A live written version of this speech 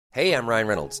Hey, I'm Ryan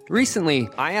Reynolds. Recently,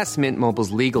 I asked Mint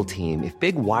Mobile's legal team if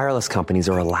big wireless companies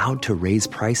are allowed to raise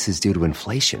prices due to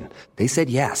inflation. They said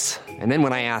yes. And then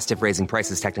when I asked if raising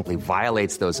prices technically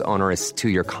violates those onerous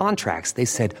two-year contracts, they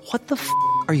said, "What the f***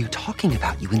 are you talking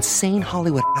about, you insane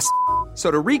Hollywood ass?" So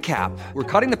to recap, we're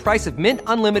cutting the price of Mint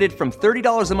Unlimited from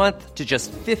 $30 a month to just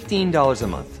 $15 a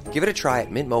month. Give it a try at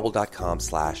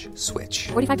mintmobile.com/switch.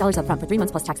 $45 up front for 3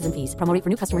 months plus taxes and fees. Promo rate for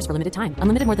new customers for limited time.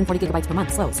 Unlimited more than 40 gigabytes per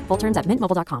month. Slows full terms at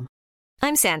mintmobile.com.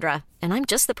 I'm Sandra, and I'm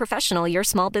just the professional your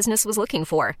small business was looking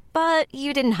for. But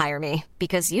you didn't hire me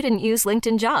because you didn't use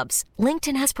LinkedIn Jobs.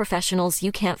 LinkedIn has professionals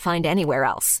you can't find anywhere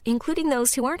else, including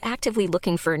those who aren't actively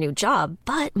looking for a new job,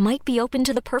 but might be open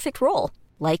to the perfect role,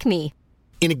 like me.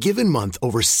 In a given month,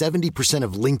 over 70%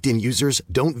 of LinkedIn users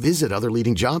don't visit other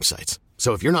leading job sites.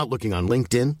 So if you're not looking on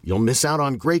LinkedIn, you'll miss out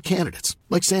on great candidates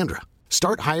like Sandra.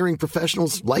 Start hiring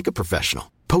professionals like a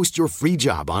professional. Post your free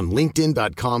job on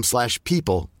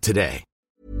linkedin.com/people today.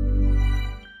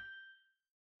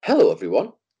 Hello,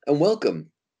 everyone, and welcome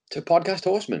to Podcast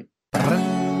Horseman.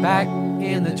 Back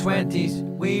in the 20s,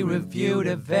 we reviewed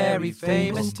a very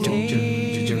famous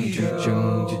TV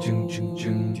show.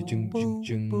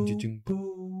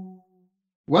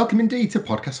 Welcome indeed to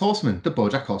Podcast Horseman, the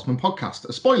BoJack Horseman podcast,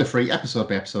 a spoiler-free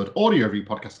episode-by-episode audio review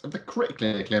podcast of the critically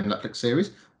acclaimed Netflix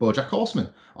series BoJack Horseman.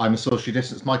 I'm a socially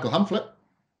distanced Michael Hamflett.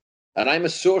 And I'm a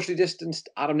socially distanced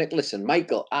Adam Nicholas. And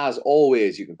Michael, as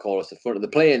always, you can call us the front of the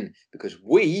plane because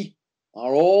we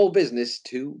are all business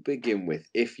to begin with.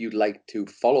 If you'd like to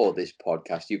follow this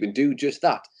podcast, you can do just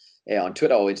that on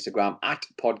Twitter or Instagram at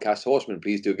Podcast Horseman.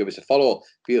 Please do give us a follow.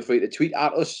 Feel free to tweet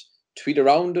at us, tweet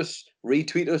around us,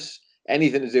 retweet us,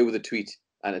 anything to do with a tweet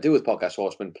and to do with Podcast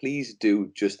Horseman. Please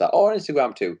do just that. Or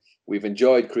Instagram too. We've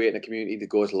enjoyed creating a community that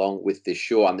goes along with this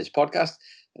show and this podcast,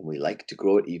 and we like to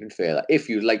grow it even further. If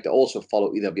you'd like to also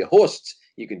follow either of your hosts,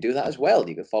 you can do that as well.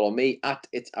 You can follow me at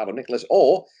It's Adam Nicholas,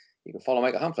 or you can follow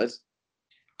Michael Hamflett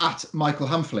at Michael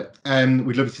Hamflett.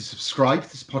 We'd love you to subscribe to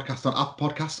this podcast on Apple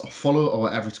Podcasts or follow, or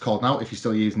whatever it's called now, if you're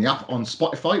still using the app, on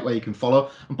Spotify, where you can follow.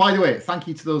 And by the way, thank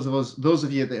you to those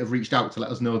of you that have reached out to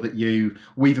let us know that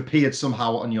we've appeared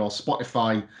somehow on your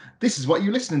Spotify. This is what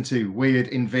you're listening to. Weird,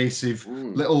 invasive,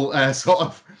 little sort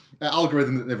of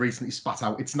algorithm that they've recently spat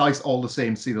out. It's nice all the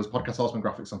same to see those Podcast Horseman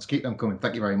graphics on, so keep them coming.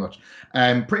 Thank you very much.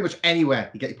 Pretty much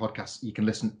anywhere you get your podcasts, you can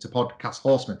listen to Podcast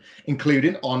Horseman,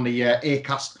 including on the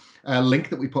Acast link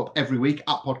that we put up every week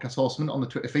at Podcast Horseman on the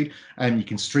Twitter feed. And you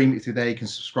can stream it through there, you can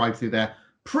subscribe through there.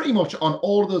 Pretty much on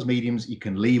all of those mediums, you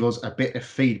can leave us a bit of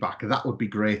feedback. That would be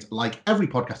great. Like every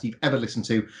podcast you've ever listened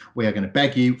to, we are going to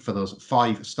beg you for those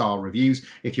 5-star reviews.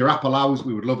 If your app allows,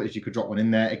 we would love it if you could drop one in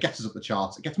there. It gets us up the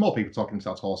charts. It gets more people talking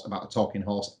themselves horse about a talking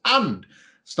horse. And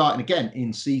starting again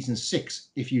in season 6,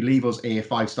 if you leave us a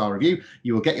 5-star review,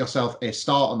 you will get yourself a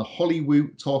star on the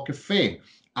Hollywood Talk of Fame.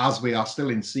 As we are still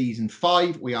in season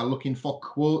 5, we are looking for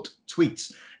quote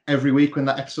tweets. Every week when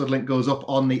that episode link goes up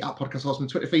on the at Podcast Horseman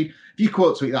Twitter feed, if you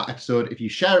quote tweet that episode, if you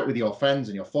share it with your friends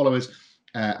and your followers,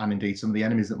 and indeed some of the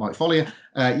enemies that might follow you,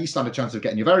 you stand a chance of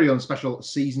getting your very own special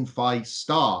season 5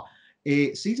 star.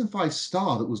 A season 5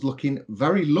 star that was looking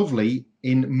very lovely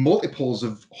in multiples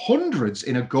of hundreds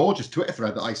in a gorgeous Twitter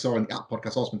thread that I saw on the at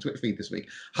Podcast Horseman Twitter feed this week.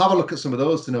 Have a look at some of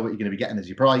those to know what you're going to be getting as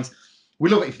your prize. We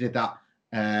love it if you did that.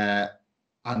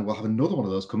 And we'll have another one of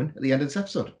those coming at the end of this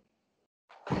episode.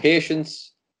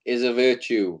 Patience is a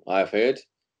virtue, I've heard.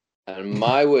 And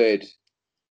my word,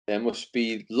 there must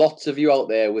be lots of you out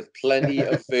there with plenty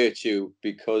of virtue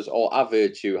or a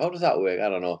virtue. How does that work? I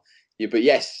don't know. Yeah, but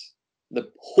yes, the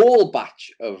whole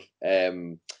batch of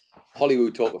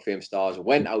Hollywood Talk of Fame stars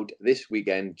went out this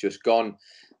weekend, just gone.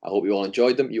 I hope you all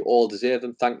enjoyed them. You all deserve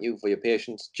them. Thank you for your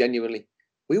patience. Genuinely.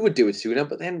 We would do it sooner,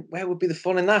 but then where would be the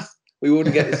fun in that? We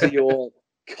wouldn't get to see you all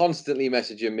constantly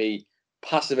messaging me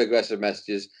passive-aggressive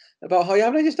messages about how you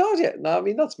haven't had your stars yet. No, I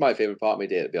mean, that's my favourite part of my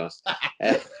day, to be honest.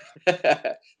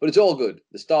 But it's all good.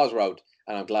 The stars were out,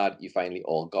 and I'm glad you finally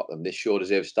all got them. This show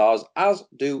deserves stars, as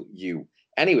do you.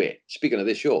 Anyway, speaking of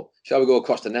this show, shall we go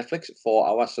across to Netflix for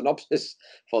our synopsis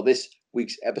for this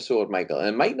week's episode, Michael? And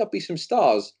it might not be some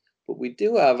stars, but we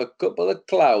do have a couple of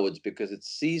clouds because it's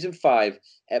season 5,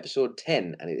 episode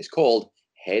 10, and it is called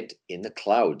Head in the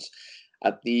Clouds.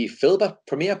 At the Filbert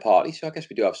premiere party, so I guess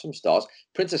we do have some stars,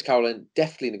 Princess Carolyn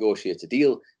deftly negotiates a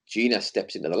deal, Gina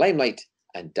steps into the limelight,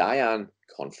 and Diane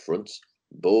confronts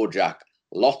BoJack.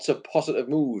 Lots of positive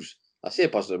moves. I say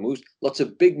positive moves, lots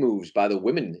of big moves by the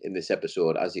women in this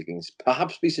episode, as you can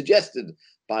perhaps be suggested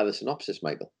by the synopsis,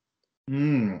 Michael.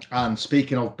 And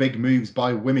speaking of big moves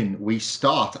by women, we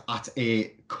start at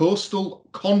a coastal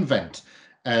convent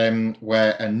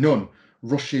where a nun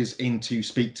rushes in to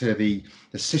speak to the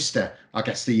sister, I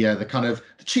guess the kind of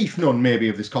the chief nun maybe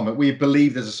of this convent. We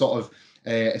believe there's a sort of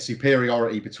a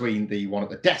superiority between the one at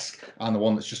the desk and the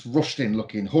one that's just rushed in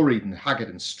looking hurried and haggard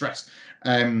and stressed.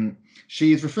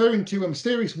 She is referring to a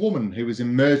mysterious woman who has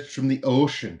emerged from the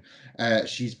ocean.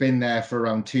 She's been there for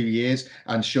around 2 years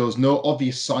and shows no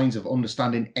obvious signs of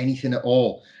understanding anything at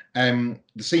all. The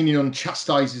senior nun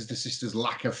chastises the sister's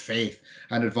lack of faith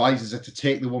and advises her to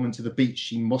take the woman to the beach.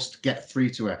 She must get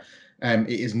through to her.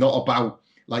 It is not about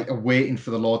like waiting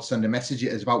for the Lord to send a message.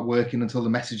 It is about working until the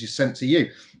message is sent to you.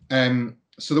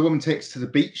 So the woman takes to the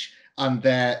beach, and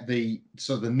the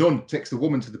nun takes the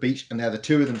woman to the beach, and there the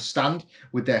two of them stand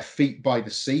with their feet by the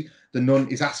sea. The nun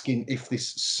is asking if this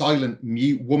silent,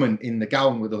 mute woman in the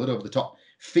gown with the hood over the top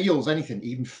feels anything,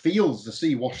 even feels the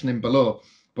sea washing in below.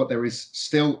 But there is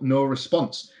still no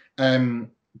response.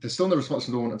 There's still no response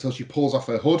from the woman until she pulls off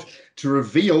her hood to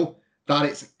reveal that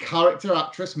it's character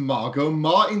actress Margot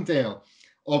Martindale.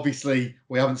 Obviously,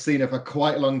 we haven't seen her for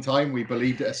quite a long time. We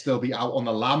believed her to still be out on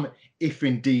the lam, if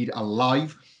indeed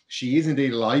alive. She is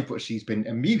indeed alive, but she's been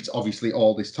mute, obviously,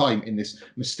 all this time in this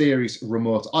mysterious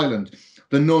remote island.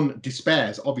 The nun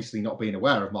despairs, obviously not being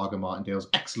aware of Margot Martindale's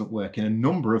excellent work in a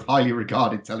number of highly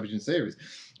regarded television series.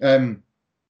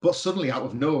 But suddenly, out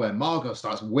of nowhere, Margot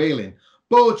starts wailing,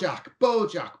 "Bojack,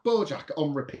 Bojack, Bojack,"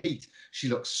 on repeat. She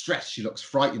looks stressed, she looks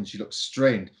frightened, she looks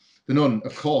strained. The nun,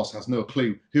 of course, has no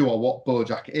clue who or what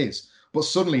Bojack is. But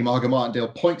suddenly, Margot Martindale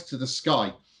points to the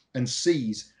sky and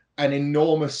sees an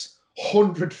enormous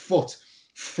 100-foot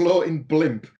floating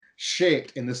blimp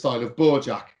shaped in the style of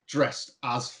Bojack, dressed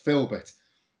as Filbert.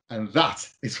 And that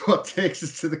is what takes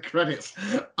us to the credits.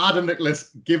 Adam Nicholas,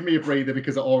 give me a breather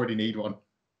because I already need one.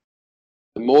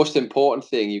 The most important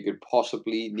thing you could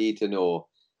possibly need to know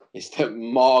is that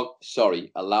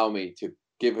allow me to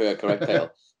give her a correct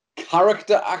title.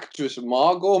 Character actress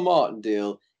Margot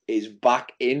Martindale is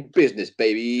back in business,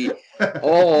 baby.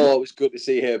 Oh, it was good to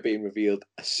see her being revealed.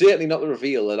 Certainly not the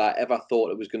reveal that I ever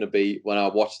thought it was going to be when I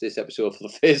watched this episode for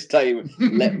the first time.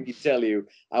 Let me tell you,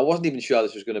 I wasn't even sure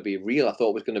this was going to be real. I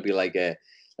thought it was going to be like a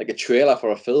trailer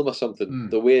for a film or something.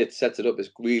 The way it sets it up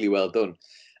is really well done.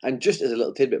 And just as a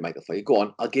little tidbit, Michael, for you, go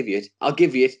on, I'll give you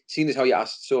it. Seeing as how you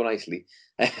asked so nicely.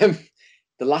 The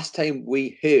last time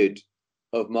we heard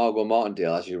of Margot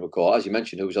Martindale, as you recall, as you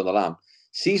mentioned, who was on the lam,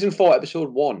 season 4,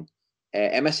 episode 1,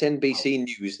 MSNBC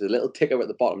News, the little ticker at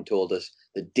the bottom told us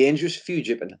the dangerous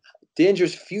fugitive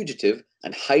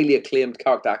and highly acclaimed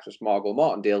character actress Margot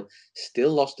Martindale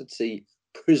still lost at sea,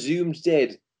 presumed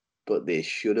dead, but they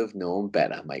should have known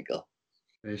better, Michael.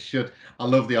 They should. I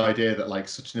love the idea that like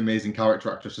such an amazing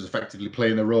character actress was effectively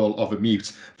playing the role of a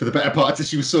mute for the better part until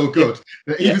she was so good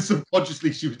that even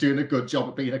subconsciously she was doing a good job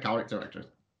at being a character actress.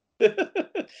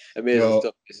 Amazing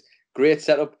stuff. It's great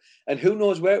setup. And who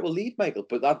knows where it will lead, Michael,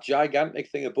 but that gigantic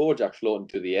thing of Bojack floating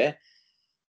through the air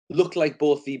looked like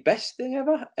both the best thing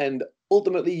ever and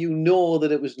ultimately you know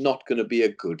that it was not going to be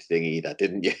a good thing either,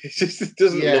 didn't you? It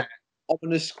doesn't look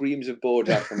ominous screams of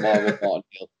Bojack from Margot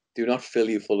Martindale do not fill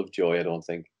you full of joy, I don't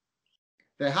think.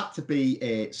 There had to be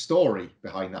a story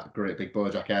behind that great big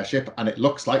Bojack airship, and it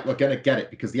looks like we're going to get it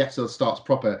because the episode starts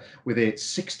proper with a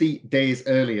 60 days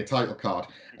earlier title card.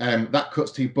 That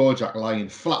cuts to Bojack lying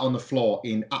flat on the floor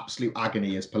in absolute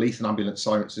agony as police and ambulance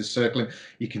sirens are circling.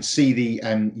 You can see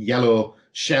the yellow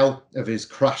shell of his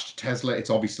crashed Tesla. It's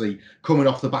obviously coming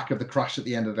off the back of the crash at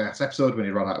the end of the last episode when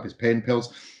he ran out of his pain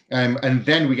pills. And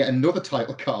then we get another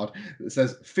title card that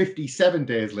says 57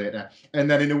 days later. And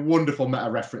then in a wonderful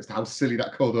meta reference to how silly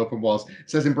that cold open was, it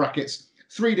says in brackets,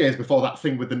 3 days before that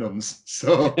thing with the nuns.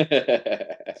 So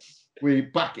we're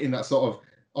back in that sort of,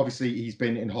 obviously he's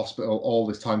been in hospital all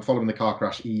this time following the car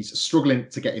crash. He's struggling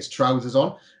to get his trousers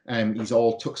on. He's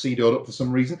all tuxedoed up for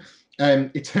some reason.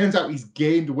 It turns out he's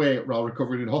gained weight while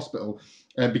recovering in hospital.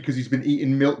 Because he's been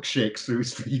eating milkshakes through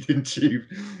his feeding tube.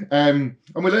 And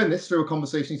we learn this through a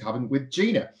conversation he's having with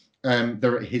Gina.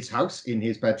 They're at his house, in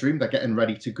his bedroom. They're getting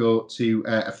ready to go to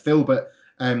a Filbert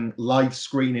live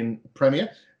screening premiere.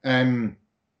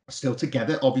 Still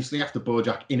together, obviously, after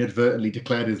Bojack inadvertently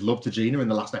declared his love to Gina in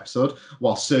the last episode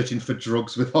while searching for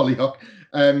drugs with Hollyhock.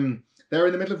 They're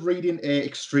in the middle of reading a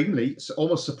extremely,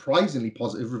 almost surprisingly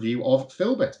positive review of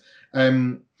Filbert.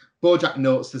 Bojack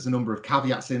notes there's a number of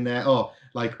caveats in there.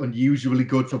 Like unusually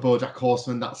good for Bojack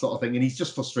Horseman, that sort of thing. And he's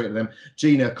just frustrated with them.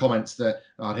 Gina comments that,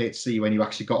 I'd hate to see you when you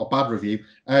actually got a bad review.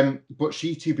 But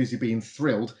she's too busy being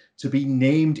thrilled to be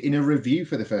named in a review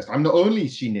for the first time. Not only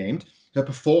is she named, her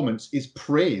performance is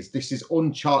praised. This is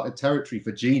uncharted territory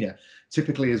for Gina.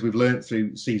 Typically, as we've learned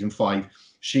through season 5,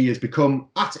 she has become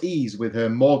at ease with her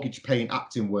mortgage-paying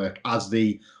acting work as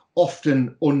the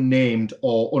often unnamed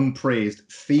or unpraised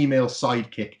female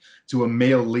sidekick to a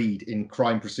male lead in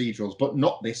crime procedurals, but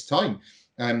not this time.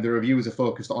 The reviewers are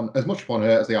focused on as much upon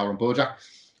her as they are on Bojack.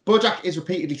 Bojack is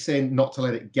repeatedly saying not to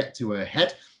let it get to her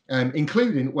head,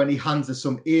 including when he hands her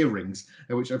some earrings,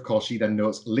 which of course she then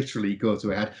notes literally go to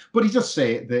her head. But he does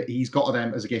say that he's got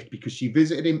them as a gift because she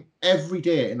visited him every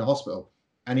day in the hospital.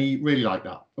 And he really liked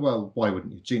that. Well, why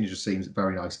wouldn't you? Gina just seems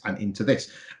very nice and into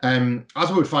this. As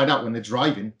we would find out when they're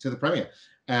driving to the premiere,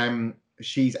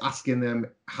 she's asking them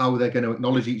how they're going to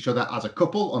acknowledge each other as a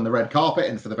couple on the red carpet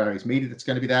and for the various media that's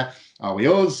going to be there. Are we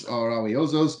us or are we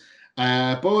us?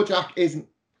 Bojack isn't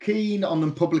keen on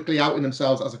them publicly outing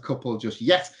themselves as a couple just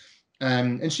yet.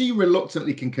 And she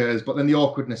reluctantly concurs, but then the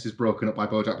awkwardness is broken up by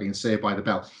Bojack being saved by the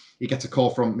bell. He gets a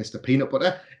call from Mr. Peanut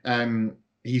Butter.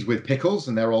 He's with Pickles,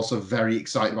 and they're also very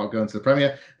excited about going to the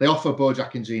premiere. They offer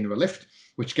Bojack and Gina a lift,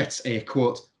 which gets a,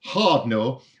 quote, hard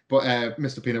no, but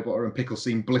Mr. Peanut Butter and Pickles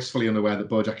seem blissfully unaware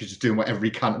that Bojack is just doing whatever he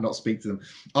can to not speak to them.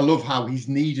 I love how he's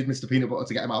needed Mr. Peanut Butter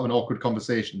to get him out of an awkward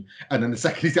conversation, and then the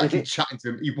second he's actually chatting to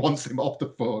him, he wants him off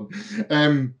the phone.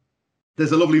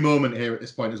 There's a lovely moment here at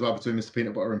this point as well between Mr.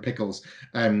 Peanut Butter and Pickles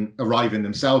arriving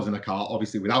themselves in a car,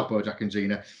 obviously without Bojack and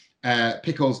Gina.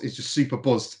 Pickles is just super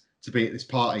buzzed to be at this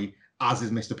party, as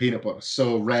is Mr. Peanut Butter.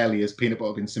 So rarely has Peanut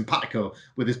Butter been simpatico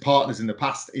with his partners in the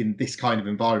past in this kind of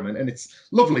environment. And it's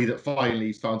lovely that finally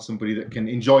he's found somebody that can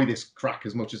enjoy this crack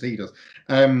as much as he does.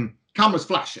 Cameras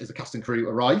flash as the cast and crew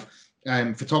arrive.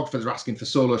 Photographers are asking for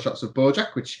solo shots of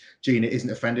Bojack, which Gina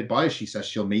isn't offended by, as she says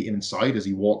she'll meet him inside as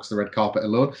he walks the red carpet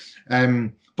alone.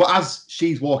 But as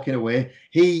she's walking away,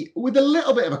 he, with a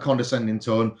little bit of a condescending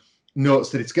tone, notes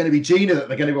that it's going to be Gina that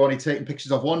they're going to be wanting taking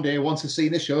pictures of one day. Once they've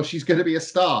seen this show, she's going to be a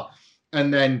star.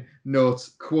 And then notes,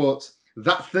 quote,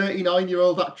 that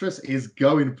 39-year-old actress is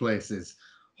going places.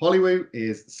 Hollywood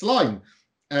is slime.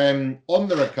 On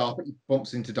the red carpet, he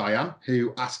bumps into Diane,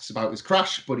 who asks about his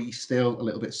crash, but he's still a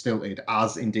little bit stilted,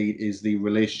 as indeed is the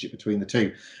relationship between the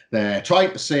two. They're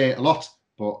trying to say a lot,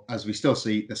 but as we still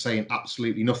see, they're saying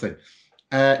absolutely nothing.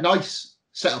 Nice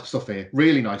setup stuff here.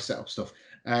 Really nice setup stuff.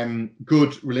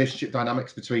 Good relationship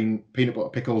dynamics between Peanut Butter,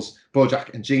 Pickles,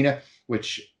 Bojack and Gina,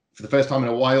 which for the first time in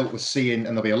a while we're seeing, and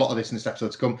there'll be a lot of this in this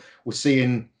episode to come, we're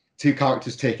seeing two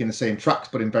characters taking the same tracks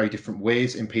but in very different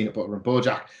ways in Peanut Butter and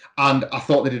Bojack. And I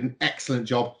thought they did an excellent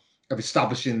job of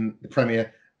establishing the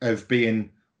premiere of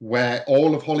being where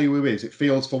all of Hollywood is. It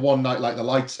feels for one night like the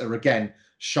lights are again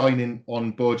shining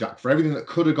on Bojack for everything that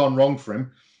could have gone wrong for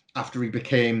him after he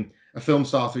became a film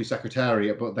star through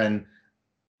Secretariat, but then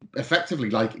effectively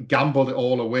like gambled it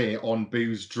all away on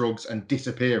booze, drugs and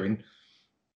disappearing.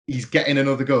 He's getting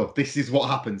another go. This is what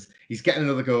happens. He's getting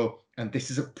another go, and this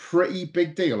is a pretty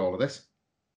big deal, all of this.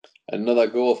 Another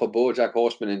go for Bojack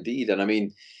Horseman indeed. And I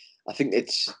mean, I think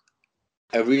it's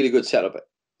a really good setup,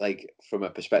 like from a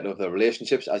perspective of the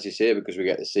relationships, as you say, because we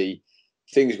get to see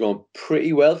things going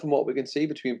pretty well from what we can see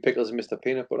between Pickles and Mr.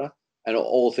 Peanut Butter. And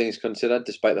all things considered,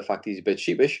 despite the fact he's a bit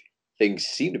sheepish, things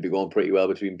seem to be going pretty well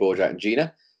between Bojack and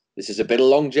Gina. This is a bit of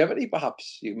longevity,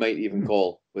 perhaps you might even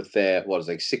call, with their,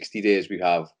 60 days we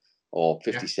have, or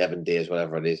 57 days,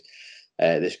 whatever it is,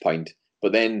 at this point.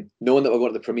 But then, knowing that we're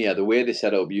going to the premiere, the way they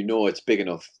set up, you know it's big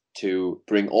enough to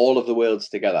bring all of the worlds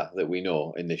together that we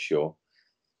know in this show.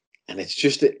 And it's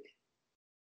just that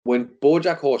when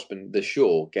BoJack Horseman, the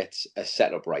show, gets a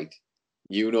setup right,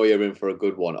 you know you're in for a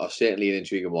good one, or certainly an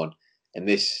intriguing one. And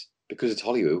this, because it's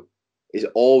Hollywood, is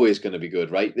always going to be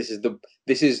good, right? This is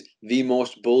the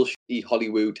most bullshitty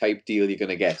Hollywood type deal you're going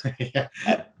to get.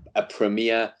 A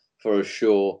premiere for a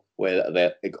show where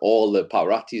like, all the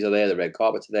paparazzis are there, the red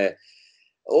carpets are there.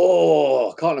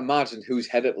 Oh, I can't imagine whose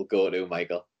head it'll go to,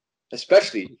 Michael.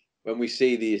 Especially when we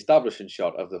see the establishing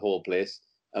shot of the whole place.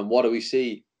 And what do we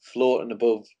see floating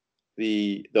above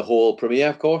the whole premiere,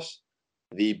 of course?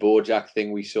 The BoJack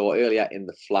thing we saw earlier in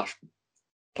the flash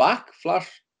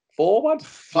forward.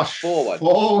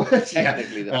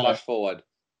 Technically, the flash forward.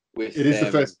 With, it is the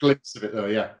first glimpse of it, though,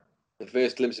 yeah. The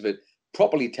first glimpse of it,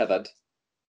 properly tethered.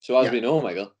 So as we know,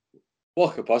 Michael,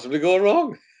 what could possibly go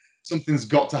wrong? Something's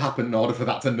got to happen in order for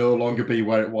that to no longer be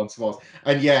where it once was.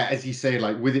 And yeah, as you say,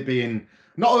 like with it being,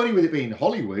 not only with it being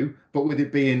Hollywood, but with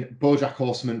it being BoJack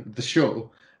Horseman, the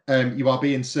show, you are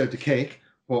being served a cake,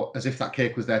 but as if that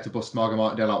cake was there to bust Margot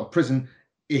Martindale out of prison,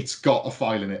 it's got a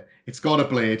file in it. It's got a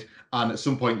blade. And at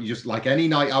some point, you just, like any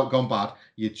night out gone bad,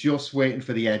 you're just waiting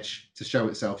for the edge to show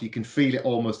itself. You can feel it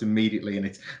almost immediately. And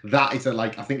I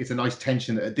think it's a nice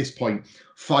tension that at this point,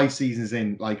 5 seasons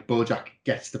in, like BoJack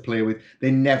gets to play with.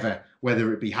 They never,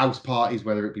 whether it be house parties,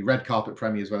 whether it be red carpet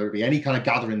premieres, whether it be any kind of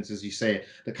gatherings, as you say,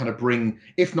 that kind of bring,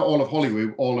 if not all of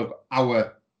Hollywood, all of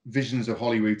our visions of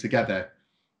Hollywood together,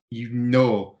 you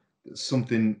know that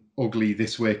something ugly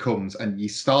this way comes, and you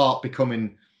start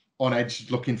becoming on edge,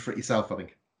 looking for it yourself, I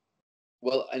think.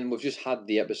 Well, and we've just had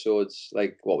the episodes,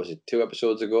 like, what was it, 2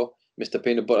 episodes ago? Mr.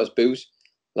 Peanut Butter's Booze,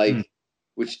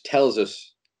 which tells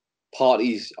us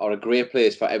parties are a great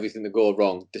place for everything to go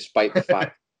wrong, despite the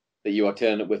fact that you are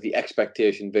turning up with the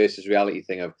expectation versus reality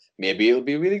thing of maybe it'll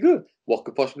be really good. What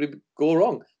could possibly go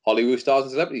wrong? Hollywood stars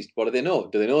and celebrities, what do they know?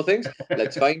 Do they know things?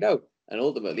 Let's find out. And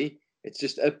ultimately, it's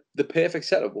just the perfect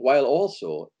setup, while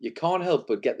also you can't help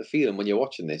but get the feeling when you're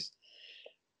watching this,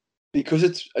 because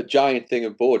it's a giant thing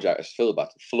of Bojack as Filbert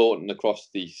floating across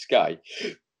the sky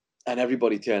and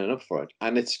everybody turning up for it.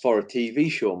 And it's for a TV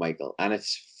show, Michael, and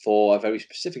it's for a very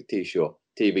specific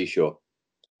TV show.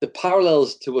 The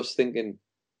parallels to us thinking,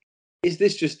 is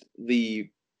this just the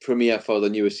premiere for the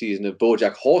newest season of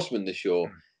BoJack Horseman, the show,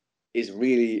 is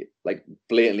really like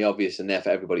blatantly obvious and there for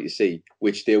everybody to see,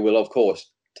 which they will, of course,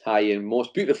 tie in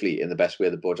most beautifully in the best way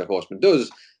that BoJack Horseman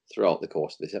does throughout the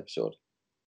course of this episode.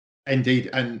 Indeed.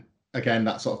 And again,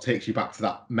 that sort of takes you back to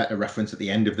that meta reference at the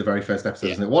end of the very first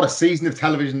episode, isn't it? What a season of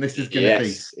television this is going to be.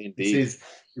 Yes, indeed.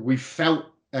 We felt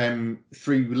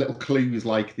through little clues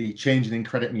like the changing in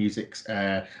credit musics,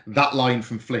 that line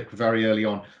from Flip very early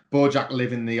on, Bojack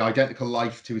living the identical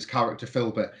life to his character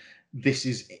Filbert. This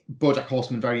is BoJack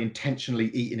Horseman very intentionally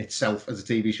eating itself as a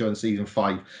TV show in season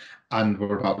 5, and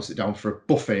we're about to sit down for a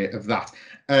buffet of that.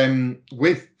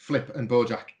 With Flip and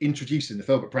Bojack introducing the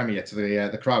Filbert premiere to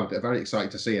the crowd, they're very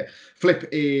excited to see it. Flip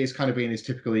is kind of being his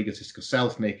typical egotistical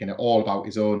self, making it all about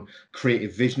his own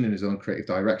creative vision and his own creative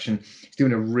direction. He's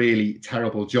doing a really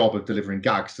terrible job of delivering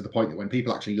gags, to the point that when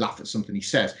people actually laugh at something he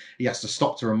says, he has to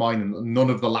stop to remind them that none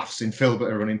of the laughs in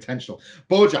Filbert are unintentional.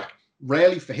 Bojack,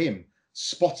 rarely for him,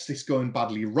 spots this going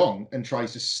badly wrong and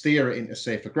tries to steer it into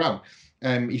safer ground.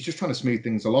 He's just trying to smooth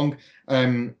things along,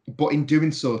 but in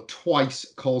doing so, twice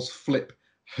calls Flip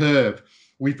Herb.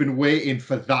 We've been waiting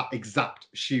for that exact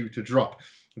shoe to drop.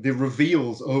 The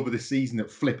reveals over the season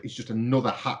that Flip is just another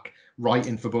hack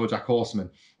writing for BoJack Horseman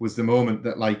was the moment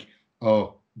that, like,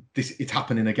 oh, it's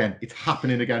happening again. It's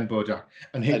happening again, Bojack.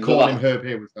 And him calling him Herb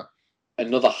here was that.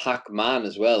 Another hack man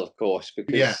as well, of course,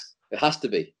 because it has to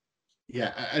be.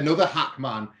 Yeah, another hack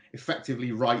man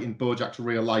effectively writing Bojack's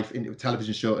real life into a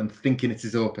television show and thinking it's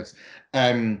his opus.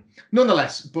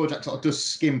 Nonetheless, Bojack sort of does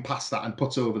skim past that and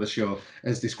puts over the show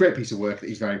as this great piece of work that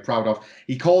he's very proud of.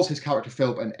 He calls his character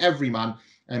Philp an everyman,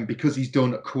 because he's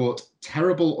done, quote,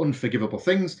 terrible, unforgivable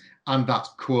things, and that,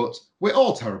 quote, we're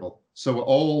all terrible, so we're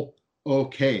all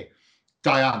okay.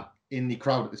 Diane, in the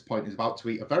crowd at this point, is about to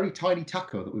eat a very tiny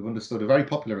taco that we've understood are very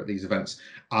popular at these events,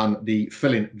 and the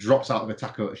filling drops out of the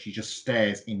taco as she just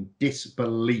stares in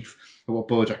disbelief at what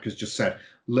Bojack has just said. A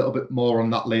little bit more on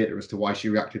that later as to why she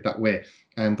reacted that way,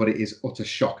 but it is utter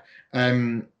shock.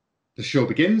 The show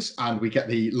begins, and we get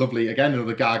the lovely, again,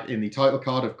 another gag in the title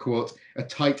card of, quote, a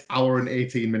tight hour and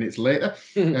 18 minutes later,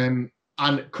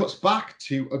 and cuts back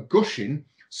to a gushing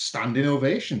standing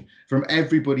ovation from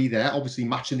everybody there, obviously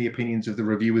matching the opinions of the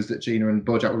reviewers that Gina and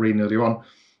Bojack were reading earlier on,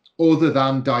 other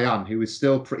than Diane, who is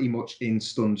still pretty much in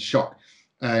stunned shock.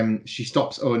 She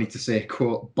stops only to say,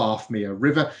 quote, barf me a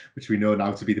river, which we know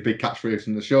now to be the big catchphrase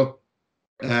from the show.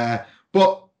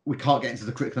 But we can't get into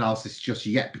the critical analysis just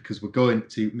yet, because we're going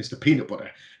to Mr. Peanut Butter,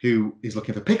 who is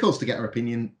looking for Pickles to get her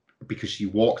opinion because she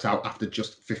walked out after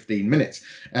just 15 minutes.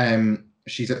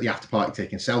 She's at the after party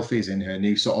taking selfies in her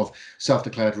new sort of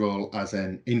self-declared role as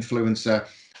an influencer,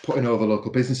 putting over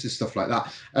local businesses, stuff like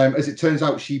that. As it turns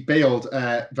out, she bailed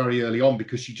very early on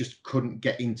because she just couldn't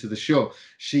get into the show.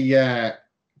 She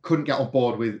couldn't get on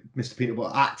board with Mr. Peanut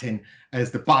Butter acting as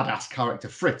the badass character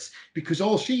Fritz, because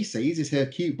all she sees is her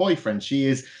cute boyfriend. She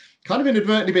is kind of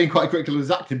inadvertently being quite critical of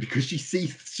his acting because she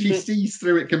sees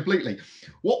through it completely.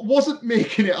 What wasn't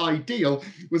making it ideal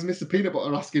was Mr. Peanut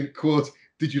Butter asking, quote,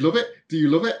 did you love it? Do you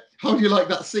love it? How do you like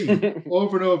that scene?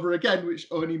 Over and over again, which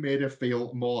only made her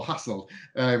feel more hassled.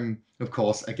 Of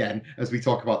course, again, as we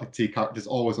talk about the two characters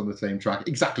always on the same track,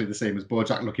 exactly the same as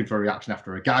Bojack looking for a reaction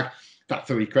after a gag. That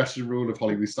 3-question rule of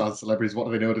Hollywood stars and celebrities. What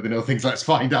do they know? Do they know things? Let's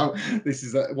find out. This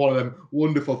is one of them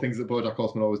wonderful things that Bojack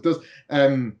Horseman always does.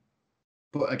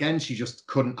 But again, she just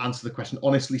couldn't answer the question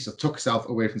honestly, so took herself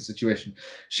away from the situation.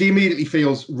 She immediately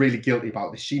feels really guilty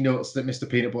about this. She noticed that Mr.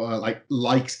 Peanut Butter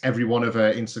likes every one of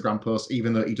her Instagram posts,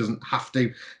 even though he doesn't have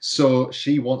to. So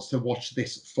she wants to watch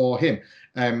this for him.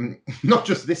 Not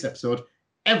just this episode,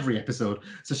 every episode.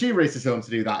 So she races home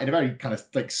to do that in a very kind of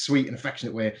like sweet and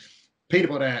affectionate way. Peanut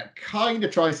Butter kind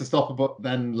of tries to stop her, but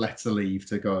then lets her leave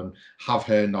to go and have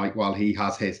her night while he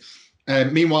has his.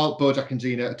 Meanwhile, Bojack and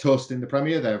Gina are toasting the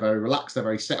premiere. They're very relaxed. They're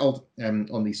very settled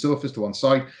on these sofas to one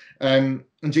side. And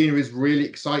Gina is really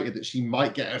excited that she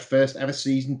might get her first ever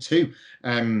season 2.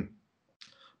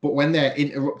 But when they're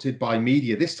interrupted by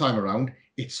media this time around,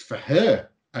 it's for her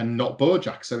and not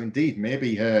Bojack. So indeed,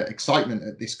 maybe her excitement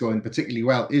at this going particularly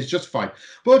well is justified.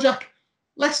 Bojack,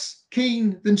 less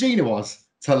keen than Gina was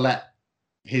to let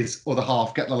his other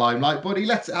half get the limelight, but he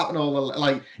lets it happen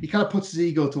he kind of puts his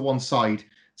ego to one side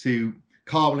to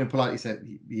calmly and politely say,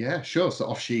 yeah, sure. So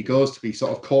off she goes to be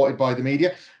sort of courted by the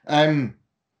media. And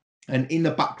in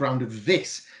the background of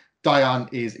this, Diane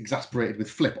is exasperated with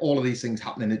Flip. All of these things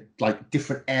happening in like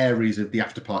different areas of the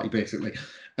after party, basically.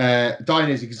 Diane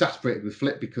is exasperated with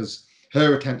Flip because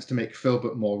her attempts to make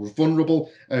Philbert more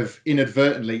vulnerable have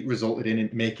inadvertently resulted in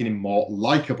making him more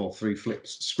likable through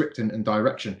Flip's scripting and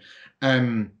direction.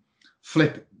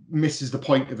 Flip misses the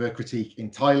point of her critique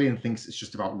entirely and thinks it's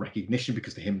just about recognition,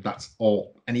 because to him that's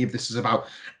all any of this is about.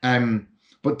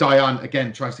 But Diane,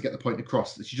 again, tries to get the point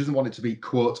across that she doesn't want it to be,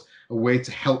 quote, a way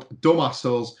to help dumb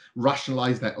assholes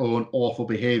rationalise their own awful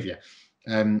behaviour.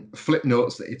 Flip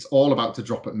notes that it's all about to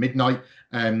drop at midnight.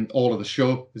 All of the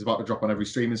show is about to drop on every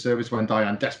streaming service when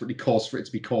Diane desperately calls for it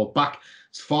to be called back.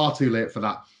 It's far too late for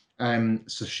that.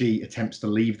 So she attempts to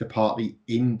leave the party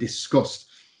in disgust.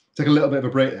 Take a little bit of a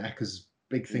break there because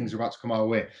big things are about to come our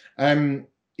way.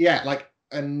 Yeah, like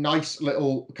a nice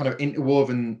little kind of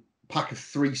interwoven pack of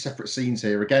 3 separate scenes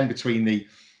here, again, between the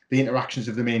interactions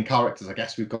of the main characters. I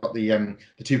guess we've got the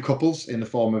 2 couples in the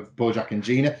form of Bojack and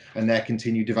Gina and their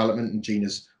continued development and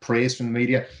Gina's praise from the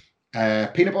media.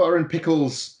 Peanut Butter and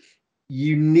Pickles'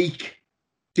 unique,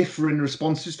 differing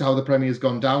responses to how the premiere has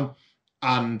gone down,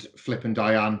 and Flip and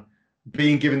Diane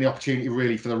being given the opportunity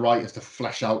really for the writers to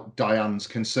flesh out Diane's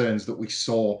concerns that we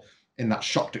saw in that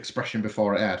shocked expression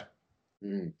before it aired.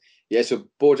 Yeah, so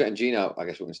Bojack and Gina, I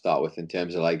guess we're going to start with in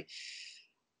terms of like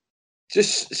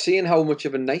just seeing how much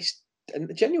of a nice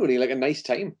and genuinely like a nice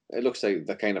time it looks like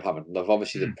they're kind of having. They've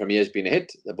obviously the premiere's been a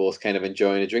hit. They're both kind of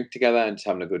enjoying a drink together and just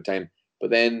having a good time. But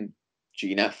then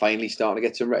Gina finally starting to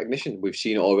get some recognition. We've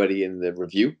seen it already in the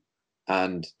review,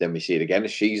 and then we see it again.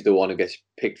 She's the one who gets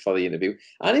picked for the interview.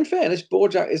 And in fairness,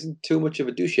 Bojack isn't too much of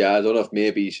a douche. I don't know if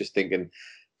maybe he's just thinking,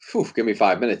 give me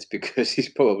 5 minutes, because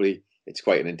it's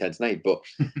quite an intense night. But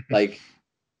like,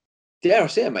 dare I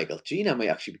say it, Michael, Gina might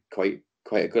actually be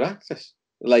quite a good actress.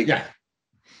 Like, yeah.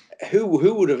 Who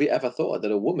would have ever thought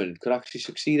that a woman could actually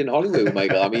succeed in Hollywood,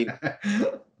 Michael? I mean,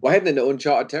 we're heading into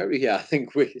uncharted territory here. I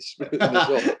think we're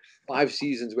 5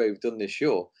 seasons where we've done this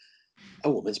show. A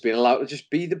woman's been allowed to just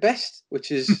be the best,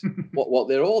 which is what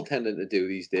they're all tending to do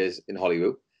these days in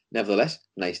Hollywood. Nevertheless,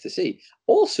 nice to see.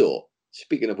 Also,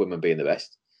 speaking of women being the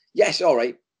best, yes, all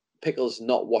right, Pickles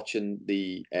not watching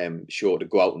the show to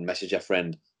go out and message a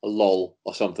friend a lol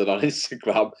or something on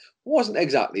Instagram wasn't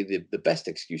exactly the best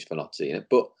excuse for not seeing it.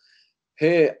 But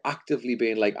her actively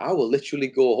being like, I will literally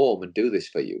go home and do this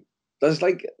for you. There's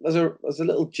a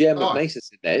little gem of niceness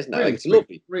in there, isn't there? Really like, it's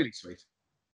lovely. Really sweet.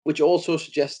 Which also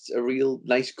suggests a real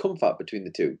nice comfort between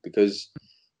the two, because,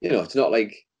 it's not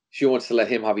like she wants to let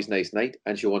him have his nice night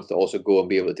and she wants to also go and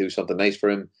be able to do something nice for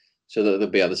him so that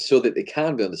they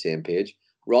can be on the same page,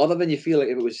 rather than you feel like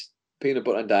if it was Peanut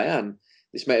Butter and Diane,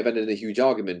 this might have ended in a huge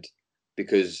argument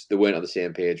because they weren't on the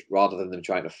same page, rather than them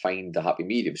trying to find the happy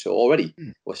medium. So already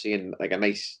we're seeing like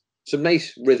some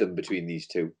nice rhythm between these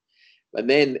two. And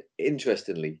then,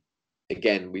 interestingly,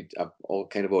 again, I've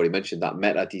kind of already mentioned that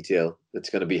meta detail that's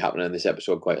going to be happening in this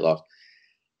episode quite a lot.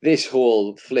 This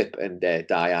whole Flip and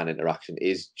Diane interaction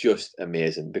is just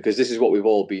amazing, because this is what we've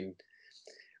all been.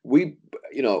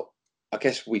 I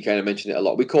guess we kind of mentioned it a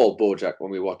lot. We call Bojack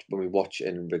when we watch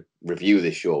and review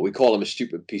this show, we call him a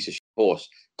stupid piece of horse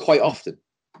quite often,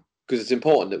 because it's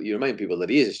important that you remind people that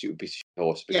he is a stupid piece of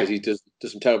horse, because he does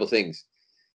some terrible things.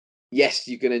 Yes,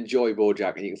 you can enjoy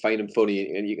Bojack and you can find him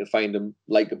funny and you can find him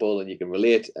likable and you can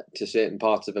relate to certain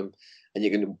parts of him, and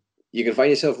you can find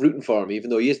yourself rooting for him even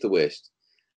though he is the worst.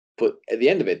 But at the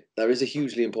end of it, there is a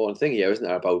hugely important thing here, isn't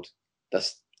there, about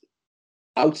that's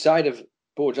outside of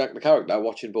Bojack the character,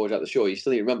 watching Bojack the show, you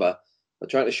still need to remember they're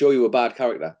trying to show you a bad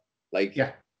character. Like,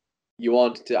 you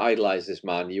want to idolize this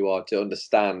man, you are to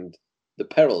understand the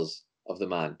perils of the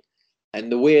man. And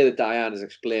the way that Diane is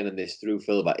explaining this through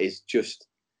Philbert is just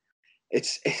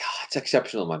it's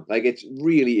exceptional, man. Like, it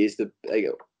really is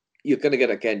you're gonna get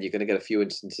a few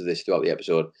instances of this throughout the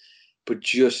episode, but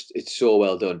just it's so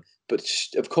well done. But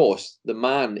of course, the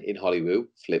man in Hollywood,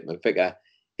 Flip McVicker,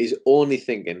 is only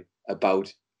thinking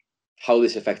about how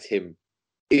this affects him.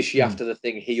 Is she after the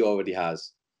thing he already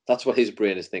has? That's what his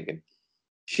brain is thinking.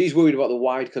 She's worried about the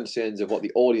wide concerns of what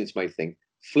the audience might think.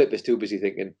 Flip is too busy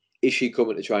thinking, is she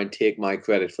coming to try and take my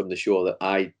credit from the show that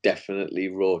I definitely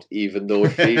wrote, even though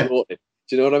she wrote it?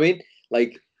 Do you know what I mean?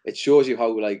 Like, it shows you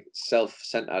how like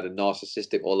self-centered and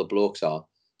narcissistic all the blokes are,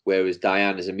 whereas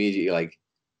Diane is immediately like,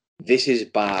 this is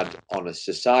bad on a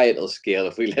societal scale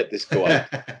if we let this go out.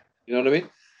 You know what I mean?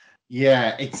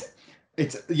 Yeah, it's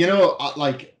you know,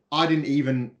 like I didn't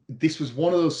even. This was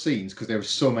one of those scenes because there were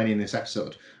so many in this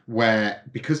episode where,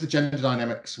 because the gender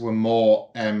dynamics were more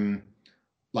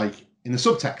like in the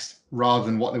subtext rather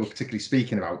than what they were particularly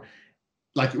speaking about.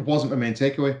 Like, it wasn't a main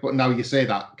takeaway, but now you say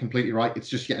that, completely right. It's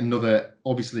just yet another,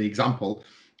 obviously, example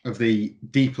of the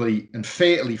deeply and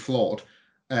fatally flawed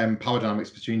power dynamics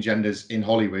between genders in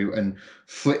Hollywood, and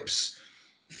Flip's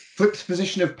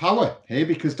position of power here,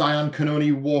 because Diane can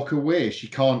only walk away. She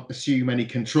can't assume any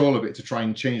control of it to try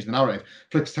and change the narrative.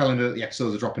 Flip's telling her that the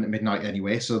episodes are dropping at midnight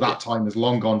anyway, so that time is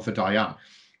long gone for Diane.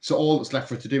 So all that's left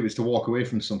for her to do is to walk away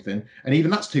from something. And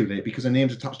even that's too late because her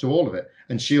name's attached to all of it.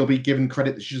 And she'll be given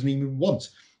credit that she doesn't even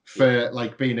want for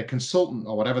like being a consultant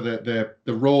or whatever, the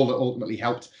role that ultimately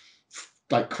helped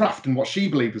like craft and what she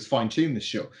believed was fine-tune this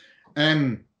show.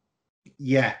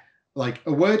 Yeah, like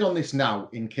a word on this now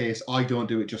in case I don't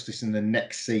do it justice in the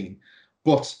next scene.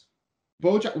 But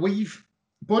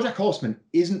BoJack Horseman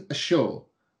isn't a show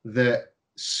that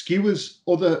skewers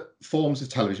other forms of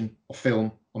television or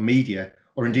film or media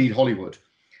or indeed Hollywood.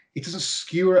 It doesn't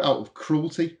skewer it out of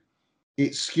cruelty.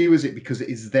 It skewers it because it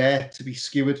is there to be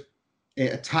skewered.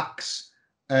 It attacks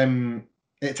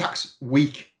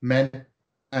weak men,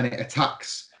 and it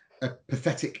attacks a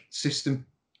pathetic system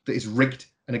that is rigged,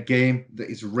 and a game that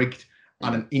is rigged,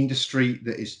 and an industry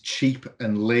that is cheap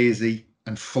and lazy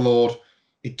and flawed.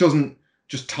 It doesn't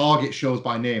just target shows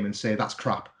by name and say that's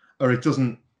crap, or it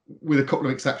doesn't, with a couple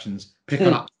of exceptions, pick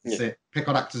on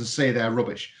actors and say they're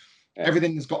rubbish. Yeah.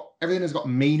 Everything has got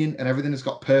meaning, and everything has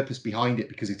got purpose behind it,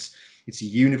 because it's a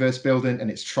universe building, and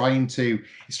it's trying to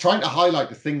highlight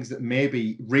the things that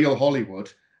maybe real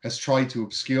Hollywood has tried to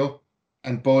obscure.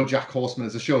 And BoJack Horseman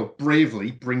as a show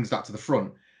bravely brings that to the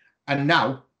front. And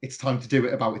now it's time to do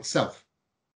it about itself.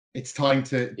 It's time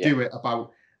to do it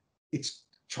about, it's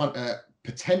trying to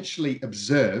potentially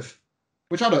observe,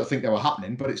 which I don't think they were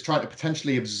happening, but it's trying to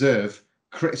potentially observe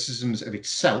criticisms of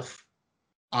itself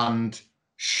and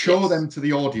show them to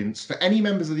the audience, for any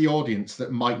members of the audience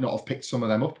that might not have picked some of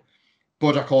them up.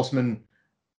 BoJack Horseman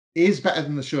is better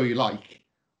than the show you like,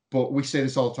 but we say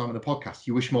this all the time on the podcast.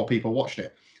 You wish more people watched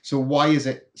it. So why is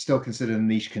it still considered a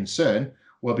niche concern?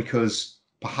 Well, because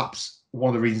perhaps one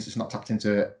of the reasons it's not tapped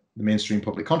into the mainstream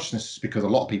public consciousness is because a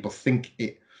lot of people think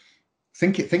it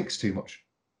thinks too much.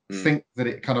 Think that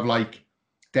it kind of, like,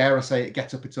 dare I say, it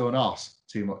gets up its own arse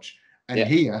too much. And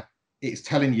here it's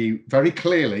telling you very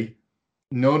clearly,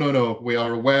 no, we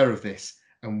are aware of this,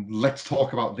 and let's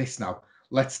talk about this now.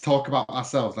 Let's talk about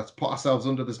ourselves. Let's put ourselves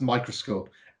under this microscope.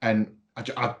 And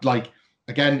I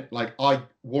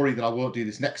worry that I won't do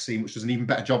this next scene, which does an even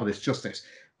better job of this justice.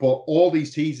 But all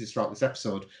these teasers throughout this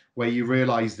episode, where you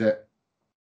realise that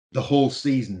the whole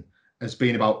season has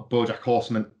been about BoJack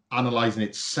Horseman analysing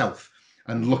itself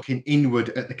and looking inward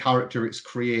at the character it's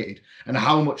created and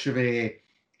how much of a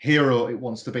hero it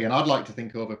wants to be. And I'd like to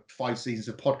think over 5 seasons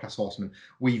of Podcast Horseman,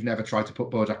 we've never tried to put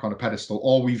BoJack on a pedestal,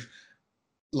 or we've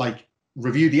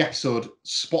reviewed the episode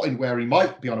spotting where he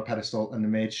might be on a pedestal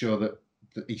and made sure that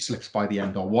he slips by the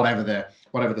end, or whatever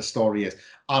the story is.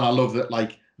 And I love that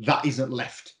that isn't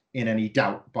left in any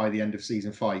doubt by the end of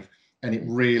season 5. And it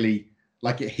really,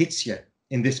 it hits you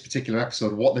in this particular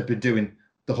episode what they've been doing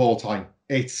the whole time.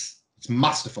 It's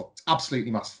masterful. It's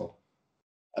absolutely masterful.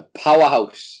 A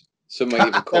powerhouse. Some might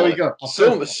even call there we go.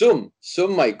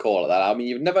 Some might call it that. I mean,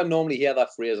 you'd never normally hear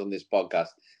that phrase on this podcast,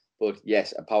 but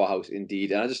yes, a powerhouse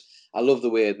indeed. And I love the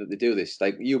way that they do this.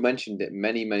 Like you mentioned it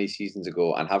many, many seasons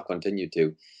ago, and have continued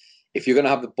to. If you're going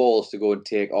to have the balls to go and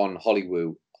take on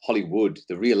Hollywood,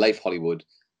 the real life Hollywood,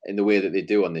 in the way that they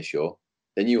do on this show,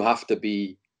 then you have to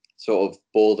be sort of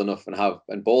bold enough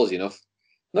and ballsy enough.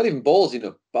 Not even ballsy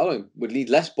enough. Ballon would need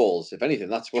less balls, if anything.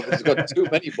 That's what it's got too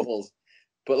many balls.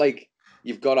 But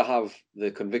you've got to have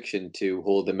the conviction to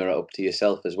hold the mirror up to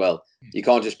yourself as well. You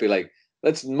can't just be like,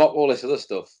 let's mock all this other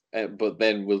stuff, but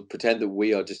then we'll pretend that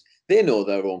we are just... They know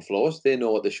their own flaws. They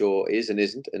know what the show is and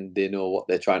isn't, and they know what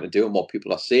they're trying to do and what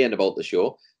people are saying about the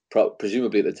show.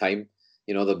 Presumably at the time,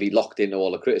 they'll be locked into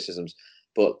all the criticisms.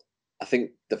 But I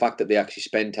think the fact that they actually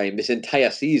spend time, this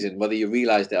entire season, whether you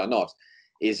realised it or not,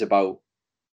 is about,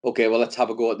 okay, well, let's have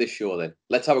a go at this show then.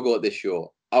 Let's have a go at this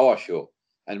show, our show.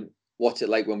 And what's it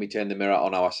like when we turn the mirror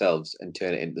on ourselves and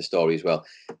turn it into the story as well?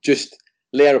 Just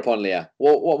layer upon layer.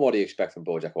 What more do you expect from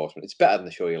BoJack Horseman? It's better than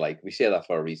the show you like. We say that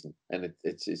for a reason, and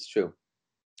it's true.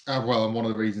 Well, and one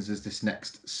of the reasons is this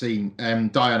next scene.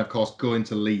 Diane, of course, going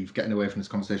to leave, getting away from this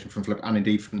conversation from Flip and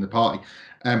indeed from the party,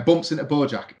 bumps into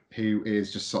Bojack, who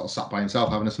is just sort of sat by himself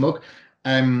having a smoke,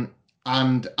 and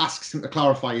asks him to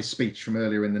clarify his speech from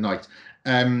earlier in the night.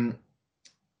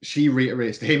 She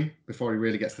reiterates to him before he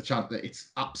really gets the chance that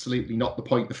it's absolutely not the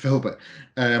point to Filbert.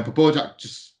 But Bojack,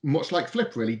 just much like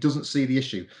Flip, really doesn't see the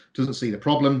issue, doesn't see the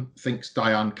problem, thinks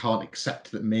Diane can't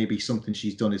accept that maybe something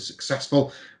she's done is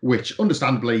successful, which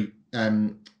understandably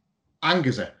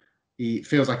angers her. He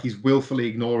feels like he's willfully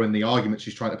ignoring the argument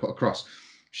she's trying to put across.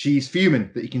 She's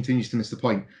fuming that he continues to miss the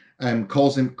point,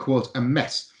 calls him, quote, a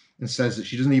mess, and says that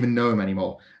she doesn't even know him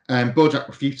anymore. Bojack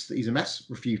refutes that he's a mess,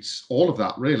 refutes all of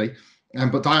that, really.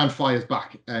 But Diane fires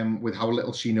back with how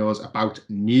little she knows about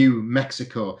New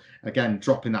Mexico. Again,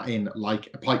 dropping that in like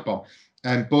a pipe bomb.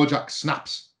 Bojack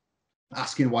snaps,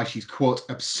 asking why she's, quote,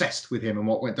 obsessed with him and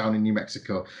what went down in New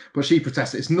Mexico. But she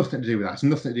protests that it's nothing to do with that. It's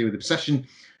nothing to do with obsession.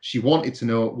 She wanted to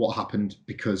know what happened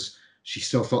because she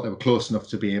still thought they were close enough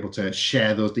to be able to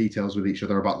share those details with each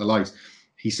other about their lives.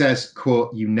 He says,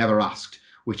 quote, you never asked,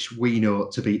 which we know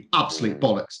to be absolute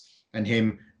bollocks. And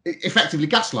him effectively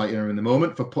gaslighting her in the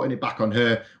moment for putting it back on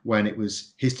her when it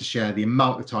was his to share, the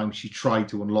amount of time she tried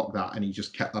to unlock that and he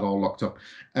just kept that all locked up.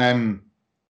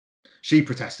 She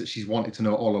protests that she's wanted to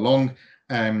know all along,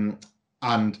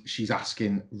 and she's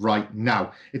asking right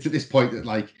now. It's at this point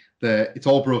that it's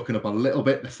all broken up a little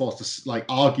bit. They're forced to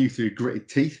argue through gritted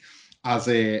teeth as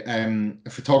a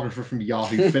photographer from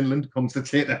Yahoo Finland comes to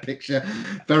take their picture.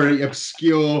 Very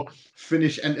obscure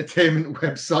Finnish entertainment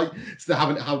website. So they're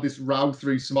having to have this row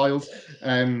through smiles.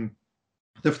 The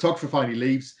photographer finally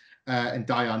leaves, and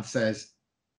Diane says,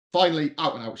 finally,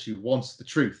 out and out, she wants the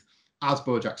truth. As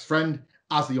Bojack's friend,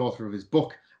 as the author of his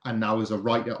book, and now as a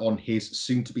writer on his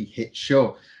soon-to-be hit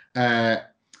show.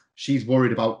 She's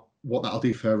worried about what that'll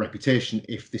do for her reputation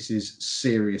if this is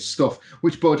serious stuff,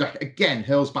 which Bojack again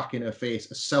hurls back in her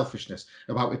face as selfishness,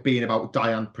 about it being about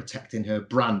Diane protecting her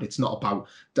brand. It's not about,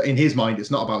 in his mind, it's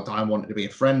not about Diane wanting to be a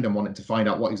friend and wanting to find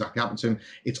out what exactly happened to him.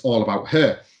 It's all about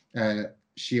her.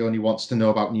 She only wants to know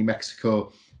about New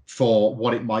Mexico for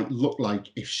what it might look like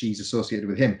if she's associated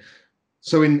with him.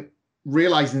 So in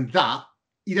realizing that,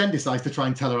 he then decides to try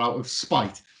and tell her out of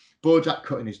spite. Bojack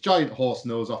cutting his giant horse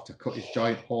nose off to cut his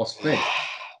giant horse face.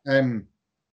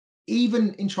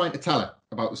 Even in trying to tell her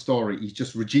about the story, he's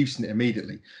just reducing it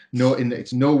immediately, noting that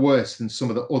it's no worse than some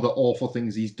of the other awful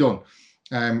things he's done.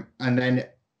 And then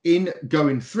in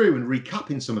going through and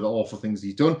recapping some of the awful things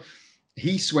he's done,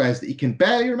 he swears that he can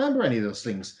barely remember any of those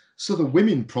things, so the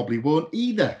women probably won't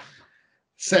either.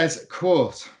 Says,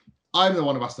 quote, I'm the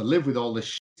one who has to live with all this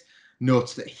shit.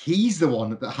 Notes that he's the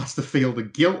one that has to feel the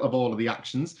guilt of all of the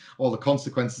actions, all the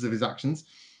consequences of his actions.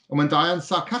 And when Diane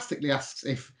sarcastically asks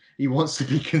if he wants to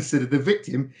be considered the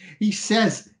victim, he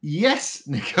says, yes,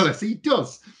 Nicholas, he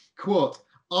does. Quote,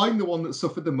 I'm the one that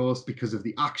suffered the most because of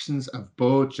the actions of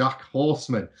Bojack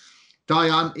Horseman.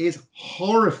 Diane is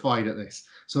horrified at this,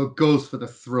 so goes for the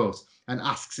throat and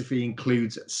asks if he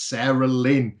includes Sarah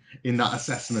Lynn in that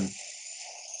assessment.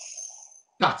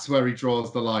 That's where he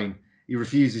draws the line. He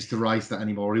refuses to rise that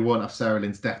anymore. He won't have Sarah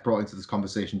Lynn's death brought into this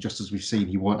conversation, just as we've seen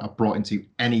he won't have brought into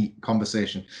any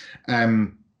conversation.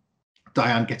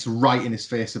 Diane gets right in his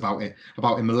face about it,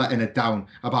 about him letting her down,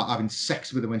 about having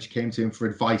sex with her when she came to him for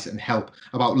advice and help,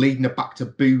 about leading her back to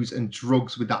booze and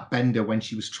drugs with that bender when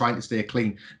she was trying to stay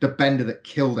clean, the bender that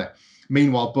killed her.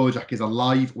 Meanwhile, Bojack is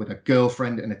alive with a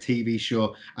girlfriend and a TV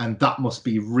show, and that must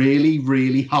be really,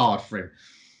 really hard for him.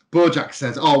 Bojack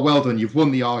says, oh, well done, you've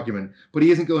won the argument, but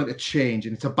he isn't going to change,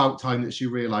 and it's about time that she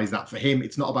realised that. For him,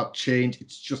 it's not about change,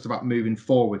 it's just about moving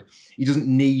forward. He doesn't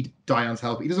need Diane's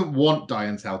help. He doesn't want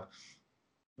Diane's help.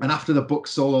 And after the book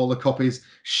sold all the copies,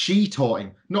 she taught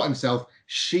him, not himself,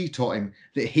 she taught him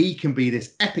that he can be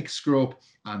this epic screw-up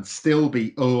and still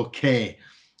be okay.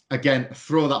 Again,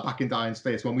 throw that back in Diane's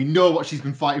face when we know what she's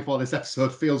been fighting for this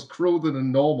episode feels crueler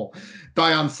than normal.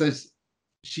 Diane says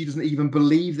she doesn't even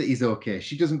believe that he's okay.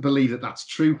 She doesn't believe that that's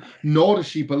true, nor does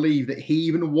she believe that he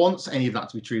even wants any of that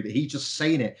to be true, that he's just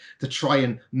saying it to try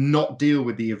and not deal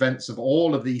with the events of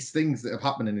all of these things that have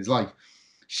happened in his life.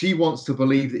 She wants to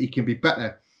believe that he can be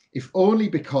better, if only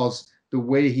because the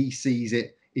way he sees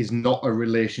it is not a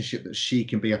relationship that she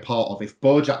can be a part of. If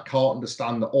Bojack can't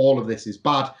understand that all of this is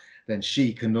bad, then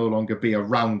she can no longer be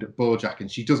around Bojack, and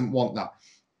she doesn't want that.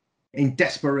 In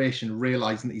desperation,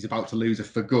 realizing that he's about to lose her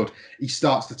for good, he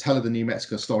starts to tell her the New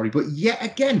Mexico story. But yet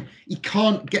again, he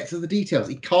can't get to the details.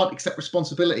 He can't accept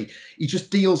responsibility. He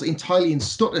just deals entirely in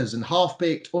stutters and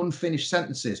half-baked, unfinished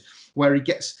sentences where he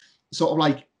gets sort of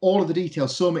like all of the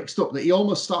details so mixed up that he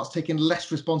almost starts taking less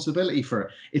responsibility for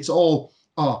it. It's all,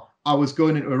 oh, I was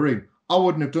going into a room. I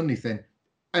wouldn't have done anything.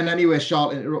 And anyway,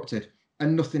 Charlotte interrupted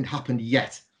and nothing happened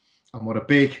yet. And what a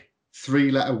big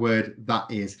 3-letter word that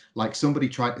is. Like somebody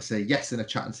tried to say yes in a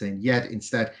chat and saying yet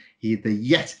instead. The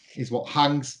yet is what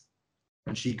hangs,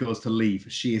 and she goes to leave.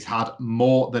 She has had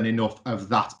more than enough of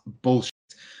that bullshit.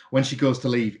 When she goes to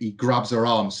leave, he grabs her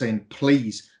arm saying,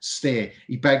 please stay.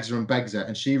 He begs her,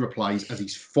 and she replies, as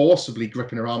he's forcibly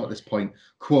gripping her arm at this point,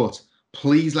 quote,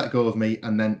 please let go of me.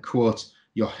 And then, quote,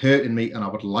 you're hurting me and I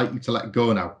would like you to let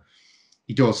go now.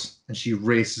 He does, and she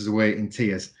races away in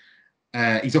tears.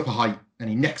 He's up a height and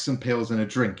he necks some pills and a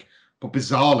drink. But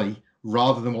bizarrely,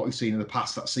 rather than what we've seen in the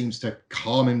past, that seems to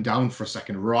calm him down for a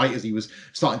second, right as he was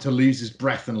starting to lose his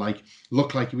breath and like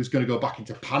look like he was going to go back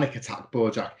into panic attack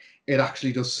Bojack. It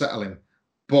actually does settle him.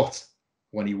 But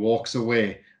when he walks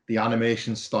away, the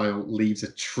animation style leaves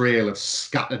a trail of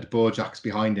scattered Bojacks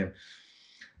behind him.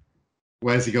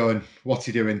 Where's he going? What's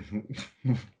he doing?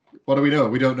 What do we know?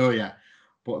 We don't know yet.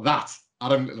 But that,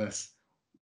 Adam Littless,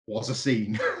 was a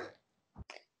scene.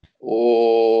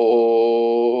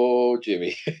 Oh,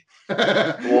 Jimmy.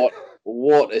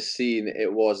 What a scene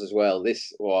it was as well.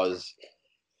 This was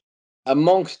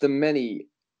amongst the many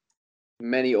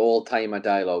all-timer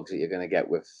dialogues that you're going to get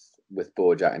with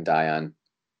Bojack and Diane.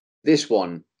 This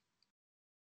one,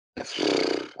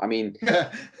 I mean,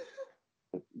 the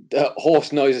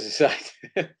horse noises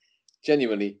aside,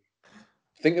 genuinely,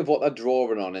 think of what they're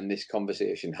drawing on in this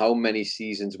conversation. How many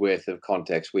seasons worth of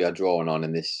context we are drawing on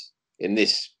in this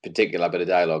particular bit of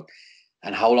dialogue,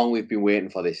 and how long we've been waiting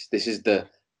for this.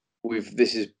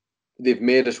 They've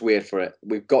made us wait for it.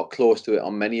 We've got close to it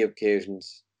on many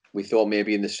occasions. We thought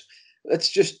maybe in this. Let's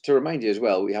just to remind you as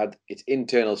well. We had its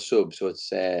internal sub, so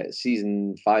it's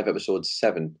season 5, episode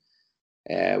 7,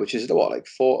 which is like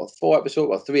four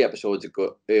episodes, or 3 episodes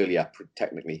ago earlier,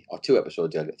 technically, or 2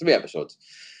 episodes earlier, 3 episodes.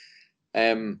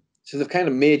 So they've kind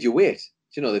of made you wait.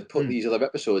 You know, they've put these other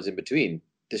episodes in between,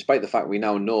 despite the fact we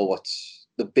now know what's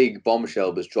the big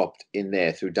bombshell was dropped in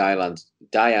there through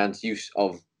Diane's use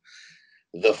of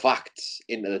the facts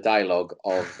into the dialogue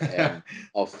of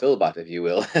Philbat, if you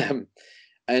will.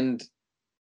 And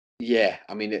yeah,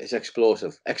 I mean, it's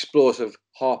explosive,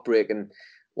 heartbreaking.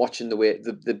 Watching the way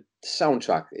the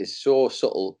soundtrack is so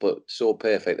subtle but so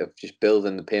perfect of just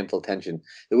building the painful tension.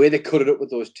 The way they cut it up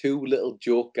with those 2 little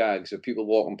joke gags of people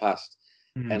walking past,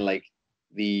 and like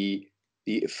the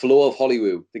flow of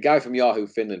Hollywood. The guy from Yahoo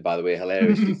Finland, by the way,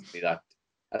 hilariously to me that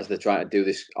as they're trying to do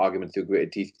this argument through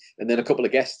gritted teeth, and then a couple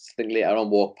of guests I think later on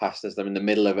walk past as they're in the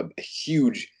middle of a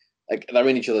huge, like they're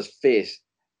in each other's face,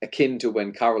 akin to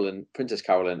when Princess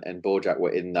Carolyn and Bojack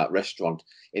were in that restaurant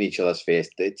in each other's face.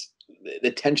 It's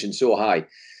the tension's so high,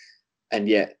 and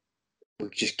yet we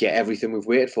just get everything we've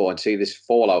waited for and see this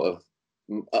fallout of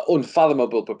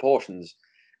unfathomable proportions.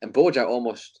 And Bojack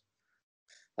almost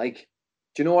like,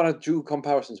 do you know what I drew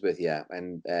comparisons with? Yeah,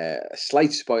 and a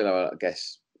slight spoiler, I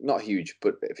guess, not huge,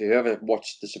 but if you've ever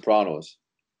watched The Sopranos,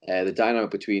 the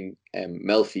dynamic between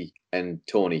Melfi and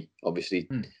Tony, obviously,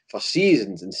 for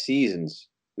seasons and seasons,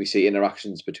 we see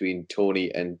interactions between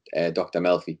Tony and Dr.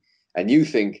 Melfi, and you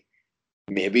think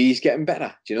maybe he's getting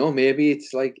better. Do you know? Maybe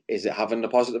it's like, is it having a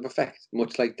positive effect?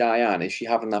 Much like Diane, is she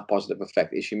having that positive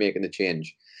effect? Is she making the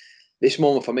change? This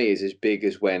moment for me is as big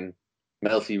as when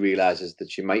Melfi realizes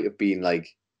that she might have been like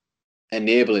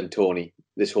enabling Tony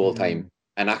this whole time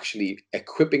and actually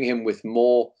equipping him with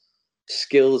more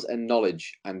skills and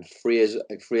knowledge and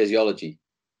phraseology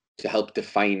to help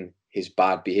define his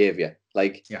bad behavior.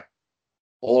 Like,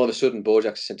 all of a sudden,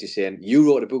 Bojack's essentially saying, you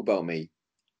wrote a book about me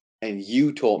and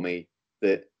you taught me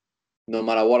that no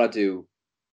matter what I do,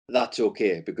 that's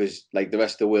okay, because like the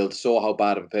rest of the world saw how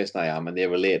bad of a person I am and they're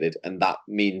related, and that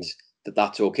means that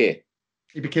that's okay.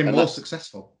 He became more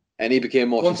successful. And he became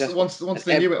more successful. Once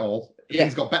they knew it all,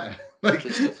 things got better. Like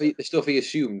the stuff he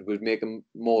assumed would make him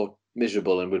more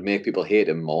miserable and would make people hate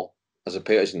him more as a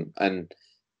person, and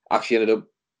actually ended up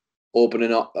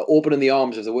opening the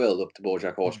arms of the world up to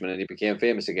Bojack Horseman, and he became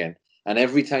famous again. And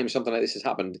every time something like this has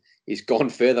happened, he's gone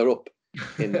further up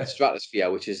in the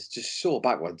stratosphere, which is just so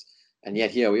backwards. And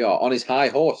yet here we are on his high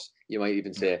horse, you might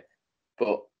even say.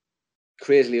 But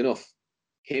crazily enough,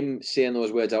 him saying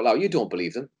those words out loud, you don't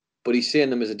believe them, but he's saying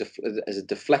them as a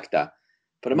deflector.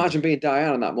 But imagine being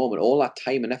Diane in that moment, all that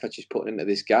time and effort she's putting into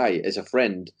this guy as a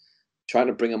friend, trying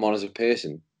to bring him on as a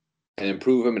person and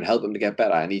improve him and help him to get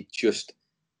better. And he just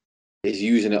is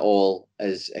using it all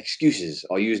as excuses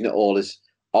or using it all as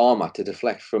armor to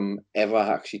deflect from ever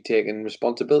actually taking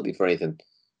responsibility for anything.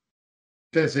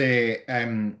 There's a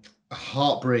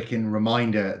heartbreaking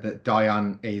reminder that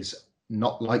Diane is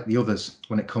not like the others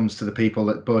when it comes to the people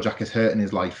that Bojack has hurt in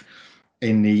his life.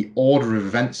 in the order of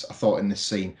events, I thought in this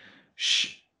scene,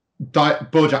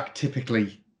 Bojack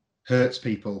typically hurts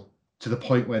people to the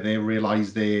point where they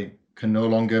realise they can no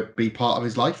longer be part of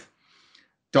his life.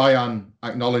 Diane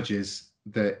acknowledges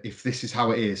that if this is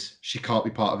how it is, she can't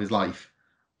be part of his life,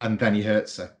 and then he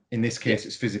hurts her. In this case,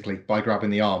 it's physically by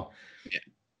grabbing the arm. Yeah.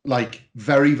 Like,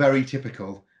 very, very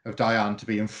typical of Diane to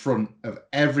be in front of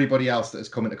everybody else that has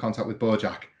come into contact with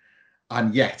Bojack,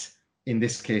 and yet in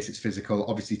this case it's physical.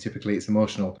 Obviously, typically it's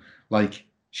emotional. Like,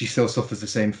 she still suffers the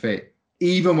same fate,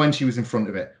 even when she was in front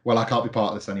of it. Well, I can't be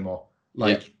part of this anymore.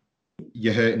 Like,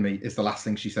 you're hurting me is the last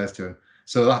thing she says to him.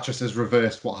 So that just has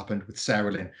reversed what happened with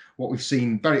Sarah Lynn. What we've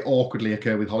seen very awkwardly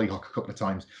occur with Hollyhock a couple of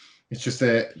times. It's just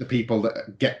the people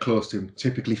that get close to him,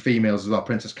 typically females as well,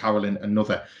 Princess Carolyn,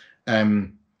 another,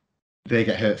 they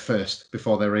get hurt first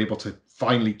before they're able to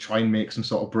finally try and make some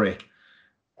sort of break.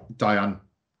 Diane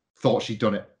thought she'd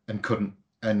done it and couldn't.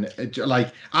 And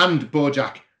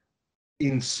Bojack,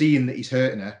 in seeing that he's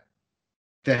hurting her,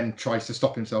 then tries to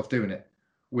stop himself doing it,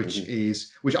 which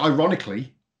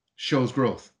ironically shows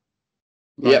growth.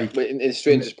 Like, but in the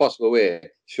strangest possible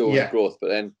way, shows growth. But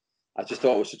then I just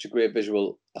thought it was such a great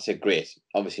visual. I said great,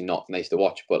 obviously not nice to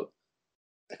watch, but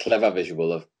a clever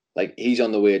visual of, like, he's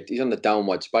on the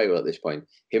downward spiral at this point.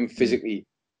 Him physically,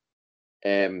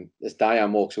 as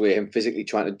Diane walks away, him physically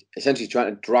trying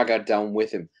to drag her down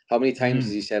with him. How many times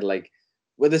has he said, like,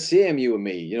 we're the same, you and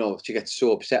me? You know, she gets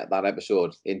so upset that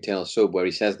episode, Internal Sub, where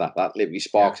he says that literally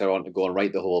sparks her on to go and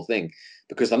write the whole thing,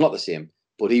 because they're not the same,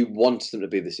 but he wants them to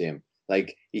be the same.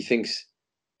 Like, he thinks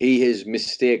he has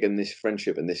mistaken this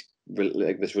friendship and this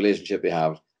relationship they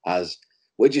have as,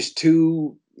 we're just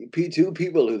two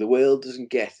people who the world doesn't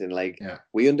get, and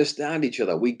we understand each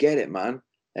other. We get it, man.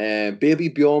 Baby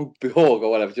Bjorn Bjorg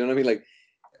or whatever. Do you know what I mean?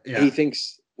 Like, he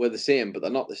thinks we're the same, but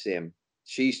they're not the same.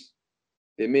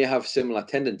 They may have similar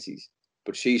tendencies,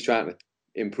 but she's trying to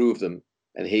improve them,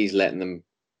 and he's letting them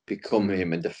become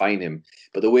him and define him.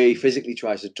 But the way he physically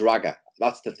tries to drag her,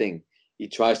 that's the thing. He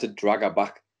tries to drag her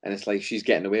back, and it's like she's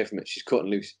getting away from it. She's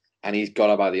cutting loose, and he's got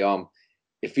her by the arm.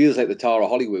 It feels like the Tower of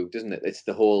Hollywood, doesn't it? It's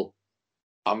the whole,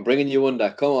 I'm bringing you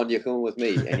under. Come on, you're coming with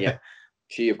me. And yet,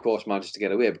 she, of course, manages to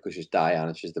get away because she's Diane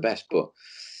and she's the best. But,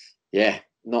 yeah,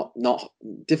 not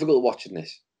difficult watching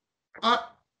this.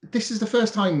 This is the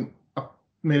first time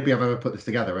maybe I've ever put this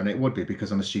together, and it would be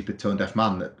because I'm a stupid tone-deaf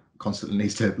man that constantly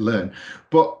needs to learn.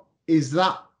 But is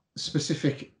that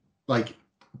specific, like,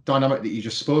 dynamic that you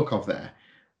just spoke of there,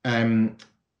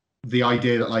 the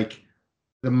idea that, like,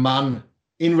 the man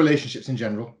in relationships in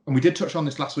general, and we did touch on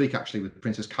this last week actually with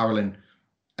Princess Carolyn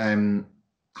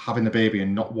having the baby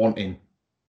and not wanting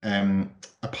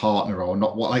a partner, or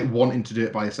not wanting to do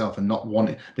it by herself and not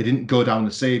wanting, they didn't go down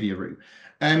the savior route.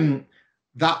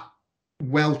 That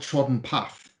well-trodden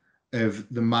path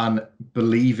of the man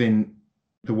believing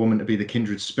the woman to be the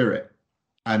kindred spirit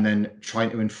and then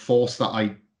trying to enforce that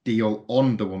ideal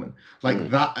on the woman, like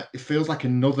that, it feels like a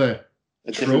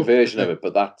different version of it,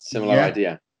 but that similar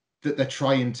idea that they're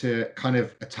trying to kind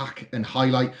of attack and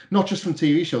highlight, not just from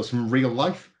TV shows, from real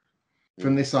life,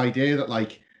 from this idea that,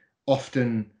 like,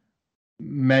 often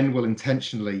men will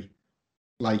intentionally,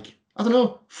 like, I don't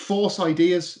know, force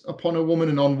ideas upon a woman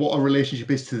and on what a relationship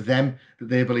is to them that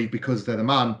they believe, because they're the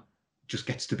man, just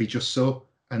gets to be just so,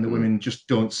 and the women just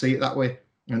don't see it that way.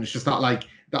 And it's just that, like,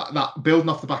 that building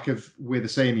off the back of we're the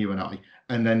same, you and I,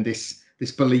 and then this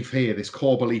belief here, this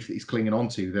core belief that he's clinging on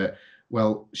to, that,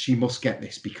 well, she must get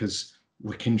this because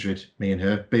we're kindred, me and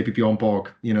her, baby Bjorn Borg,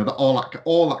 you know,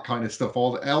 all that kind of stuff,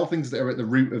 all things that are at the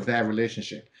root of their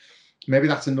relationship. Maybe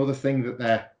that's another thing that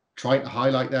they're trying to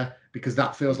highlight there, because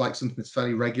that feels like something that's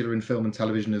fairly regular in film and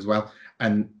television as well.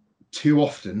 And too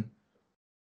often,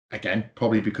 again,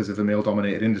 probably because of the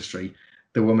male-dominated industry,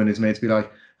 the woman is made to be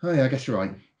like, oh yeah, I guess you're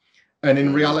right. And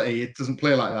in reality, it doesn't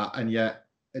play like that. And yet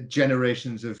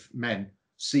generations of men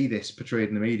see this portrayed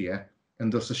in the media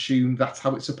and thus assume that's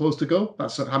how it's supposed to go.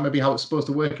 That's maybe how it's supposed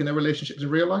to work in their relationships in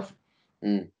real life.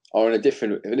 Or in a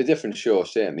different show,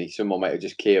 certainly someone might have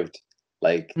just caved.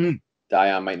 Like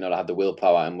Diane might not have had the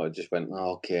willpower and just went,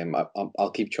 oh, okay,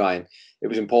 I'll keep trying. It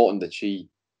was important that she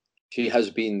has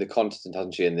been the constant,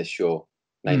 hasn't she, in this show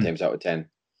 9 times out of 10.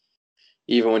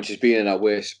 Even when she's been in her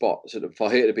worst spot, sort of, for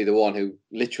her to be the one who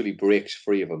literally breaks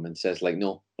free of him and says, like,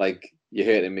 no, like, you're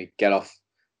hurting me, get off.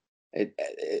 It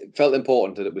felt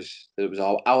important that it was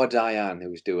our Diane who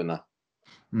was doing that.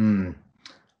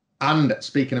 And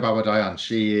speaking of our Diane,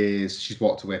 she's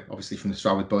walked away, obviously, from the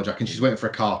straw with Bojack, and she's waiting for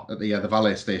a car at the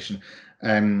valet station.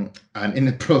 And in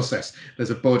the process, there's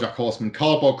a Bojack Horseman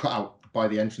cardboard cutout by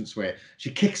the entranceway.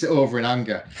 She kicks it over in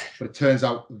anger, but it turns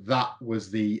out that was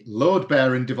the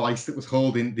load-bearing device that was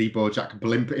holding the Bojack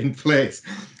blimp in place.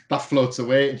 That floats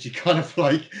away, and she kind of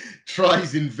like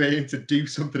tries in vain to do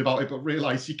something about it, but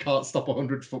realises she can't stop a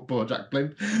 100-foot Bojack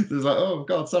blimp. So it's like, oh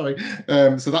God, sorry.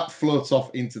 So that floats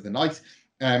off into the night.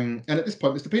 And at this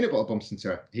point, Mr. Peanut Butter bumps into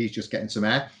her. He's just getting some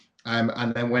air.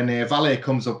 And then when Valet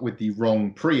comes up with the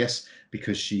wrong Prius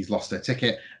because she's lost her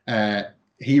ticket,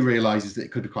 he realises that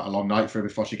it could be quite a long night for her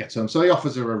before she gets home. So he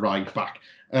offers her a ride back.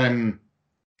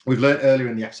 We've learned earlier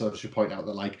in the episode, I should point out,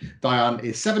 that like Diane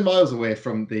is 7 miles away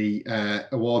from the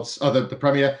awards, the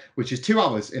premiere, which is 2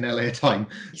 hours in LA time.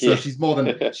 So she's more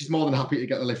than happy to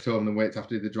get the lift home than wait to have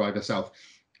to do the drive herself.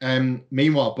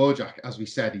 Meanwhile, Bojack, as we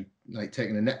said, he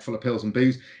taking a neck full of pills and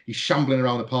booze. He's shambling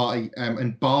around the party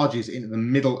and barges into the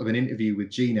middle of an interview with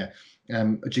Gina.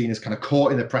 Gina's kind of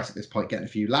caught in the press at this point, getting a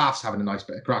few laughs, having a nice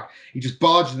bit of crack. He just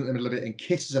barges in the middle of it and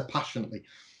kisses her passionately.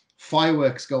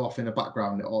 Fireworks go off in the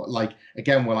background, or like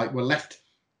again, we're left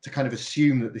to kind of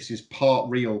assume that this is part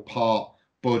real, part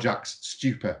Bojack's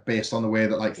stupor, based on the way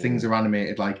that like things are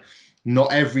animated. Like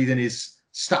not everything is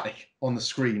static on the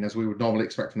screen as we would normally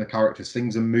expect from the characters.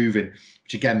 Things are moving,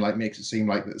 which again like makes it seem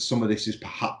like that some of this is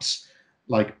perhaps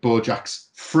like Bojack's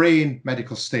fraying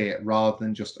medical state rather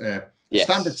than just a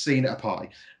standard scene at a party.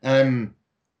 And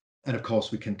of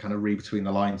course, we can kind of read between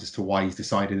the lines as to why he's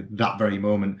decided at that very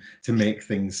moment to make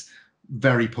things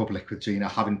very public with Gina,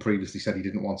 having previously said he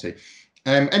didn't want to.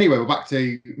 Anyway, we're back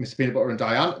to Mr. Peanut Butter and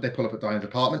Diane. They pull up at Diane's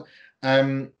apartment.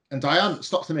 And Diane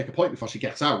stops to make a point before she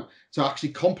gets out to actually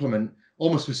compliment,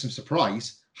 almost with some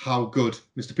surprise, how good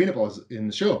Mr. Peanut Butter was in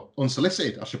the show.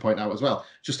 Unsolicited, I should point out as well.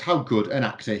 Just how good an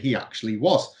actor he actually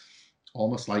was.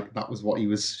 Almost like that was what he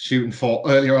was shooting for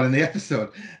earlier on in the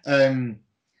episode.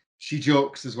 She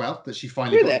jokes as well that she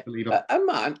finally got to believe it. A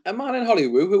man in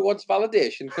Hollywood who wants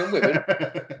validation from women.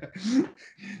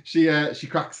 She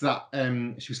cracks that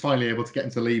she was finally able to get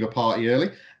him to leave a party early.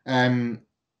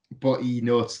 But he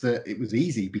notes that it was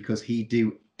easy because he'd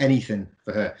do anything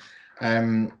for her.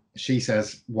 She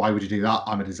says, "Why would you do that?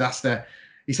 I'm a disaster."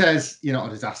 He says, "You're not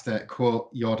a disaster."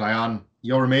 Quote, "You're Diane.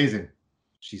 You're amazing."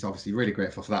 She's obviously really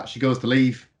grateful for that. She goes to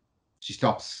leave. She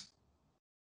stops.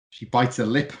 She bites her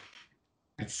lip.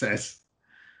 It says,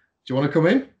 "Do you want to come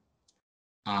in?"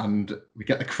 And we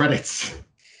get the credits.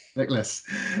 Nicholas.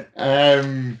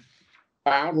 Bojack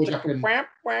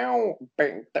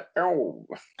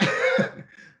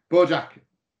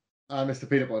and Mr.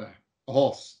 Peanut Butter, a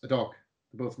horse, a dog.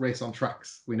 They both race on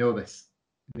tracks. We know this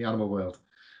in the animal world.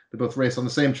 They both race on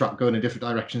the same track, going in different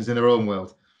directions in their own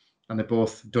world. And they've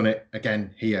both done it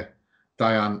again here.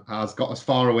 Diane has got as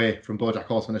far away from Bojack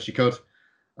Horseman as she could.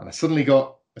 And has suddenly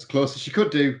got as close as she could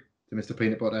do to Mr.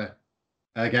 Peanut Butter.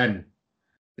 Again,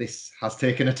 this has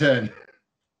taken a turn.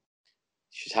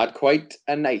 She's had quite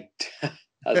a night,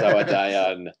 as our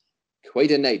Diane.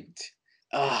 Quite a night.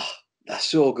 That's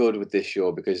so good with this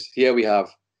show because here we have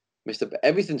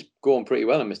everything's going pretty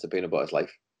well in Mr. Peanut Butter's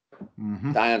life.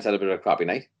 Mm-hmm. Diane's had a bit of a crappy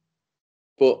night.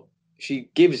 But she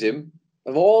gives him,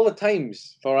 of all the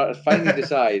times for her to finally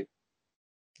decide,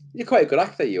 you're quite a good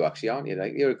actor, you actually, aren't you?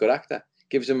 Like, you're a good actor.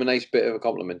 Gives him a nice bit of a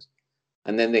compliment.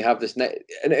 And then they have this an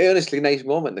earnestly nice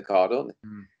moment in the car, don't they?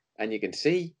 Mm. And you can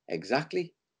see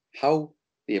exactly how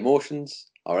the emotions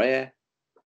are there.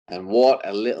 And what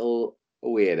a little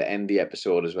way to end the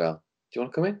episode as well. Do you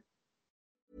want to come in?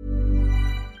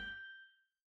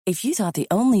 If you thought the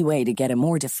only way to get a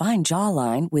more defined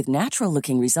jawline with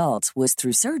natural-looking results was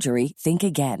through surgery, think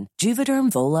again.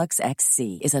 Juvederm Volux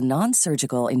XC is a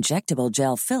non-surgical injectable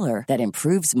gel filler that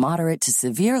improves moderate to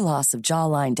severe loss of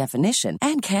jawline definition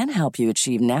and can help you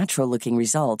achieve natural-looking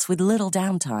results with little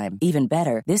downtime. Even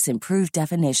better, this improved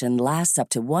definition lasts up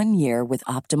to 1 year with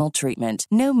optimal treatment.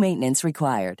 No maintenance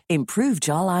required. Improve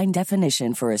jawline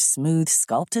definition for a smooth,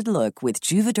 sculpted look with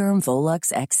Juvederm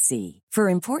Volux XC. For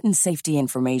important safety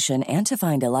information and to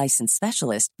find a licensed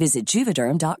specialist, visit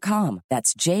Juvederm.com.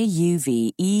 That's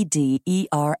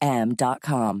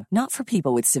JUVEDERM.com. Not for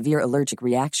people with severe allergic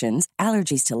reactions,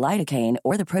 allergies to lidocaine,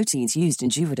 or the proteins used in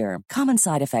Juvederm. Common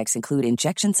side effects include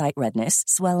injection site redness,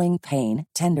 swelling, pain,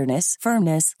 tenderness,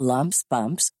 firmness, lumps,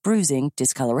 bumps, bruising,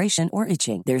 discoloration, or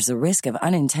itching. There's a risk of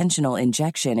unintentional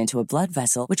injection into a blood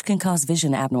vessel, which can cause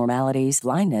vision abnormalities,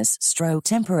 blindness, stroke,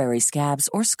 temporary scabs,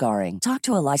 or scarring. Talk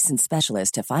to a licensed specialist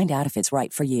to find out if it's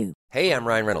right for you. Hey, I'm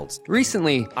Ryan Reynolds.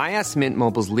 Recently, I asked Mint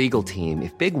Mobile's legal team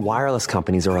if big wireless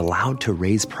companies are allowed to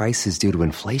raise prices due to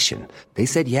inflation. They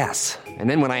said yes. And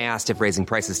then when I asked if raising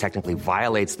prices technically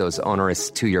violates those onerous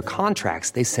 2-year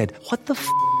contracts, they said, "What the f***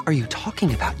 are you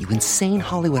talking about, you insane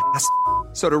Hollywood ass f-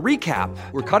 So to recap,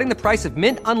 we're cutting the price of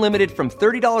Mint Unlimited from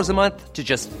 $30 a month to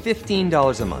just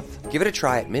 $15 a month. Give it a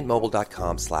try at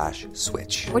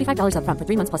mintmobile.com/switch. $45 up front for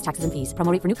 3 months plus taxes and fees.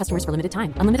 Promo rate for new customers for limited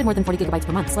time. Unlimited more than 40 gigabytes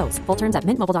per month. Slows full terms at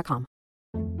mintmobile.com.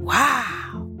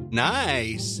 Wow.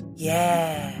 Nice.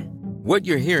 Yeah. What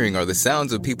you're hearing are the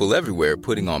sounds of people everywhere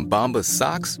putting on Bombas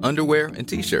socks, underwear, and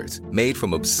T-shirts made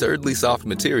from absurdly soft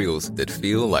materials that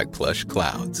feel like plush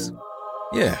clouds.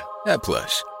 Yeah, that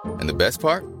plush. And the best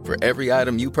part? For every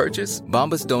item you purchase,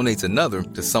 Bombas donates another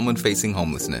to someone facing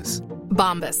homelessness.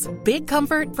 Bombas. Big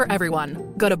comfort for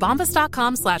everyone. Go to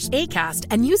bombas.com/ACAST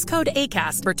and use code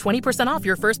ACAST for 20% off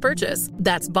your first purchase.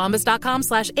 That's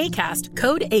bombas.com/ACAST.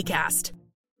 Code ACAST.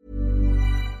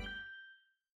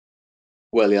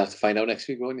 Well, you'll have to find out next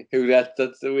week, won't you? Who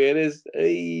that's the way it is.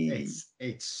 Hey.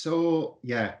 It's so,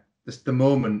 yeah. The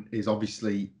moment is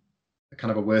obviously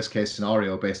kind of a worst case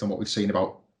scenario based on what we've seen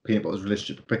about Peanut Butter's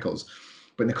relationship with Pickles.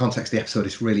 But in the context of the episode,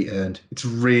 it's really earned. It's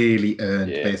really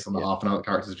earned based on the half an hour the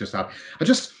characters have just had.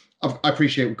 I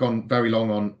appreciate we've gone very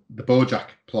long on the Bojack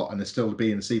plot and there's still the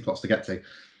B and the C plots to get to.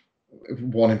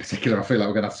 One in particular, I feel like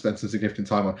we're going to have to spend some significant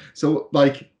time on. So,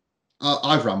 like,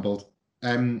 I've rambled.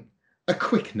 A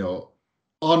quick note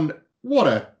on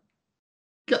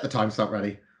get the timestamp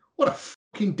ready. What a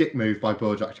fucking dick move by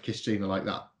Bojack to kiss Gina like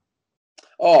that.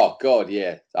 Oh, God,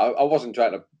 yeah. I wasn't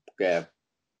trying to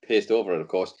paste over it, of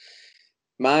course.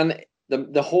 Man,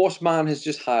 the horseman has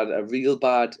just had a real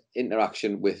bad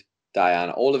interaction with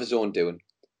Diana, all of his own doing.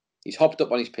 He's hopped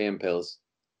up on his pain pills.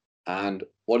 And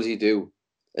what does he do?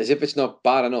 As if it's not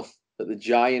bad enough that the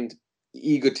giant,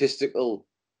 egotistical,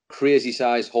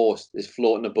 crazy-sized horse is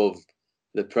floating above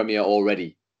the Premier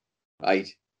already,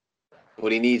 right?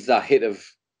 But he needs that hit of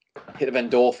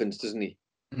endorphins, doesn't he?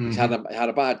 Mm-hmm. He's had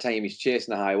a bad time. He's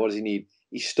chasing a high. What does he need?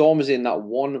 He storms in that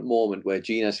one moment where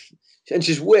Gina's... And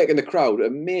she's working the crowd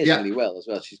amazingly well as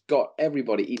well. She's got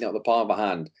everybody eating out the palm of her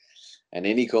hand. And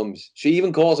in he comes. She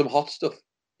even calls him hot stuff.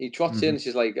 He trots in and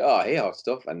she's like, oh, hey, hot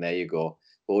stuff. And there you go.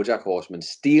 Bojack Horseman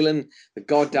stealing the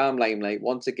goddamn limelight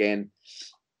once again.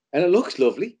 And it looks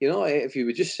lovely. You know, if you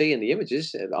were just seeing the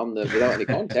images without any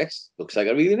context, looks like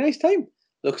a really nice time.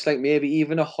 Looks like maybe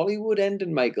even a Hollywood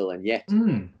ending, Michael. And yet.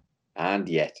 And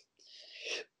yet.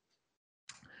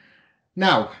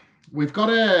 Now, we've got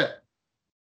a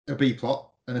B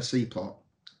plot and a C plot,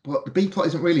 but the B plot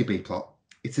isn't really a B plot.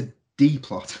 It's a D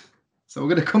plot. So we're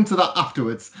going to come to that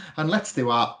afterwards. And let's do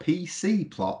our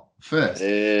PC plot first.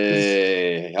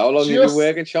 Hey, how long have you been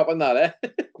working shop on that, eh?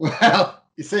 Well,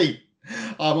 you see,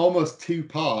 I'm almost 2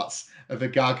 parts of a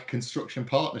gag construction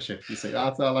partnership. You see,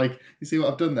 that's like, you see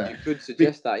what I've done there? You could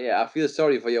suggest that, yeah. I feel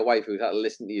sorry for your wife who's had to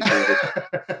listen to you do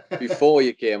this before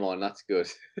you came on. That's good.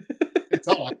 It's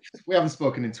all right. We haven't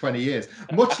spoken in 20 years,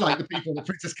 much like the people that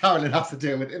Princess Carolyn has to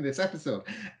deal with in this episode.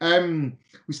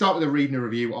 We start with a reading a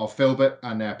review of Filbert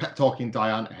and pep talking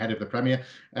Diane ahead of the premiere.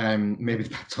 Maybe the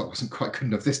pep talk wasn't quite good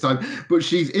enough this time, but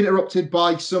she's interrupted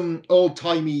by some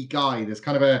old-timey guy. There's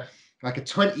kind of a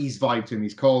 20s vibe to him.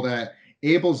 He's called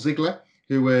Abel Ziegler,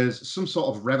 who was some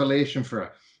sort of revelation for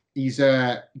her. He's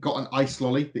got an ice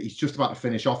lolly that he's just about to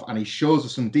finish off, and he shows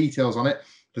us some details on it.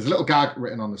 There's a little gag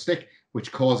written on the stick,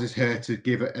 which causes her to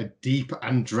give it a deep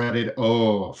and dreaded,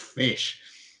 oh, fish.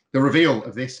 The reveal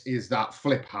of this is that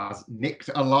Flip has nicked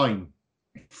a line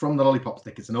from the lollipop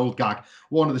stick. It's an old gag,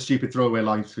 one of the stupid throwaway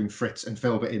lines between Fritz and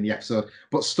Filbert in the episode,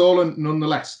 but stolen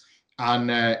nonetheless.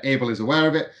 And Abel is aware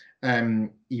of it.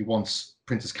 He wants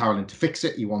Princess Carolyn to fix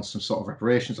it. He wants some sort of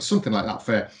reparations or something like that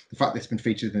for the fact that it's been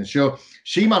featured in the show.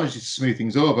 She manages to smooth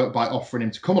things over by offering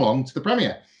him to come along to the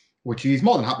premiere, which he's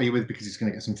more than happy with because he's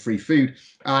going to get some free food.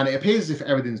 And it appears as if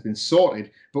everything's been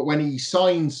sorted. But when he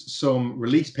signs some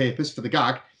release papers for the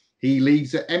gag, he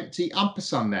leaves an empty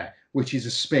ampersand there, which is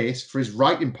a space for his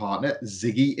writing partner,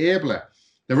 Ziggy Abler.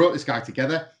 They wrote this guy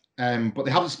together, but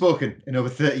they haven't spoken in over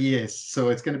 30 years. So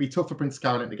it's going to be tough for Princess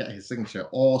Carolyn to get his signature,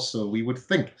 or so we would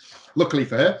think. Luckily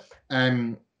for her,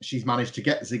 she's managed to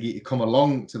get Ziggy to come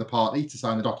along to the party to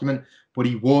sign the document, but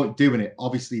he won't do it.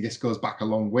 Obviously, this goes back a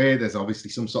long way. There's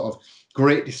obviously some sort of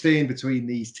great disdain between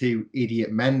these two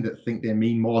idiot men that think they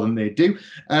mean more than they do.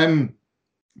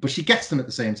 But she gets them at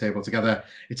the same table together.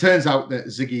 It turns out that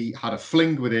Ziggy had a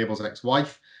fling with Abel's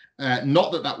ex-wife.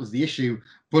 Not that that was the issue,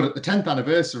 but at the 10th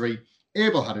anniversary,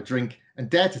 Abel had a drink and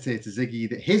dared to say to Ziggy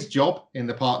that his job in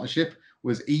the partnership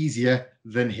was easier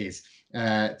than his.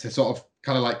 To sort of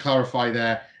kind of like clarify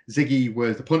there, Ziggy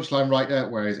was the punchline writer,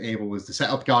 whereas Abel was the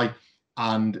setup guy,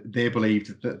 and they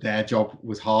believed that their job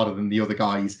was harder than the other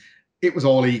guys. It was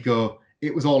all ego.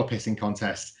 It was all a pissing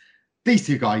contest. These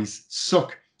two guys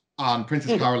suck, and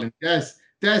Princess Carolyn dares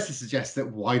dares to suggest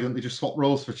that why don't they just swap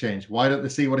roles for change? Why don't they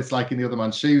see what it's like in the other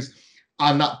man's shoes?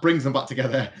 And that brings them back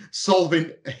together,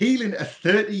 healing a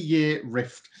 30-year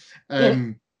rift.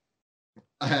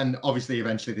 And obviously,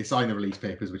 eventually, they sign the release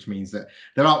papers, which means that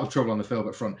they're out of trouble on the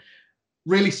Filbert front.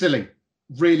 Really silly,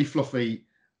 really fluffy.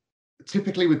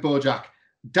 Typically with BoJack,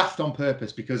 daft on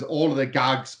purpose because all of the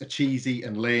gags are cheesy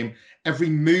and lame. Every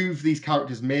move these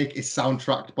characters make is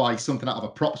soundtracked by something out of a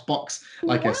props box,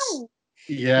 like like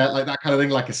that kind of thing,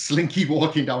 like a slinky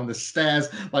walking down the stairs,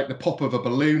 like the pop of a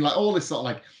balloon, like all this sort of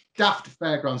like daft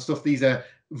fairground stuff. These are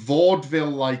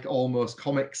vaudeville-like almost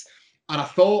comics. And I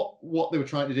thought what they were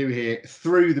trying to do here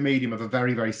through the medium of a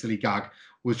very, very silly gag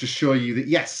was just show you that,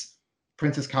 yes,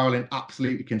 Princess Carolyn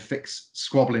absolutely can fix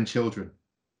squabbling children.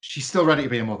 She's still ready to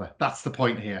be a mother. That's the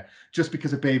point here. Just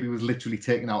because a baby was literally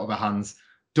taken out of her hands,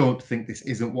 don't think this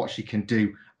isn't what she can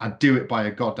do, and do it by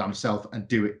her goddamn self and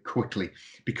do it quickly,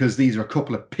 because these are a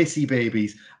couple of pissy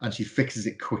babies and she fixes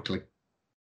it quickly.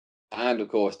 And of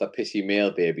course, the pissy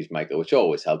male babies, Michael, which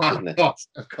always helps, doesn't it?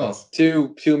 Of course.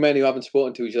 Two men who haven't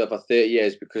spoken to each other for 30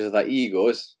 years because of their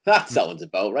egos. That sounds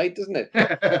about right, doesn't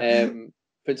it?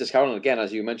 Princess Carolyn, again,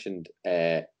 as you mentioned,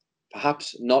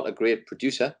 perhaps not a great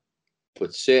producer,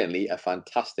 but certainly a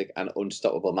fantastic and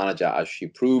unstoppable manager, as she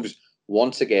proves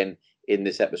once again in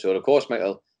this episode. Of course,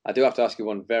 Michael, I do have to ask you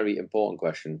one very important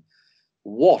question.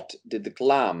 What did the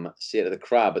clam say to the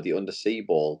crab at the undersea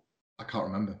ball? I can't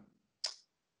remember.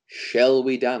 Shall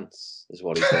we dance, is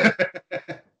what he said.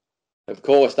 Of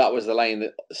course, that was the line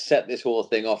that set this whole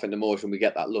thing off into motion. We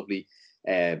get that lovely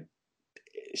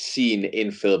scene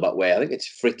in Filbert where I think it's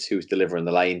Fritz who's delivering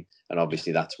the line, and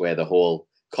obviously that's where the whole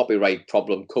copyright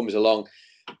problem comes along.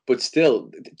 But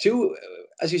still,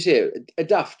 as you say, a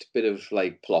daft bit of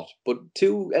like plot, but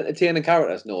two entertaining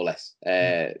characters, no less,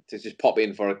 to just pop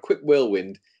in for a quick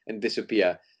whirlwind and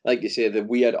disappear. Like you say, the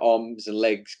weird arms and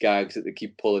legs gags that they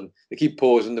keep pulling, they keep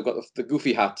posing. They've got the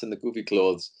goofy hats and the goofy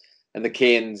clothes and the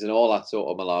canes and all that sort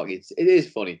of malarkey. It is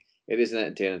funny. It is an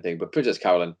entertaining thing. But Princess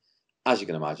Carolyn, as you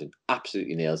can imagine,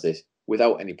 absolutely nails this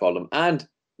without any problem. And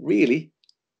really,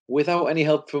 without any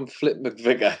help from Flip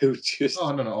McVicker, who just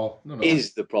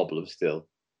is the problem still.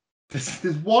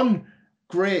 There's one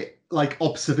great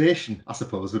observation, I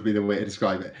suppose, would be the way to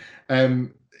describe it.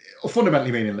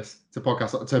 Fundamentally meaningless to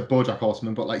BoJack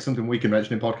Horseman, but something we can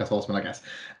mention in Podcast Horseman, I guess.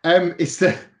 It's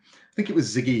I think it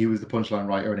was Ziggy who was the punchline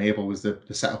writer and Abel was the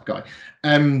setup guy.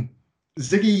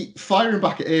 Ziggy firing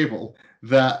back at Abel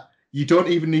that you don't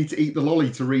even need to eat the lolly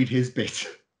to read his bit.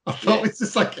 I thought it's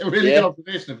just a really good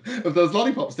observation of those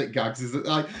lollipop stick gags. Is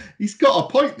that he's got a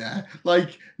point there?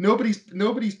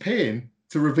 Nobody's paying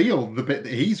to reveal the bit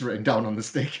that he's written down on the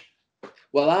stick.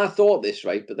 Well, I thought this,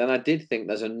 right, but then I did think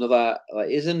there's another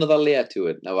layer to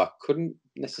it. Now, I couldn't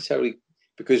necessarily,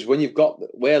 because when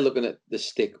we're looking at the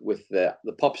stick with the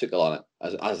popsicle on it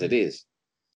as it is,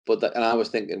 and I was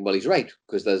thinking, well, he's right,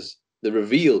 because there's the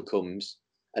reveal comes,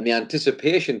 and the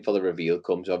anticipation for the reveal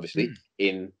comes obviously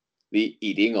in the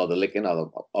eating or the licking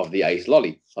of the iced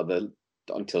lolly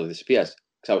until it disappears.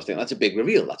 Because I was thinking that's a big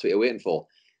reveal. That's what you're waiting for.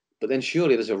 But then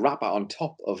surely there's a wrapper on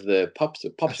top of the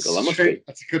popsicle.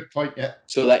 That's a good point, yeah.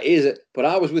 So that is it. But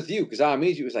I was with you because I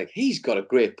immediately was like, he's got a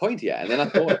great point here. And then I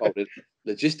thought about it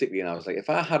logistically, and I was like, if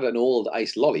I had an old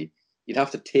iced lolly, you'd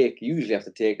usually have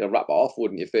to take a wrapper off,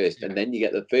 wouldn't you, first? And then you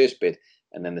get the first bit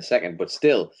and then the second. But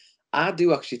still, I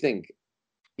do actually think,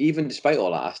 even despite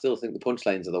all that, I still think the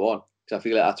punchlines are the one. Because I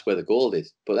feel like that's where the gold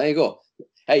is. But there you go.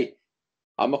 Hey,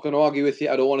 I'm not going to argue with you.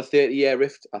 I don't want a 30-year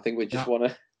rift. I think we just want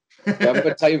to... We haven't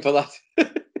got time for that.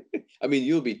 I mean,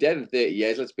 you'll be dead in 30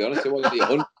 years, let's be honest. You'll be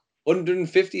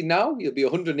 150 now. You'll be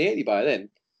 180 by then.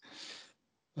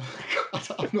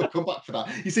 I'm not come back for that.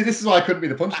 You see, this is why I couldn't be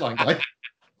the punchline guy.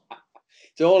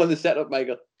 It's all in the setup,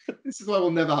 Michael. This is why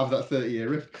we'll never have that 30-year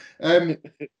rift.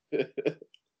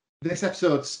 This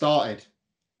episode started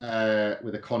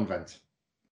with a convent.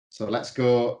 So let's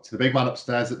go to the big man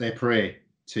upstairs that they pray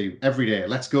to every day.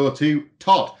 Let's go to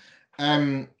Todd.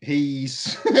 I'm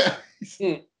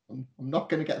not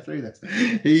going to get through this.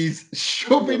 He's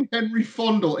shoving Henry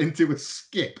Fondle into a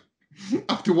skip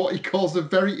after what he calls a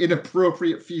very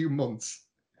inappropriate few months.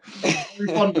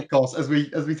 Henry Fondle, of course, as we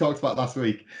talked about last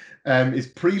week, is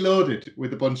preloaded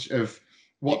with a bunch of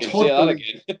what Todd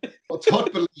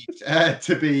believed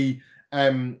to be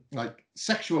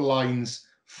sexual lines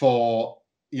for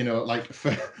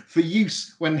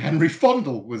use when Henry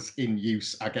Fondle was in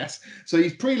use, I guess. So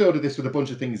he's preloaded this with a bunch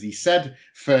of things he said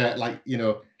for,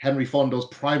 Henry Fondle's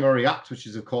primary act, which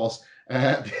is, of course,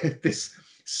 this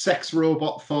sex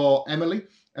robot for Emily.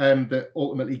 that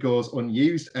ultimately goes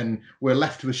unused, and we're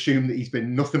left to assume that he's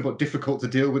been nothing but difficult to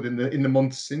deal with in the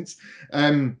months since.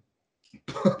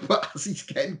 But as he's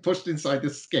getting pushed inside the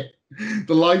skip,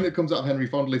 the line that comes out of Henry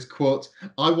Fondle is, quote,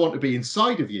 "I want to be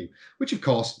inside of you," which of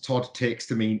course Todd takes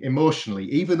to mean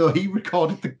emotionally, even though he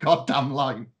recorded the goddamn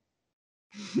line.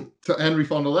 So Henry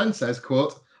Fondle then says,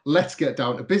 quote, "Let's get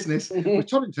down to business," which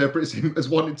Todd interprets him as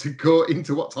wanting to go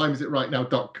into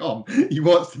whattimeisit.rightnow.com. He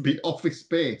wants to be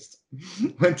office-based.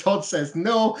 When Todd says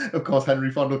no, of course,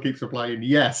 Henry Fondle keeps replying,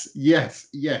 yes, yes,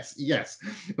 yes, yes,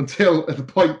 until at the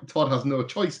point Todd has no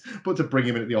choice but to bring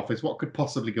him into the office. What could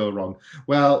possibly go wrong?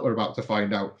 Well, we're about to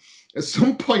find out. At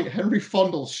some point, Henry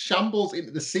Fondle shambles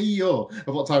into the CEO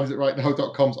of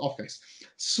whattimeisit.rightnow.com's office,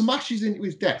 smashes into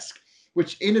his desk,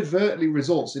 which inadvertently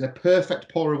results in a perfect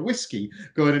pour of whiskey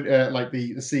going into like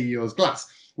the CEO's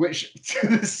glass, which to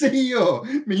the CEO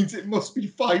means it must be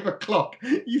 5 o'clock.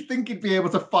 You think he'd be able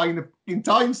to find in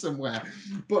time somewhere.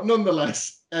 But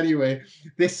nonetheless, anyway,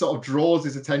 this sort of draws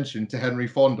his attention to Henry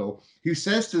Fondle, who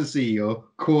says to the CEO,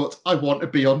 quote, "I want to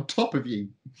be on top of you."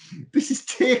 This is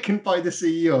taken by the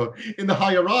CEO in the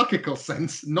hierarchical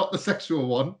sense, not the sexual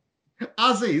one.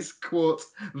 As is, quote,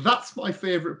 "That's my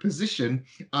favourite position,"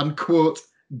 and, quote,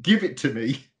 "Give it to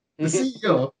me." The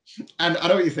CEO, and I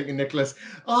know what you're thinking, Nicholas.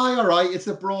 Oh, all right, it's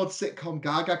a broad sitcom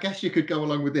gag. I guess you could go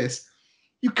along with this.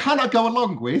 You cannot go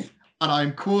along with, and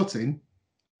I'm quoting,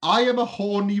 "I am a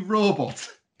horny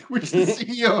robot," which the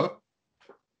CEO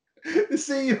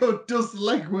does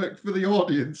legwork for the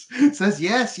audience. Says,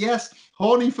 yes, yes,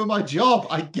 horny for my job.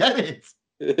 I get it.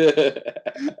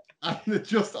 And they're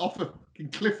just off a fucking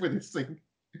cliff with this thing.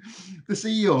 The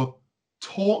CEO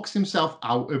talks himself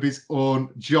out of his own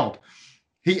job.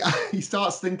 He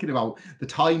starts thinking about the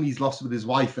time he's lost with his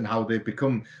wife and how they've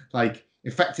become like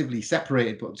effectively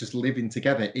separated but just living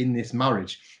together in this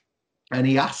marriage. And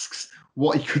he asks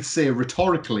what he could say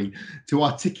rhetorically to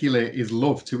articulate his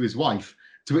love to his wife,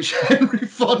 to which Henry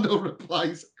Fondle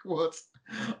replies, quote,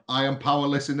 "I am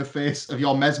powerless in the face of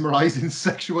your mesmerizing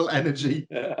sexual energy."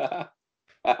 The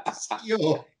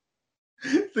CEO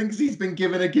thinks he's been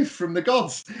given a gift from the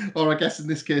gods, or I guess in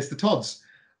this case the Todds,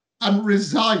 and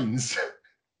resigns,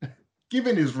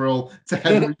 giving his role to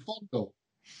Henry Fondle.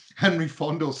 Henry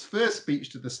Fondle's first speech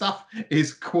to the staff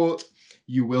is, quote,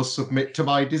 "You will submit to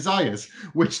my desires,"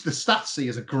 which the staff see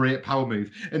as a great power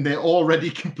move, and they already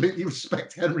completely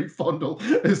respect Henry Fondle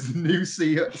as the new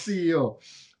CEO.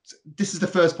 This is the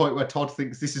first point where Todd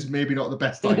thinks this is maybe not the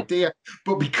best idea,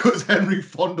 but because Henry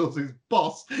Fondle's his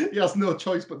boss, he has no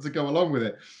choice but to go along with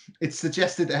it. It's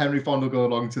suggested that Henry Fondle go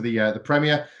along to the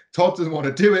premiere. Todd doesn't want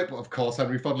to do it, but of course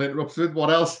Henry Fondle interrupts with, "What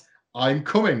else? I'm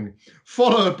coming,"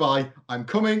 followed by, "I'm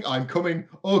coming,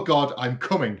 oh God, I'm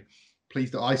coming."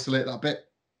 Please don't isolate that bit.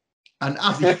 And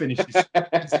as he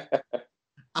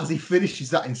finishes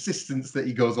that insistence that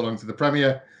he goes along to the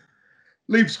premiere,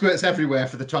 lube squirts everywhere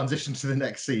for the transition to the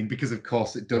next scene, because of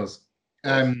course it does.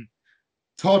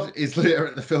 Todd is later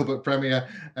at the Filbert premiere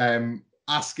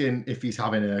asking if he's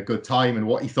having a good time and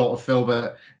what he thought of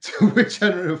Filbert, to which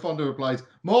Henry Fondle replies,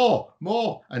 more,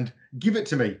 and give it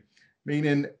to me.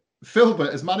 Meaning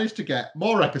Filbert has managed to get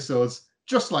more episodes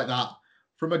just like that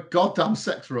from a goddamn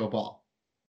sex robot.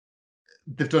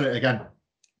 They've done it again.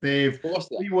 We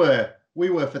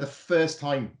were for the first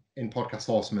time in Podcast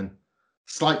Horseman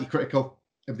slightly critical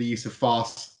of the use of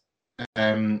farce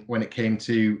when it came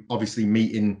to obviously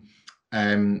meeting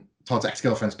Todd's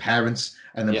ex-girlfriend's parents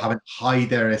and then having to hide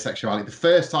their asexuality. The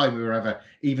first time we were ever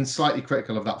even slightly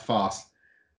critical of that farce.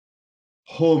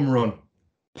 Home run,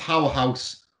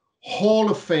 powerhouse, Hall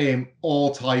of Fame,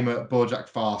 all-timer BoJack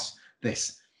farce.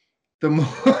 The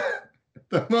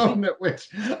moment at which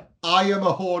 "I am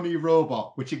a horny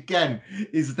robot," which again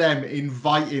is them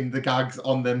inviting the gags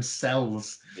on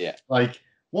themselves. Yeah. Like,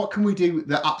 what can we do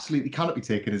that absolutely cannot be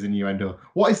taken as innuendo?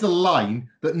 What is the line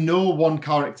that no one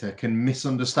character can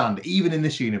misunderstand, even in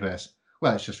this universe?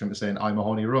 Well, it's just from saying, "I'm a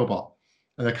horny robot,"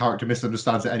 and the character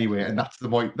misunderstands it anyway, and that's the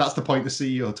point. That's the point the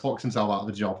CEO talks himself out of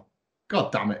the job.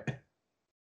 God damn it.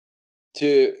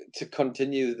 To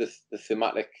continue the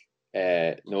thematic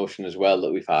notion as well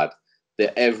that we've had,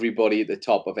 that everybody at the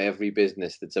top of every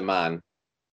business that's a man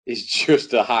is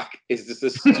just a hack. Is just a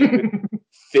stupid,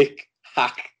 thick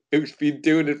hack who's been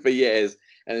doing it for years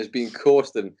and has been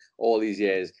coasting all these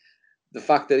years. The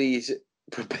fact that he's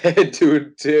prepared to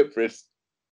interpret,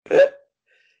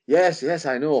 yes,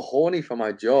 I know, horny for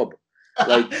my job.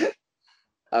 Like,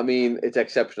 I mean, it's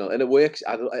exceptional and it works.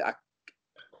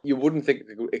 You wouldn't think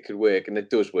it could work, and it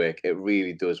does work. It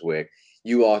really does work.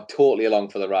 You are totally along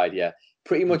for the ride here.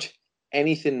 Pretty much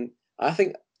anything. I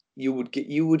think you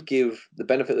would give the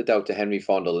benefit of the doubt to Henry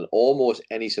Fondle in almost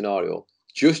any scenario,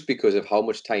 just because of how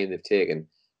much time they've taken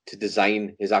to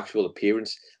design his actual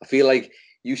appearance. I feel like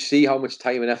you see how much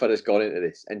time and effort has gone into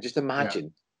this, and just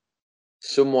imagine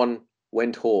someone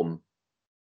went home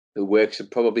who works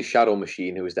at probably Shadow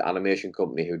Machine, who is the animation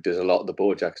company who does a lot of the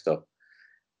BoJack stuff,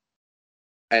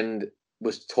 and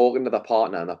was talking to the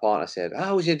partner, and the partner said,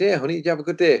 "How was your day, honey? Did you have a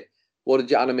good day? What did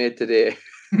you animate today?"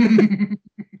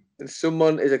 And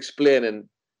someone is explaining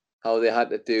how they had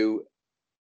to do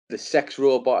the sex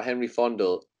robot Henry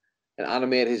Fondle and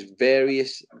animate his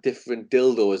various different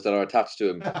dildos that are attached to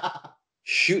him,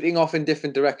 shooting off in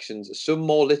different directions, some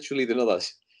more literally than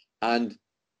others, and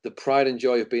the pride and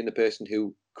joy of being the person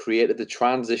who created the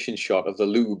transition shot of the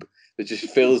lube that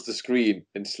just fills the screen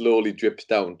and slowly drips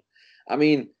down. I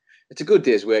mean, it's a good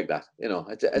day's work, that, you know,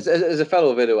 as a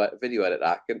fellow video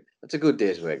editor, it's a good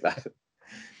day's work, that.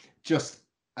 Just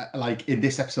like in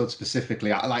this episode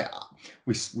specifically,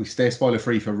 we stay spoiler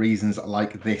free for reasons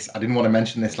like this. I didn't want to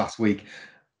mention this last week.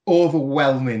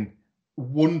 Overwhelming,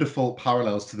 wonderful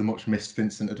parallels to the much missed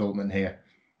Vincent Adultman here.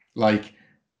 Like,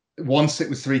 once it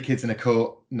was 3 kids in a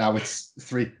coat, now it's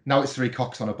 3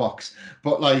 cocks on a box.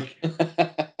 But like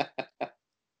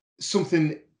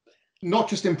something not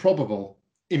just improbable,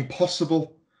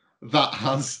 impossible, that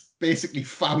has basically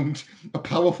found a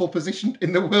powerful position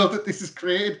in the world that this has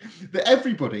created, that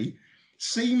everybody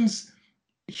seems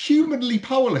humanly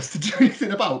powerless to do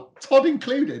anything about, Todd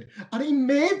included, and he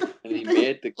made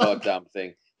the goddamn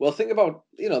thing. Well, think about,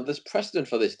 you know, there's precedent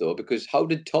for this though, because how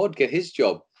did Todd get his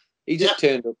job? He just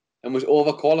turned up and was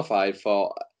overqualified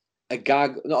for a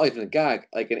gag, not even a gag,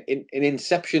 like an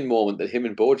inception moment that him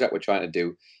and BoJack were trying to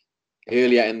do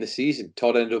earlier in the season.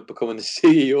 Todd ended up becoming the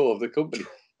CEO of the company.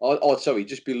 Sorry,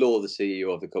 just below the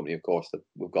CEO of the company, of course.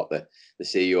 We've got the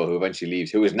CEO who eventually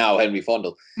leaves, who is now Henry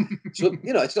Fondle. So,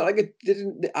 you know, it's not like it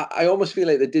didn't... I almost feel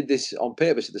like they did this on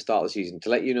purpose at the start of the season to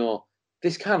let you know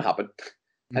this can happen.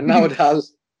 And now it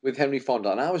has with Henry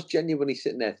Fondle. And I was genuinely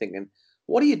sitting there thinking,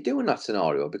 what do you do in that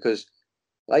scenario? Because,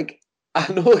 like,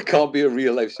 I know it can't be a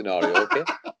real-life scenario, okay?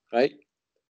 Right?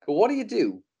 But what do you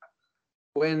do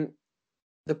when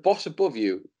the boss above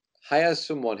you hires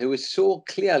someone who is so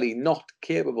clearly not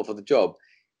capable for the job,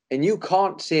 and you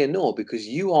can't say no because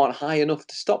you aren't high enough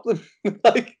to stop them?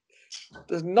 Like,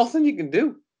 there's nothing you can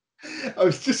do. I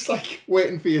was just like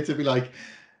waiting for you to be like,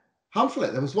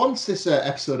 Hamlet, there was once this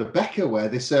episode of Becca where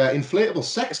this inflatable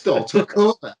sex doll took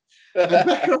over, and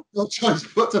Becca had no choice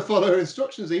but to follow her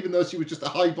instructions, even though she was just a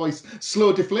high voice,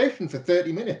 slow deflation for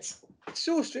 30 minutes. It's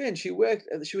so strange. She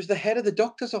was the head of the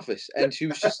doctor's office, and she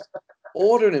was just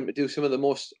ordering him to do some of the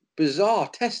most bizarre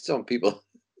tests on people.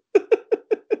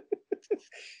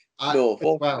 No,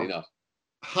 fortunately not.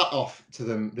 Hat off to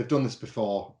them. They've done this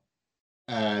before.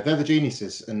 They're the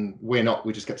geniuses, and we're not.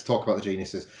 We just get to talk about the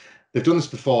geniuses. They've done this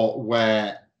before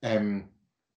where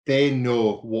they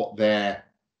know what their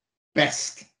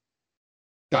best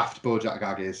daft BoJack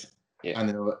gag is, and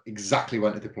they know exactly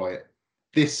when to deploy it.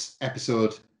 This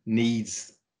episode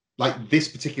needs... like, this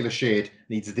particular shade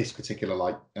needs this particular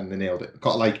light, and they nailed it.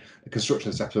 Got, like, the construction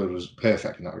of this episode was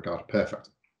perfect in that regard. Perfect.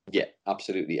 Yeah,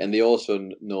 absolutely. And they also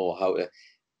know how to...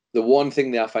 The one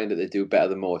thing that I find that they do better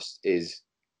than most is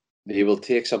they will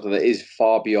take something that is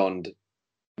far beyond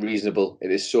reasonable.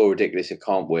 It is so ridiculous it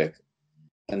can't work.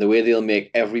 And the way they'll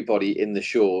make everybody in the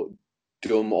show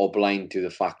dumb or blind to the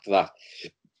fact that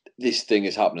this thing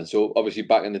is happening. So, obviously,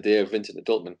 back in the day of Vincent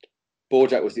Adultman,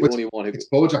 BoJack was the only one who... It's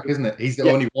BoJack, isn't it? He's the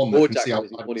only one that can see how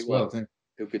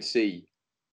who could see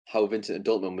how Vincent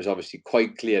Adultman was obviously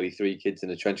quite clearly 3 kids in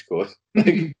a trench coat.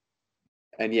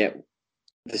 And yet,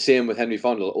 the same with Henry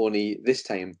Fondle, only this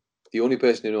time, the only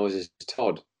person who knows is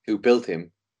Todd, who built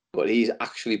him, but he's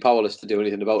actually powerless to do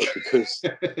anything about it because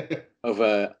of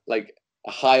a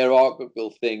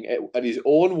hierarchical thing at his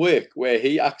own work, where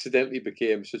he accidentally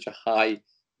became such a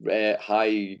high-end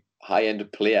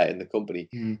player in the company.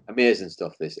 Amazing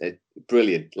stuff. This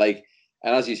brilliant. Like,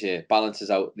 and as you say, balances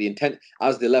out the intent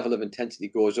as the level of intensity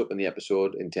goes up in the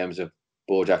episode in terms of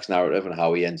BoJack's narrative and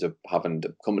how he ends up coming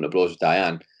to blows with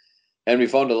Diane. Henry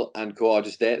Fondle and co are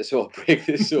just there to sort of break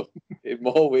this up in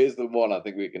more ways than one. I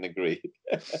think we can agree.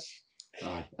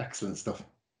 Excellent stuff.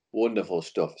 Wonderful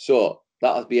stuff. So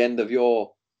that's the end of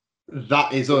your.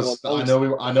 That is us. I know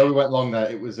we went long there.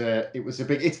 It was a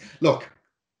big. Look,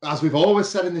 as we've always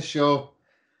said in this show,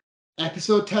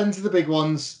 episode 10's are the big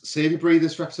ones. Save your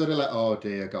breathers for episode 11. Oh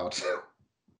dear God.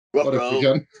 What have we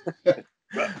done?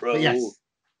 But yes,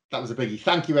 that was a biggie.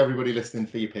 Thank you everybody listening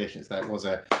for your patience. That was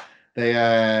a.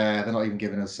 They're not even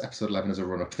giving us episode 11 as a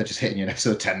run up. They're just hitting you in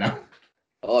episode 10 now.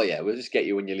 Oh, yeah, we'll just get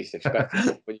you when you least expect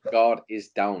it, when your guard is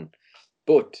down.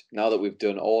 But now that we've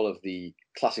done all of the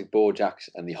classic Bojacks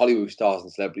and the Hollywood stars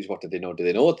and celebrities, what do they know? Do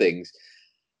they know things?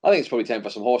 I think it's probably time for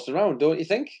some horsing around, don't you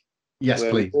think? Yes,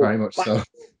 please, very much so.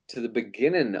 To the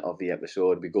beginning of the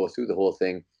episode, we go through the whole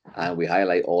thing and we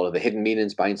highlight all of the hidden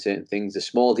meanings behind certain things, the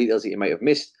small details that you might have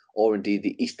missed, or indeed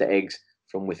the Easter eggs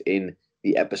from within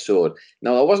the episode.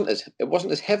 Now, it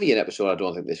wasn't as heavy an episode, I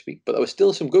don't think, this week, but there were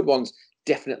still some good ones,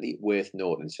 definitely worth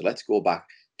noting. So let's go back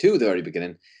to the very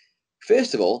beginning.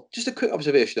 First of all, just a quick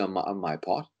observation on my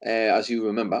part. As you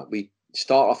remember, we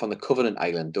start off on the Covenant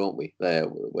Island, don't we? Where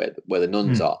the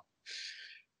nuns are.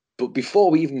 But before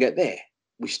we even get there,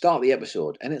 we start the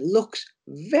episode, and it looks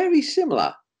very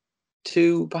similar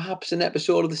to perhaps an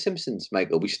episode of The Simpsons,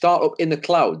 Michael. We start up in the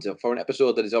clouds for an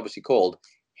episode that is obviously called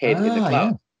Head in the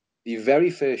Clouds. Yeah. The very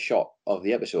first shot of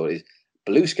the episode is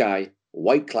blue sky,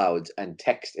 white clouds, and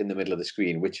text in the middle of the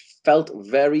screen, which felt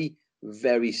very,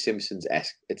 very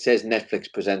Simpsons-esque. It says Netflix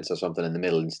Presents or something in the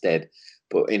middle instead,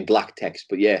 but in black text.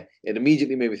 But yeah, it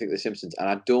immediately made me think of The Simpsons, and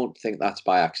I don't think that's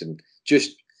by accident.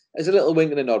 Just as a little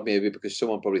wink and a nod, maybe, because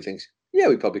someone probably thinks, yeah,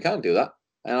 we probably can do that.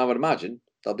 And I would imagine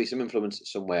there'll be some influence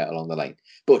somewhere along the line.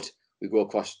 But we go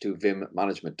across to Vim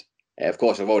Management. Of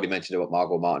course, I've already mentioned about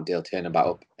Margot Martindale turning back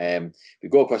up. We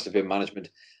go across to Vim Management,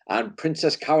 and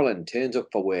Princess Carolyn turns up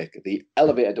for work. The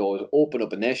elevator doors open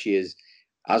up, and there she is,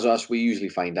 as we usually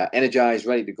find her, energized,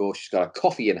 ready to go. She's got a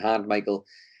coffee in hand, Michael,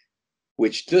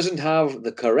 which doesn't have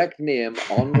the correct name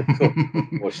on the cup.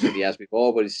 Unfortunately, as we've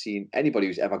always seen, anybody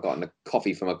who's ever gotten a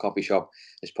coffee from a coffee shop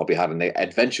has probably had an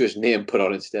adventurous name put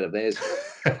on instead of theirs.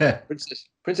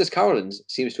 Princess Carolyn's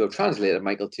seems to have translated,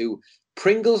 Michael, to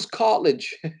Pringles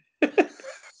Cartilage,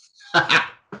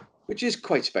 which is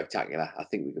quite spectacular. I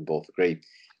think we can both agree.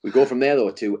 We go from there,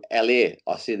 though, to LA.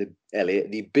 I say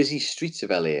the busy streets of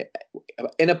LA.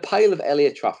 In a pile of LA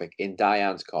traffic in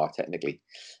Diane's car, technically.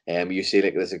 You see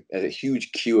like there's a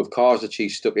huge queue of cars that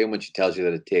she's stuck in when she tells you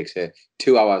that it takes her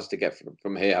 2 hours to get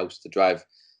from her house to drive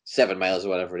 7 miles or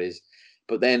whatever it is.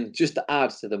 But then just to add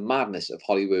to the madness of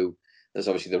Hollywood, there's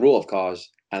obviously the row of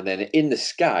cars, and then in the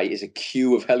sky is a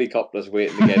queue of helicopters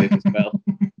waiting to get in as well.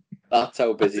 That's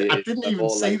how busy it is. I didn't even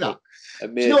see that.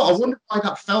 Amazing. Do you know, I wonder why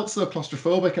that felt so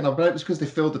claustrophobic, and I bet it was because they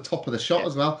filled the top of the shot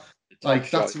as well. Like,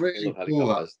 that's really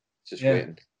cool. Just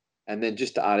waiting. And then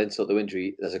just to add insult to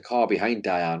injury, there's a car behind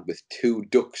Diane with 2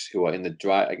 ducks who are in the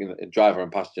driver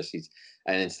and passenger seats.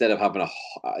 And instead of having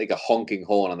a honking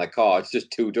horn on their car, it's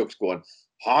just 2 ducks going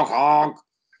honk, honk,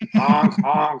 honk,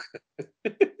 honk.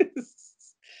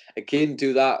 Akin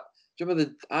to that. Do you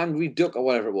remember the Angry Duck or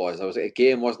whatever it was? There was a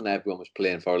game, wasn't there? Everyone was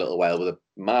playing for a little while with a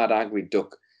mad angry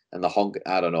duck and the honk.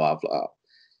 I don't know.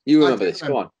 You remember this?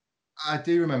 Go on. I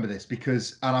do remember this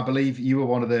because, and I believe you were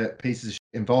one of the pieces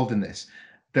involved in this.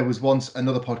 There was once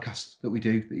another podcast that we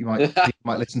do that you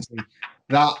might listen to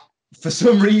that for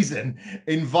some reason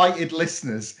invited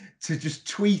listeners to just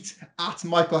tweet at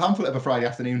Michael Hamflett of a Friday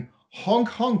afternoon, honk,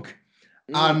 honk.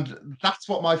 And that's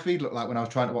what my feed looked like when I was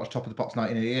trying to watch Top of the Pops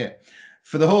 1988.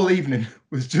 For the whole evening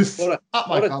was just at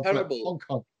Michael Hamflett, honk,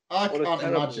 honk. I can't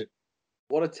imagine.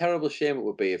 What a terrible shame it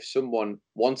would be if someone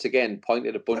once again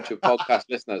pointed a bunch of podcast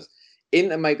listeners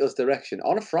into Michael's direction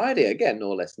on a Friday, again,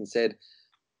 no less, and said,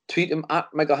 tweet him at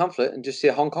Michael Hamflett and just say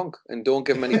honk honk and don't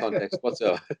give him any context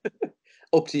whatsoever.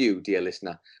 Up to you, dear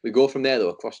listener. We go from there, though,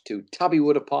 across to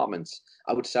Tabbywood Apartments,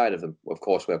 outside of them, of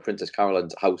course, where Princess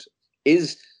Carolyn's house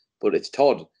is. But it's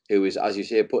Todd who is, as you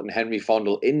say, putting Henry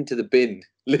Fondle into the bin.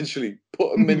 Literally,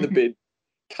 put him in the bin.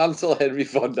 Cancel Henry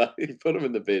Fonda. Put him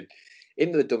in the bin.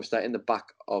 Into the dumpster in the back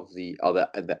of the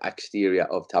exterior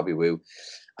of Tabbywood.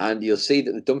 And you'll see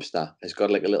that the dumpster has got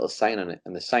like a little sign on it.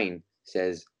 And the sign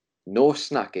says, no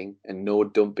snacking and no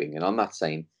dumping. And on that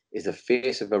sign is the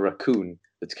face of a raccoon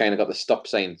that's kind of got the stop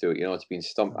sign through it. You know, it's been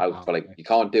stumped out for like, you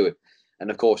can't do it.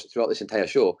 And of course, throughout this entire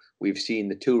show, we've seen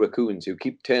the 2 raccoons who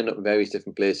keep turning up in various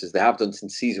different places. They have done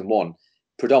since season 1.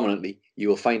 Predominantly, you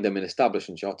will find them in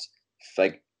establishment shots,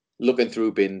 like looking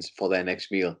through bins for their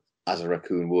next meal, as a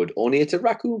raccoon would. Only it's a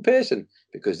raccoon person,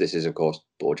 because this is, of course,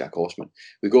 BoJack Horseman.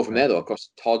 We go from there, though, across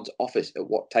Todd's office. At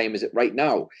what time is it right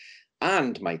now?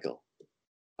 And, Michael,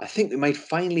 I think we might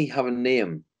finally have a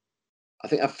name. I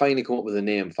think I've finally come up with a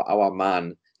name for our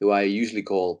man, who I usually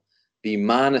call the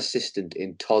man assistant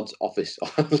in Todd's office.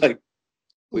 Like,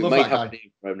 we might have a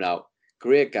name for him now.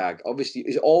 Great gag. Obviously,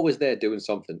 he's always there doing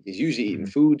something. He's usually eating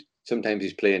food. Sometimes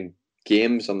he's playing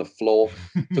games on the floor.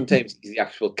 Sometimes he's the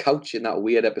actual couch in that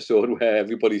weird episode where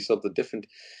everybody's something different.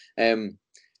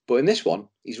 But in this one,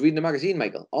 he's reading a magazine,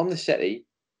 Michael, on the settee,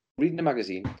 reading a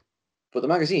magazine. But the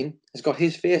magazine has got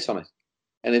his face on it.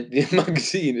 And the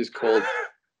magazine is called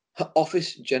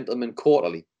Office Gentleman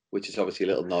Quarterly, which is obviously a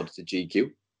little nod to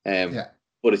GQ.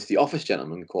 But it's the Office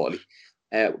Gentleman Quarterly.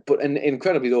 But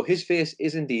incredibly, though, his face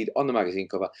is indeed on the magazine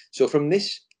cover. So from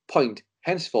this point,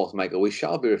 henceforth, Michael, we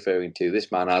shall be referring to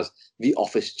this man as the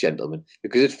Office Gentleman,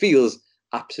 because it feels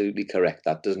absolutely correct,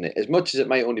 that, doesn't it? As much as it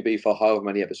might only be for however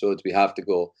many episodes we have to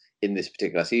go in this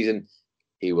particular season,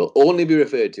 he will only be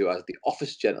referred to as the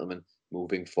Office Gentleman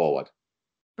moving forward.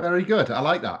 Very good. I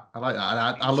like that. And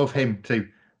I love him too.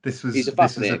 He's a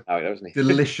fascinating character, isn't he?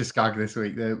 Delicious gag this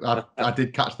week. I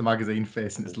did catch the magazine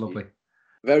face, and it's lovely.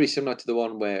 Very similar to the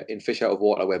one where in Fish Out of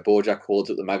Water, where Bojack holds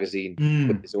up the magazine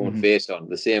with his own face on.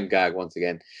 The same gag once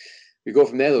again. We go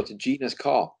from there though to Gina's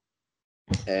car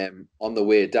on the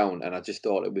way down, and I just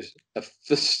thought it was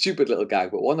a stupid little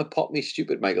gag, but one that popped me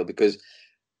stupid, Michael, because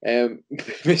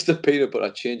Mr. Peanut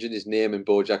Butter changing his name in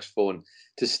Bojack's phone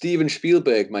to Steven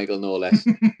Spielberg, Michael, no less,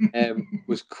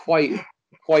 was quite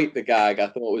the gag. I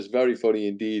thought it was very funny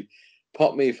indeed.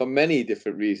 Popped me for many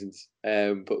different reasons,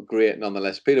 but great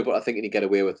nonetheless. Peanut Butter thinking he'd get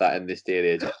away with that in this day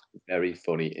and age. Very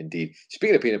funny indeed.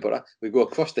 Speaking of Peanut Butter, we go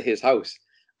across to his house,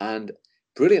 and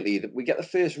brilliantly, we get the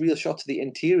first real shot to the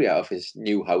interior of his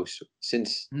new house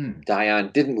since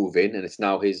Diane didn't move in, and it's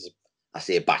now his, I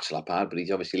say, bachelor pad, but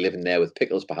he's obviously living there with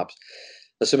Pickles, perhaps.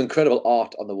 There's some incredible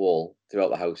art on the wall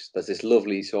throughout the house. There's this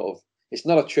lovely sort of, it's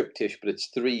not a triptych, but it's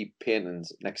 3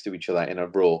 paintings next to each other in a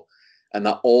row. And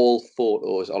that all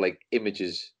photos are like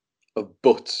images of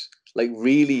butts, like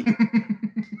really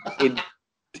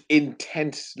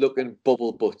intense looking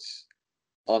bubble butts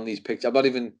on these pictures. I don't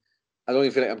even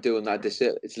feel like I'm doing that.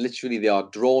 It's literally, they are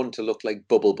drawn to look like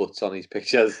bubble butts on these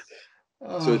pictures.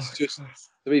 So it's just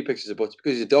 3 pictures of butts,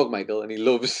 because he's a dog, Michael, and he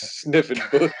loves sniffing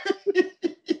butts.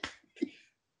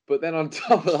 But then on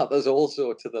top of that, there's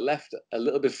also to the left, a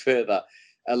little bit further,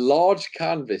 a large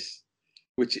canvas,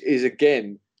 which is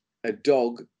again a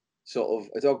dog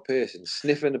person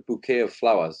sniffing a bouquet of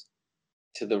flowers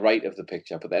to the right of the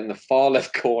picture. But then the far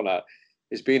left corner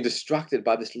is being distracted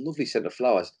by this lovely scent of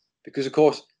flowers, because of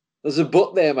course there's a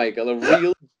butt there, Michael, a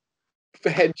real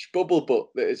French bubble butt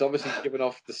that is obviously giving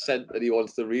off the scent that he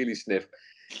wants to really sniff.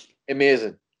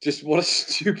 Amazing. Just what a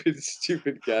stupid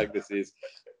gag this is.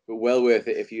 But well worth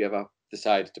it if you ever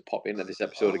decide to pop into this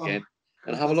episode again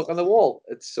and have a look on the wall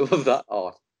at some of that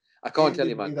art. I can't tell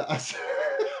you, man.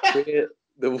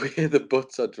 The way the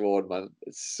butts are drawn, man,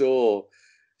 it's so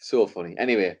funny.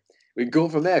 Anyway, we go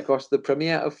from there across the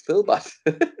premiere of Filbert.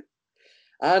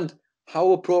 And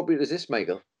how appropriate is this,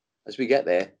 Michael? As we get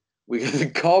there, we get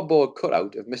the cardboard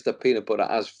cutout of Mr. Peanut Butter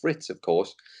as Fritz, of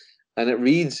course, and it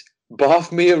reads,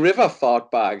 "Bath me a river,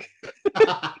 fart bag."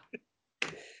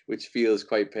 Which feels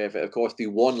quite perfect. Of course, the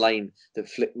one line that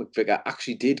Flick McVicker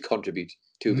actually did contribute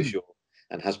to the show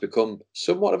and has become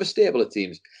somewhat of a staple, it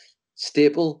seems.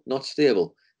 Staple, not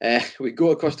stable. We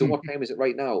go across to what time is it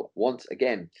right now? Once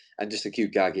again, and just a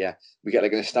cute gag here, we get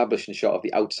like an establishing shot of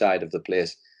the outside of the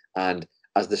place, and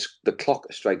as the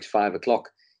clock strikes 5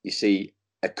 o'clock, you see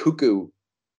a cuckoo.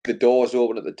 The doors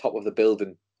open at the top of the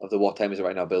building, of the what time is it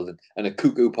right now building, and a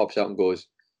cuckoo pops out and goes,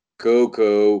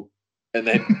 "Cuckoo," and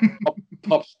then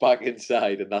pops back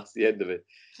inside, and that's the end of it.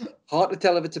 Hard to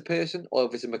tell if it's a person or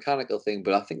if it's a mechanical thing,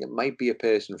 but I think it might be a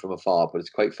person from afar, but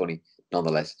it's quite funny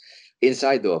nonetheless.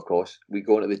 Inside, though, of course, we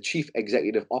go into the Chief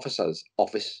Executive Officer's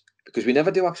office, because we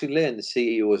never do actually learn the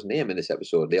CEO's name in this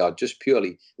episode. They are just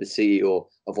purely the CEO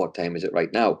of What Time Is It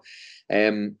Right Now.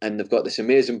 And they've got this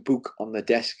amazing book on the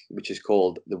desk, which is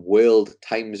called the World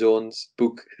Time Zones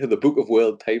book, the Book of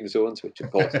World Time Zones, which of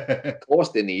course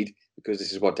they need, because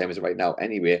this is What Time Is It Right Now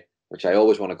anyway, which I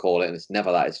always want to call it, and it's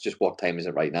never that. It's just what time is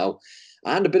it right now.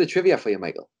 And a bit of trivia for you,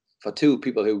 Michael. For 2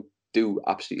 people who do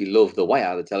absolutely love The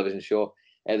Wire, the television show,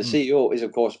 the CEO is,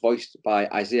 of course, voiced by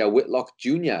Isaiah Whitlock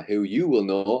Jr., who you will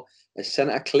know as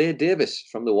Senator Clay Davis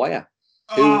from The Wire.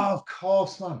 Of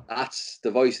course, man. That's the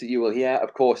voice that you will hear.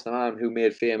 Of course, the man who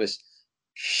made famous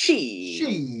She.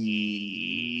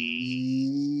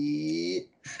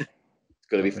 It's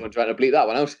going to be fun trying to bleep that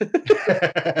one out.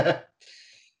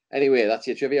 Anyway, that's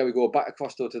your trivia. We go back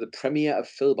across to the premiere of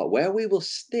Filbert, where we will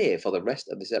stay for the rest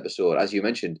of this episode. As you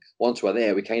mentioned, once we're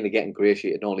there, we kind of get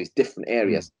ingratiated in all these different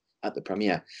areas at the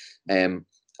premiere.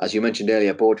 As you mentioned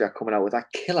earlier, Bojack coming out with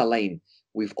that killer line,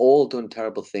 "We've all done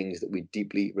terrible things that we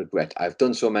deeply regret. I've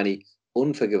done so many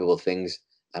unforgivable things,"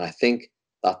 and I think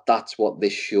that's what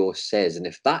this show says. And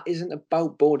if that isn't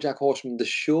about BoJack Horseman, the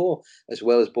show, as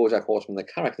well as BoJack Horseman, the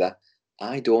character,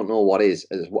 I don't know what is,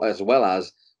 as well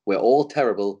as we're all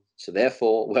terrible, so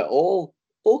therefore we're all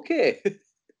okay.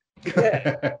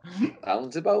 Yeah,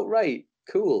 sounds about right.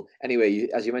 Cool. Anyway,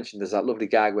 as you mentioned, there's that lovely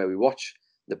gag where we watch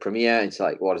the premiere. It's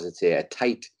like, what does it say? A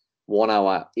tight 1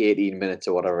 hour, 18 minutes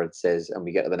or whatever it says, and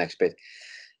we get to the next bit.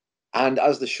 And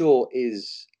as the show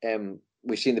is,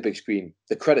 we've seen the big screen,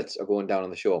 the credits are going down on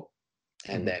the show.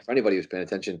 And for anybody who's paying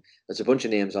attention, there's a bunch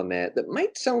of names on there that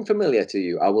might sound familiar to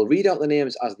you. I will read out the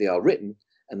names as they are written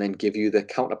and then give you the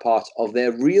counterparts of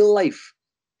their real life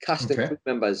cast and crew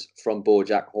members from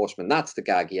BoJack Horseman. That's the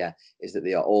gag here, is that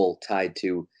they are all tied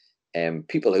to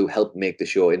people who help make the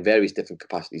show in various different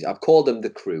capacities. I've called them the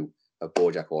crew of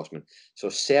BoJack Horseman. So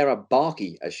Sarah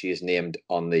Barkey, as she is named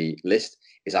on the list,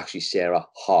 is actually Sarah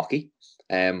Harkey.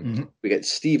 We get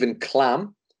Stephen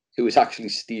Clam, who is actually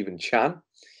Stephen Chan.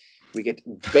 We get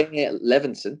Bear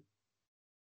Levinson,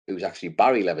 who's actually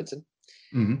Barry Levinson.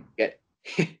 We get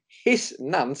His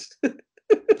Nance,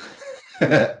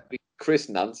 Chris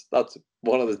Nance. That's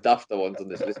one of the dafter ones on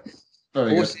this list.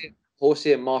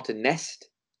 Jose Martinez,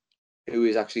 who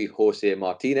is actually Jose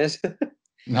Martinez.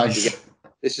 Nice.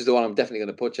 This is the one I'm definitely going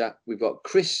to put you. We've got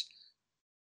Chris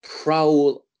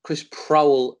Prowl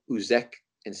Uzek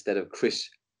instead of Chris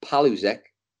Paluzek.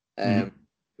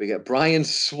 We get Brian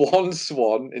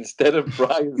Swan instead of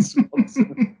Brian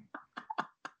Swanson.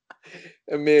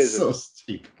 Amazing. So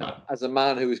steep. As a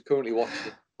man who is currently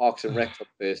watching Parks and Rec for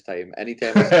the first time,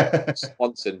 anytime I see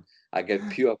Swanson, I get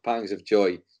pure pangs of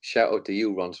joy. Shout out to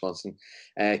you, Ron Swanson.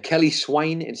 Kelly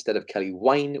Swine instead of Kelly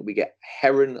Wine. We get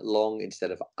Heron Long instead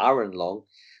of Aaron Long.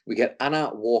 We get Anna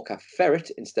Walker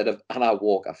Ferret instead of Anna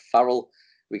Walker Farrell.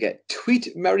 We get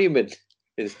Tweet Merriman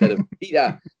instead of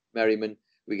Peter Merriman.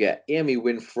 We get Amy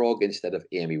Winfrog instead of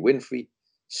Amy Winfrey.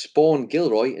 Spawn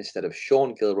Gilroy instead of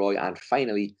Sean Gilroy. And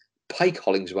finally, Pike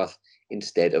Hollingsworth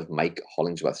instead of Mike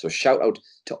Hollingsworth. So shout out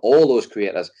to all those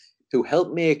creators who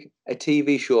helped make a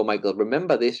TV show, Michael.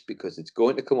 Remember this because it's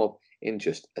going to come up in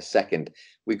just a second.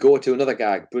 We go to another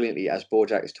gag brilliantly as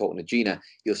BoJack is talking to Gina.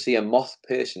 You'll see a moth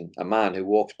person, a man who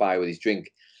walks by with his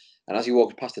drink. And as he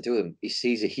walks past the two of them, he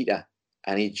sees a heater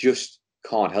and he just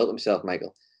can't help himself,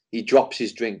 Michael. He drops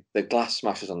his drink, the glass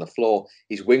smashes on the floor,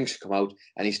 his wings come out,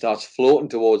 and he starts floating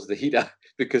towards the heater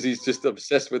because he's just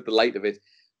obsessed with the light of it.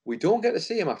 We don't get to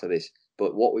see him after this,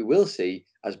 but what we will see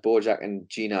as BoJack and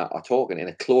Gina are talking in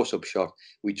a close-up shot,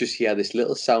 we just hear this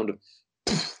little sound of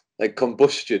poof, like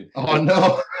combustion. Oh,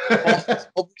 no.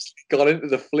 Obviously gone into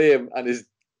the flame and is,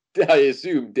 I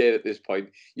assume, dead at this point.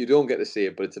 You don't get to see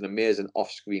it, but it's an amazing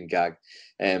off-screen gag.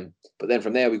 But then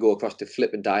from there, we go across to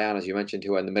Flip and Diane, as you mentioned,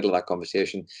 who are in the middle of that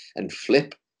conversation. And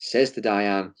Flip says to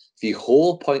Diane, the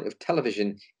whole point of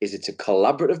television is it's a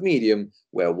collaborative medium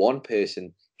where one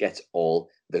person gets all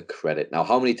the credit. Now,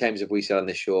 how many times have we said on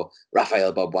this show,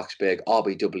 Raphael Bob Waxberg,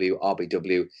 RBW,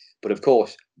 RBW? But of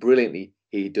course, brilliantly,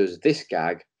 he does this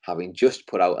gag, having just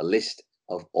put out a list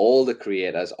of all the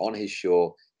creators on his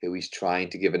show who he's trying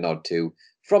to give a nod to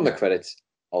from the credits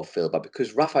of Philbert,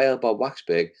 because Raphael Bob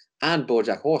Waxberg and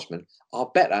BoJack Horseman are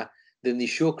better than the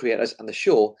show creators and the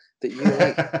show that you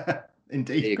like.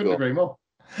 Indeed, couldn't agree more.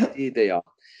 Indeed, they are.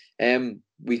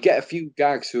 We get a few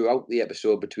gags throughout the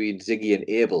episode between Ziggy and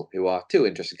Abel, who are two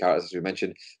interesting characters, as we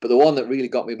mentioned. But the one that really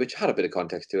got me, which had a bit of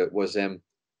context to it, was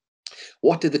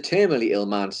what did the terminally ill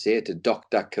man say to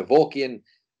Dr. Kevorkian?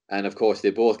 And of course,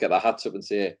 they both get their hats up and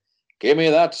say, "Give me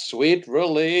that sweet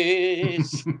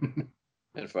release."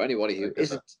 And for anybody who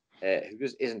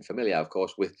isn't familiar, of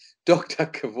course, with Dr.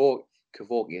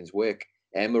 Kevorkian's work,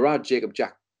 Murad Jacob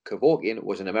Jack Kevorkian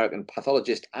was an American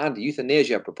pathologist and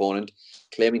euthanasia proponent,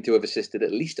 claiming to have assisted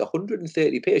at least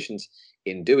 130 patients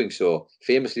in doing so,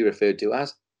 famously referred to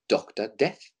as Dr.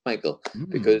 Death, Michael.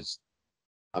 Because,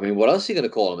 I mean, what else are you going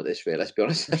to call him at this rate? Let's be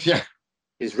honest. Yeah.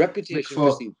 His reputation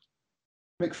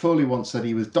Mick Foley once said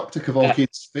he was Dr.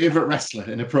 Kevorkian's favourite wrestler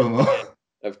in a promo.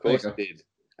 Of course he did.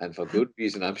 And for good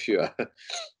reason, I'm sure.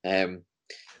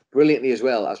 Brilliantly as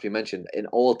well, as we mentioned, an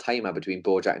all-timer between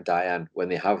BoJack and Diane when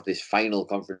they have this final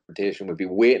confrontation we've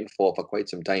been waiting for quite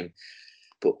some time.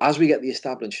 But as we get the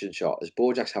establishing shot, as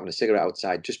BoJack's having a cigarette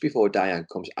outside just before Diane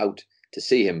comes out to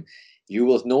see him, you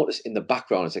will notice in the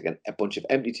background, it's like a bunch of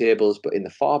empty tables, but in the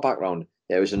far background,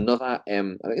 there is another, I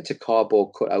think it's a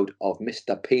cardboard cutout of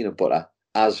Mr. Peanut Butter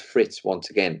as Fritz once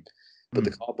again. But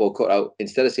the cardboard cutout,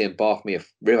 instead of saying "barf me a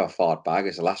river fart bag,"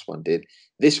 as the last one did,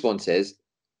 this one says,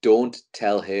 "Don't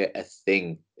tell her a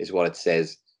thing," is what it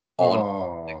says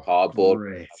on the cardboard.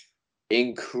 Great.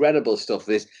 Incredible stuff.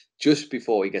 This just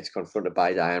before he gets confronted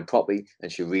by Diane properly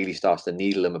and she really starts to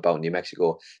needle him about New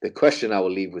Mexico. The question I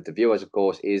will leave with the viewers, of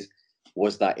course, is,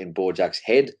 was that in BoJack's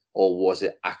head or was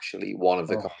it actually one of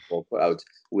the cardboard cutouts?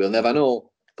 We'll never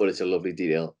know, but it's a lovely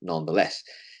detail nonetheless.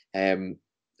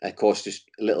 Of course, just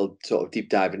a little sort of deep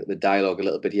dive into the dialogue a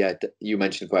little bit here. You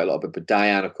mentioned quite a lot of it, but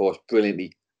Diane, of course,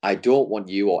 brilliantly I don't want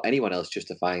you or anyone else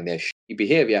justifying their shitty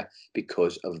behaviour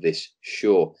because of this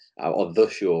show, or the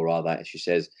show rather. She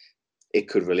says it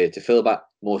could relate to Philbert,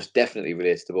 most definitely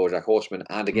relates to BoJack Horseman,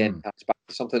 and again, that's back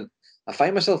to something I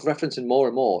find myself referencing more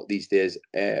and more these days,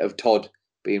 of Todd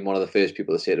being one of the first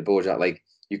people to say to BoJack, like,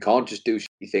 you can't just do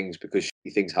shitty things because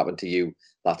shitty things happen to you.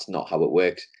 That's not how it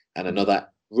works. And another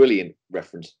brilliant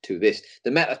reference to this.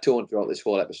 The meta tone throughout this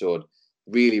whole episode,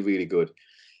 really, really good.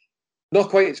 Not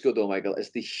quite as good though, Michael,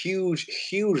 as the huge,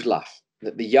 huge laugh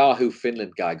that the Yahoo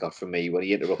Finland guy got from me when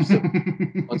he interrupts him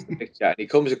on the picture. And he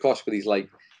comes across with his, like,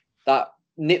 that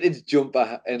knitted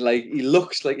jumper, and like he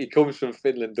looks like he comes from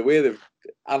Finland. The way they've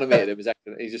animated him is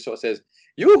excellent. He just sort of says,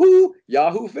 "Yoo-hoo,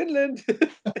 Yahoo Finland,"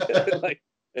 like,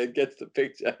 and gets the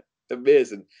picture.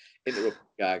 Amazing interrupt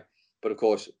gag. But of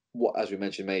course, as we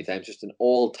mentioned many times, just an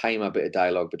all-timer bit of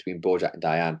dialogue between BoJack and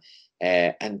Diane,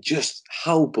 and just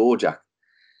how BoJack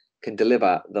can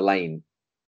deliver the line,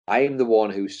 "I am the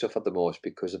one who suffered the most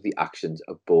because of the actions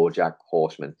of BoJack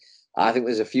Horseman." I think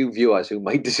there's a few viewers who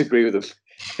might disagree with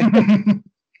him.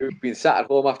 Who've been sat at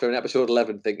home after an episode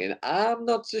 11 thinking, "I'm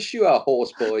not so sure,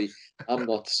 horse boy. I'm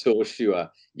not so sure,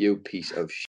 you piece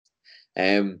of shit."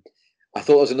 I thought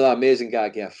there was another amazing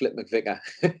gag here. Flip McVicker,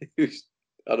 who's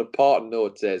on a parting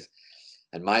note, says,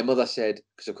 "And my mother said,"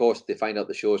 because of course they find out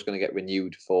the show is going to get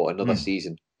renewed for another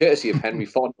season, courtesy of Henry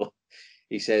Fondle.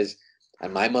 He says,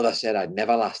 "And my mother said I'd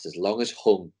never last as long as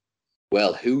hung.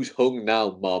 Well, who's hung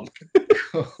now, Mum?"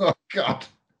 Oh, God.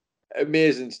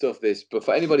 Amazing stuff, this. But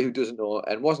for anybody who doesn't know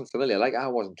and wasn't familiar, like I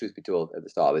wasn't, truth be told, at the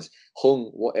start of this,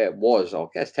 Hung was, or I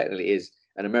guess technically is,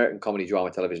 an American comedy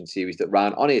drama television series that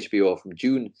ran on HBO from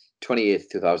June 28th,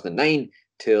 2009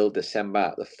 till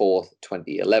December the 4th,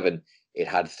 2011. It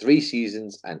had 3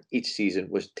 seasons, and each season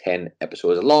was 10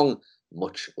 episodes long,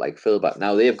 much like Philbert.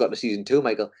 Now, they've got to season 2,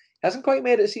 Michael. Hasn't quite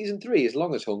made it to season 3 as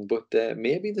long as Hung, but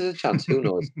maybe there's a chance. Who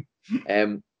knows?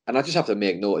 And I just have to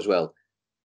make note as well.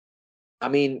 I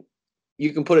mean,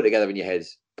 you can put it together in your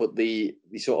heads, but the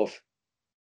sort of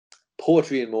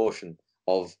poetry in motion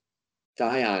of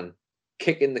Diane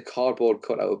kicking the cardboard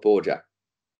cutout of BoJack,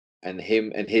 and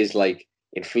him and his, like,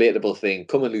 inflatable thing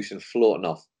coming loose and floating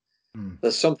off.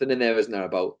 There's something in there, isn't there,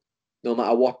 about no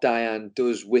matter what Diane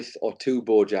does with or to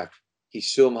BoJack, he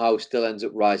somehow still ends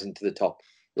up rising to the top.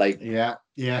 Like, yeah.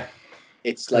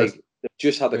 It's like they've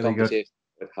just had the really conversation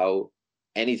with how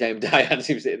anytime Diane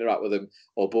seems to interact with him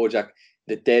or BoJack,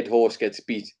 the dead horse gets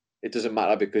beat. It doesn't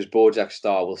matter because BoJack's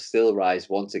star will still rise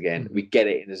once again. We get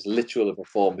it in as literal of a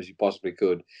form as you possibly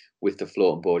could with the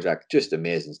floating BoJack. Just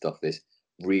amazing stuff, this.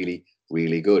 Really,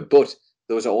 really good. But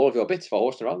those are all of your bits for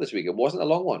Horsing Around this week. It wasn't a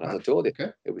long one, as I told you.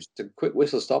 Okay. It was a quick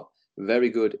whistle stop. Very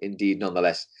good indeed,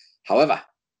 nonetheless. However,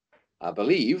 I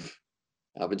believe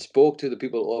I've been spoke to the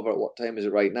people over at What Time Is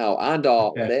It Right Now, and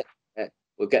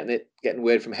we're getting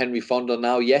word from Henry Fondle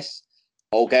now. Yes.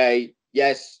 Okay.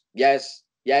 Yes.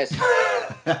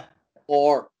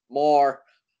 More.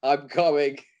 I'm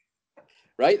coming.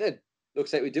 Right then.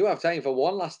 Looks like we do have time for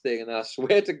one last thing, and then I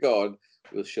swear to God,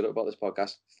 we'll shut up about this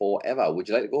podcast forever. Would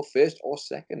you like to go first or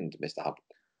second, Mr. Hampton?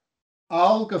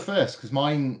 I'll go first, because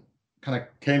mine kind of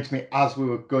came to me as we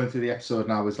were going through the episode,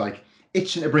 and I was like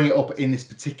itching to bring it up in this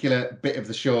particular bit of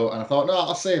the show, and I thought, no,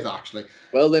 I'll save that actually.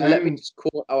 Well, then let me just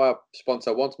quote our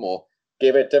sponsor once more.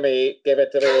 Give it to me.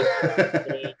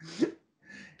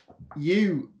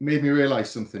 You made me realise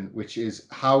something, which is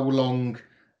how long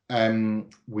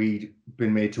we'd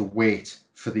been made to wait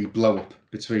for the blow-up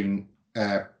between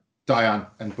Diane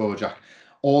and BoJack.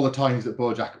 All the times that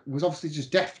BoJack was obviously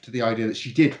just deaf to the idea that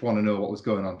she did want to know what was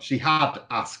going on. She had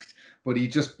asked, but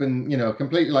he'd just been,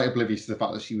 completely like oblivious to the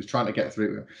fact that she was trying to get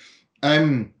through to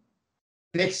him.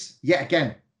 This, yet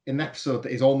again, an episode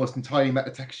that is almost entirely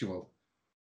metatextual.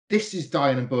 This is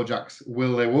Diane and BoJack's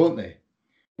will they, won't they?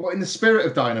 But in the spirit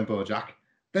of Diane and BoJack,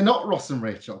 they're not Ross and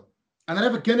Rachel. And they're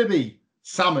never going to be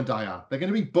Sam and Diane. They're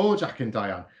going to be BoJack and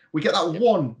Diane. We get that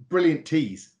one brilliant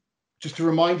tease just to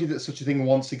remind you that such a thing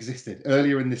once existed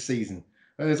earlier in this season.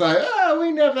 And it's like,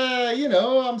 we never,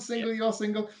 I'm single, you're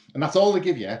single. And that's all they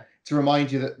give you to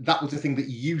remind you that that was a thing that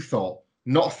you thought,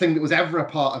 not a thing that was ever a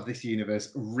part of this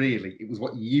universe, really. It was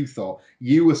what you thought.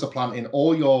 You were supplanting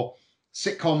all your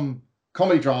sitcom,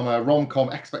 comedy drama, rom-com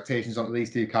expectations onto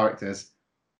these two characters.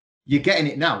 You're getting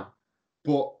it now.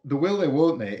 But the will they,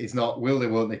 won't they is not will they,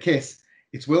 won't they kiss.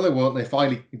 It's will they, won't they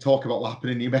finally talk about what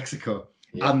happened in New Mexico.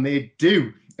 Yeah. And they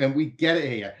do. And we get it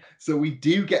here. So we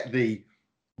do get the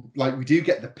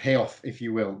payoff, if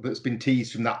you will, that's been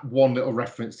teased from that one little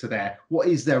reference to what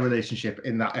is their relationship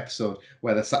in that episode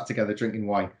where they're sat together drinking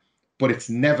wine. But it's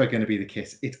never going to be the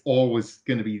kiss. It's always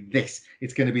going to be this.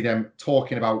 It's going to be them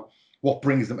talking about what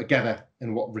brings them together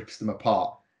and what rips them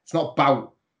apart. It's not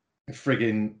about a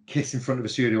frigging kiss in front of a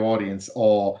studio audience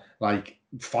or like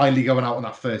finally going out on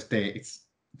that first date. It's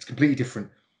completely different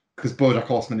because BoJack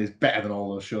Horseman is better than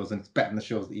all those shows, and it's better than the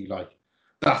shows that you like.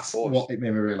 That's what it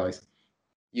made me realise.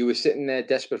 You were sitting there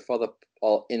desperate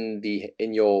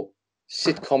in your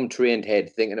sitcom trained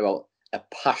head thinking about a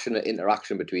passionate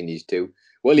interaction between these two.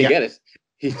 Well, you get it.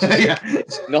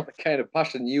 It's not the kind of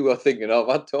passion you were thinking of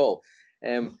at all.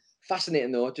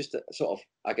 Fascinating though, just to sort of,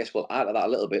 I guess we'll add to that a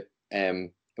little bit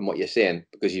from what you're saying,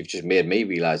 because you've just made me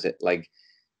realise it. Like,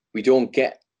 we don't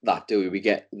get that, do we? We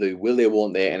get the will they,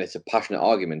 won't they, and it's a passionate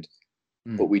argument.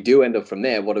 But we do end up from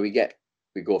there. What do we get?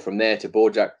 We go from there to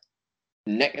BoJack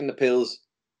necking the pills,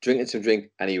 drinking some drink,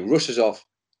 and he rushes off.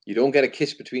 You don't get a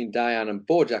kiss between Diane and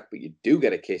BoJack, but you do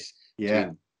get a kiss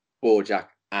between BoJack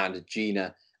and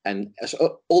Gina, and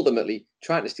ultimately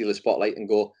trying to steal the spotlight and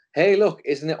go, hey, look,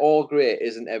 isn't it all great?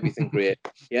 Isn't everything great?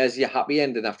 Here's your happy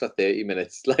ending after 30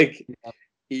 minutes. Like,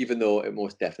 even though it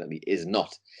most definitely is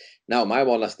not. Now, my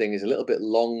one last thing is a little bit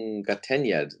longer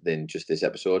tenured than just this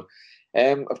episode.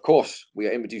 Of course, we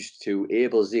are introduced to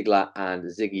Abel Ziegler and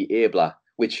Ziggy Abler,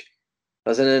 which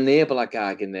there's an enabler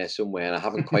gag in there somewhere, and I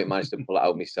haven't quite managed to pull it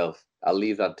out myself. I'll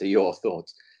leave that to your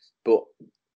thoughts. But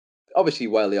obviously,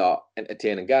 while they are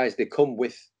entertaining guys, they come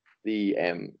with the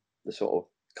sort of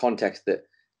context that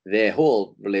their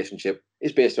whole relationship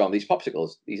is based around these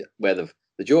popsicles. Where the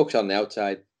joke's on the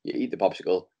outside, you eat the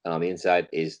popsicle, and on the inside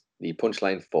is the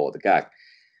punchline for the gag.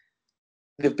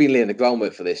 They've been laying the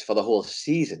groundwork for this for the whole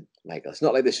season, Michael. It's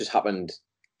not like this just happened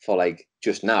for like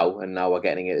just now, and now we're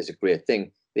getting it as a great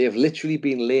thing. They have literally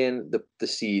been laying the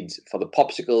seeds for the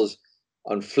popsicles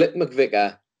on Flip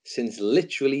McVicker since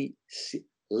literally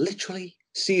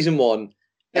season 1,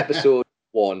 episode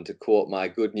 1, to quote my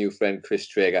good new friend Chris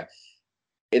Traeger.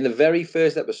 In the very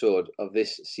first episode of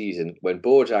this season, when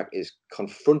BoJack is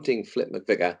confronting Flip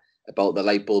McVicker about the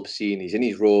light bulb scene, he's in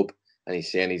his robe and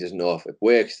he's saying he doesn't know if it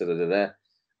works.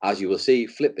 As you will see,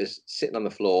 Flip is sitting on the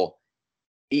floor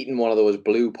eating one of those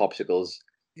blue popsicles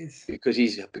because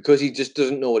he just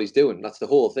doesn't know what he's doing. That's the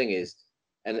whole thing is.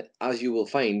 And as you will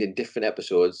find in different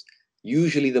episodes,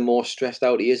 usually the more stressed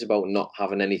out he is about not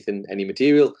having any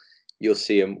material, you'll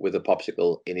see him with a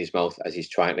popsicle in his mouth as he's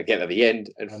trying to get to the end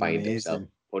and find himself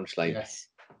punchline. Yes.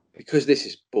 Because this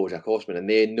is BoJack Horseman, and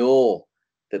they know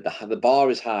that the bar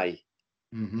is high,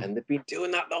 and they've been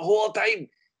doing that the whole time.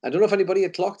 I don't know if anybody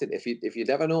had clocked it. If you'd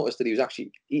ever noticed that he was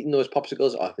actually eating those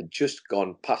popsicles, or if it had just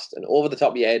gone past and over the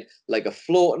top of your head like a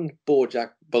floating BoJack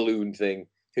balloon thing.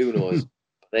 Who knows?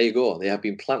 There you go. They have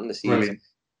been planting the seeds. Brilliant.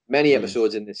 Many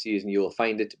episodes in this season you will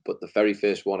find it, but the very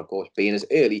first one, of course, being as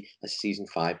early as season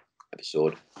 5,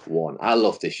 episode 1. I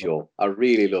love this show. I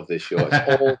really love this show.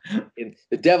 It's all in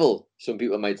the devil. Some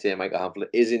people might say, Michael Hamflett,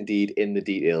 is indeed in the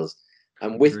details.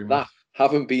 And with that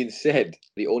having been said,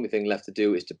 the only thing left to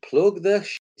do is to plug the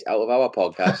shit out of our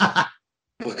podcast,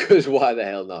 because why the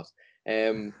hell not?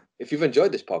 If you've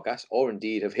enjoyed this podcast, or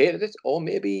indeed have hated it, or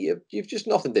maybe you've just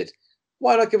nothingned it,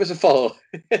 why not give us a follow?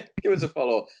 Give us a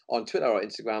follow on Twitter or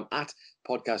Instagram at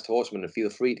Podcast Horseman, and feel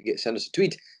free to send us a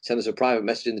tweet, send us a private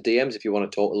message in the DMs if you want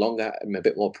to talk longer and a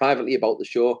bit more privately about the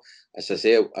show. As I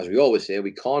say, as we always say,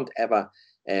 we can't ever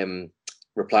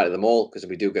reply to them all because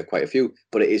we do get quite a few,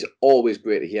 but it is always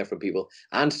great to hear from people,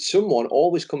 and someone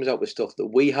always comes out with stuff that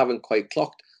we haven't quite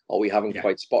clocked or we haven't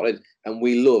quite spotted, and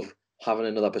we love having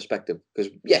another perspective,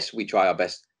 because yes, we try our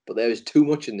best, but there is too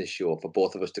much in this show for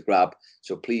both of us to grab.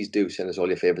 So please do send us all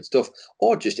your favourite stuff,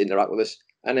 or just interact with us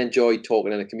and enjoy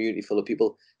talking in a community full of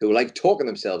people who like talking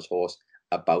themselves hoarse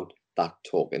about that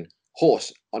talking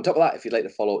horse. On top of that, if you'd like to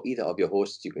follow either of your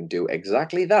hosts, you can do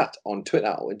exactly that on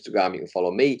Twitter or Instagram. You can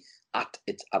follow me at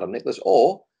It's Adam Nicholas,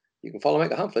 or you can follow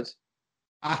Michael Hamflett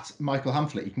at Michael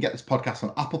Hamflett. You can get this podcast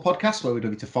on Apple Podcasts, where we'd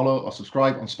love you to follow, or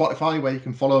subscribe on Spotify, where you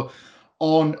can follow,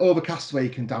 on Overcast, where you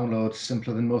can download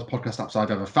simpler than most podcast apps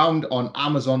I've ever found, on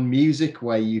Amazon Music,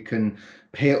 where you can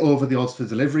pay over the odds for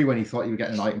delivery when you thought you were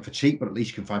getting an item for cheap, but at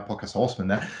least you can find Podcast Horseman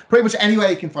there. Pretty much anywhere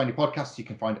you can find your podcasts, you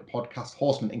can find Podcast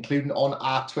Horseman, including on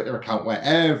our Twitter account, where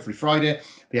every Friday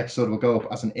the episode will go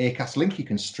up as an Acast link. You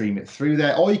can stream it through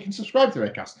there, or you can subscribe to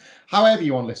Acast. However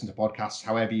you want to listen to podcasts,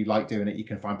 however you like doing it, you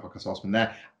can find Podcast Horseman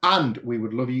there. And we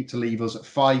would love you to leave us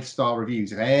 5-star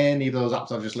reviews. If any of those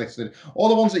apps I've just listed, or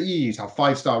the ones that you use, have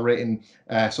 5-star rating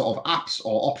sort of apps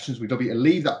or options, we'd love you to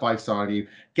leave that 5-star review.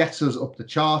 Gets us up the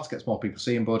charts, gets more people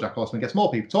seeing BoJack Horseman, gets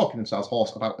more people talking themselves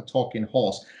hoarse about a talking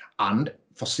horse. And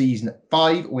for season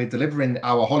 5, we're delivering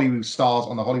our Hollywood stars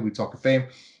on the Hollywood Talk of Fame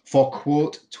for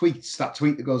quote tweets. That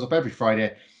tweet that goes up every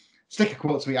Friday. Stick a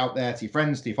quote tweet out there to your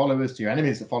friends, to your followers, to your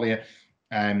enemies that follow you.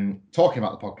 talking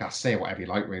about the podcast. Say whatever you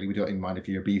like, really. We don't even mind if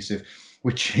you're abusive,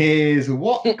 which is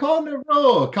what Connor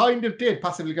Rowe kind of did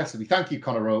passively aggressively. Thank you,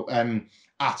 Connor Rowe,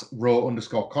 at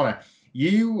Rowe_Connor.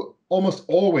 You almost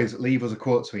always leave us a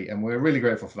quote tweet, and we're really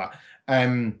grateful for that.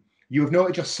 You have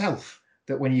noted yourself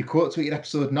that when you quote tweeted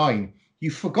episode 9, you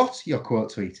forgot your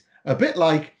quote tweet. A bit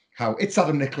like how It's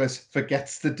Adam Nicholas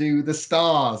forgets to do the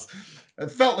stars. It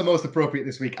felt the most appropriate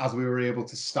this week as we were able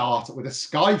to start with a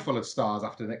sky full of stars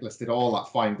after Nicholas did all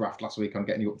that fine graft last week on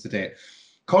getting you up to date.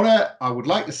 Connor, I would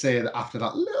like to say that after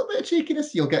that little bit of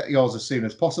cheekiness, you'll get yours as soon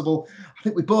as possible. I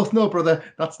think we both know, brother,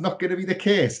 that's not going to be the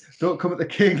case. Don't come at the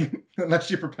king unless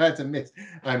you're prepared to admit.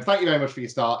 Thank you very much for your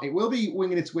start. It will be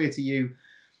winging its way to you.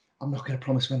 I'm not going to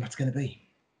promise when that's going to be.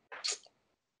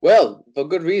 Well, for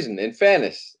good reason. In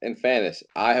fairness,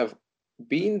 I have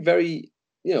been very,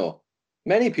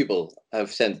 many people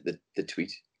have sent the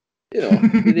tweet.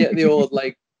 The old,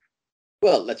 like,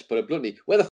 well, let's put it bluntly,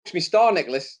 where the fuck's me star,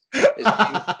 Nicholas?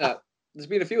 There's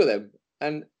been a few of them.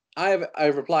 And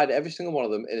I've replied to every single one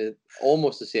of them in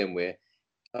almost the same way,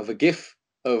 of a gif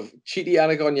of Chidi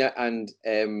Anagonia and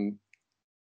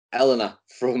Eleanor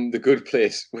from The Good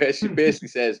Place, where she basically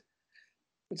says,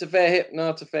 it's a fair hit. No,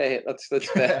 it's a fair hit. That's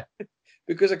fair.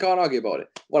 Because I can't argue about it.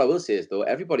 What I will say is, though,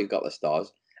 everybody got their stars.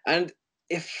 And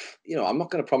if, I'm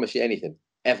not going to promise you anything,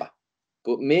 ever.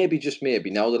 But maybe, just maybe,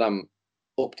 now that I'm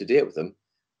up to date with them,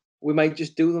 we might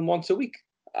just do them once a week.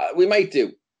 We might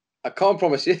do. I can't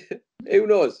promise you. Who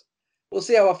knows? We'll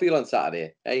see how I feel on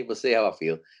Saturday. We'll see how I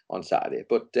feel on Saturday.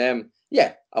 But, I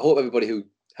hope everybody who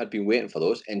had been waiting for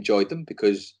those enjoyed them,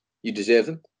 because you deserve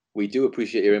them. We do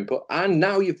appreciate your input. And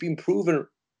now you've been proven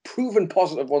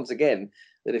positive once again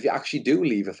that if you actually do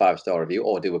leave a 5-star review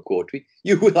or do a quote tweet,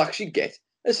 you will actually get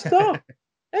a star.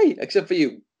 Except for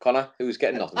you, Connor, who's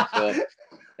getting nothing. So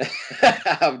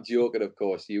I'm joking, of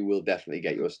course. You will definitely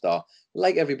get your star.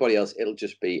 Like everybody else, it'll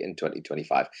just be in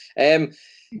 2025.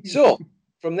 So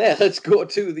from there, let's go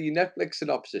to the Netflix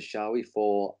synopsis, shall we,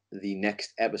 for the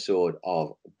next episode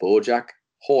of BoJack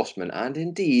Horseman, and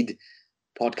indeed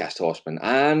Podcast Horseman.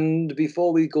 And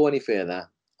before we go any further,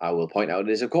 I will point out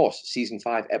it is, of course, Season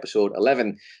 5, Episode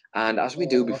 11. And as we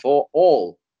do before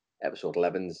all Episode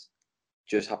 11s,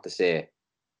 just have to say,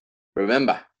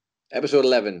 remember, Episode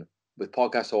 11 with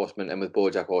Podcast Horseman and with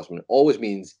BoJack Horseman always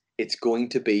means it's going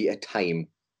to be a time,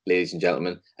 ladies and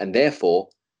gentlemen. And therefore,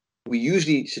 we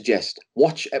usually suggest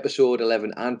watch Episode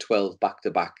 11 and 12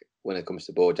 back-to-back when it comes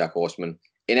to BoJack Horseman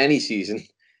in any season,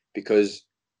 because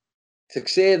to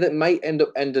say that might end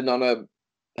up ending on a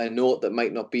note that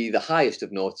might not be the highest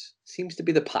of notes seems to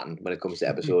be the pattern when it comes to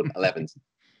episode 11s.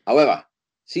 However,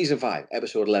 season 5,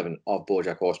 episode 11 of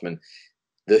BoJack Horseman,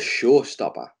 The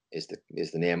Showstopper is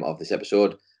the name of this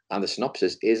episode, and the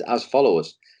synopsis is as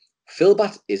follows.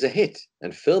 Philbat is a hit,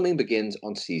 and filming begins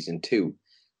on season 2.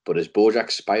 But as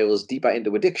BoJack spirals deeper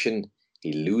into addiction,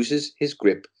 he loses his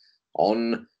grip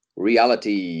on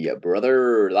reality.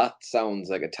 Brother, that sounds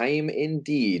like a time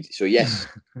indeed. So yes,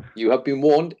 you have been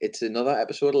warned. It's another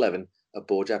episode 11 of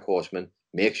BoJack Horseman.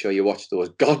 Make sure you watch those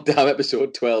goddamn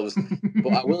episode 12s.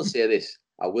 But I will say this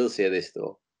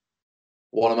though.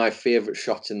 One of my favourite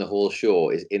shots in the whole show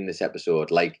is in this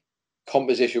episode. Like,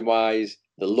 composition-wise,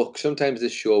 the look. Sometimes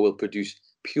this show will produce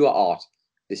pure art.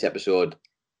 This episode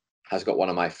has got one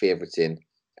of my favourites in.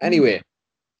 Anyway,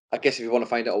 I guess if you want to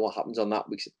find out what happens on that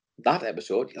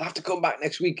episode, you'll have to come back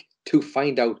next week to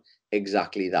find out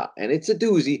exactly that. And it's a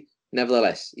doozy,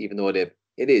 nevertheless, even though it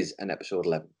is an episode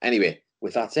 11. Anyway,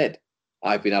 with that said,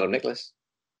 I've been Adam Nicholas.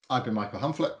 I've been Michael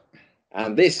Hamflett.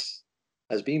 And this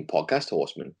has been Podcast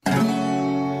Horseman.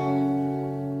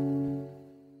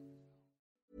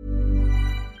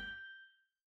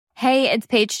 Hey, it's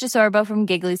Paige DeSorbo from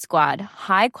Giggly Squad.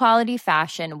 High quality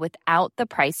fashion without the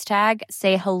price tag.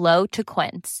 Say hello to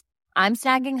Quince. I'm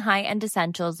snagging high-end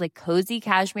essentials like cozy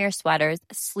cashmere sweaters,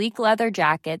 sleek leather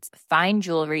jackets, fine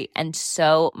jewelry, and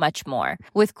so much more.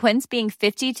 With Quince being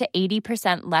 50 to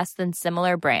 80% less than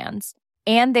similar brands.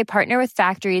 And they partner with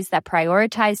factories that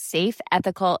prioritize safe,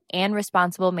 ethical, and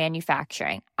responsible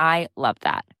manufacturing. I love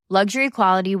that. Luxury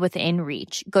quality within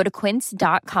reach. Go to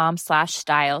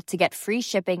quince.com/style to get free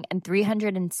shipping and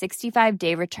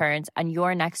 365-day returns on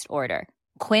your next order.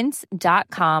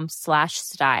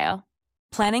 Quince.com/style.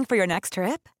 Planning for your next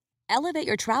trip? Elevate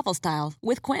your travel style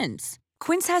with Quince.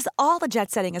 Quince has all the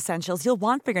jet-setting essentials you'll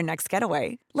want for your next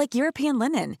getaway, like European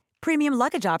linen, premium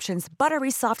luggage options,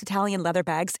 buttery soft Italian leather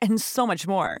bags, and so much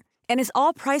more. And is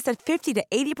all priced at 50 to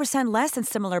 80% less than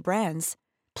similar brands.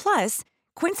 Plus,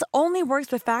 Quince only works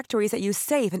with factories that use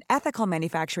safe and ethical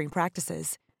manufacturing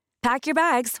practices. Pack your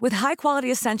bags with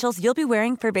high-quality essentials you'll be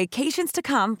wearing for vacations to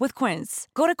come with Quince.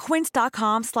 Go to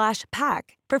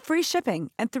quince.com/pack for free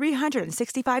shipping and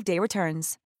 365-day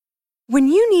returns. When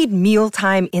you need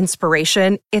mealtime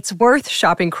inspiration, it's worth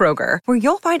shopping Kroger, where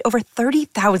you'll find over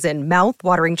 30,000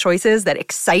 mouth-watering choices that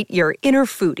excite your inner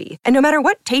foodie. And no matter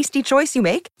what tasty choice you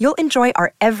make, you'll enjoy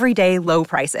our everyday low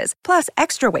prices, plus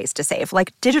extra ways to save,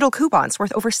 like digital coupons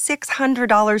worth over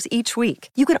 $600 each week.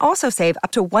 You can also save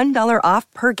up to $1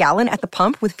 off per gallon at the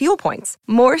pump with fuel points.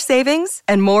 More savings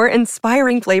and more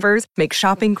inspiring flavors make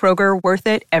shopping Kroger worth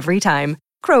it every time.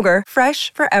 Kroger,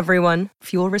 fresh for everyone.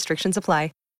 Fuel restrictions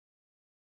apply.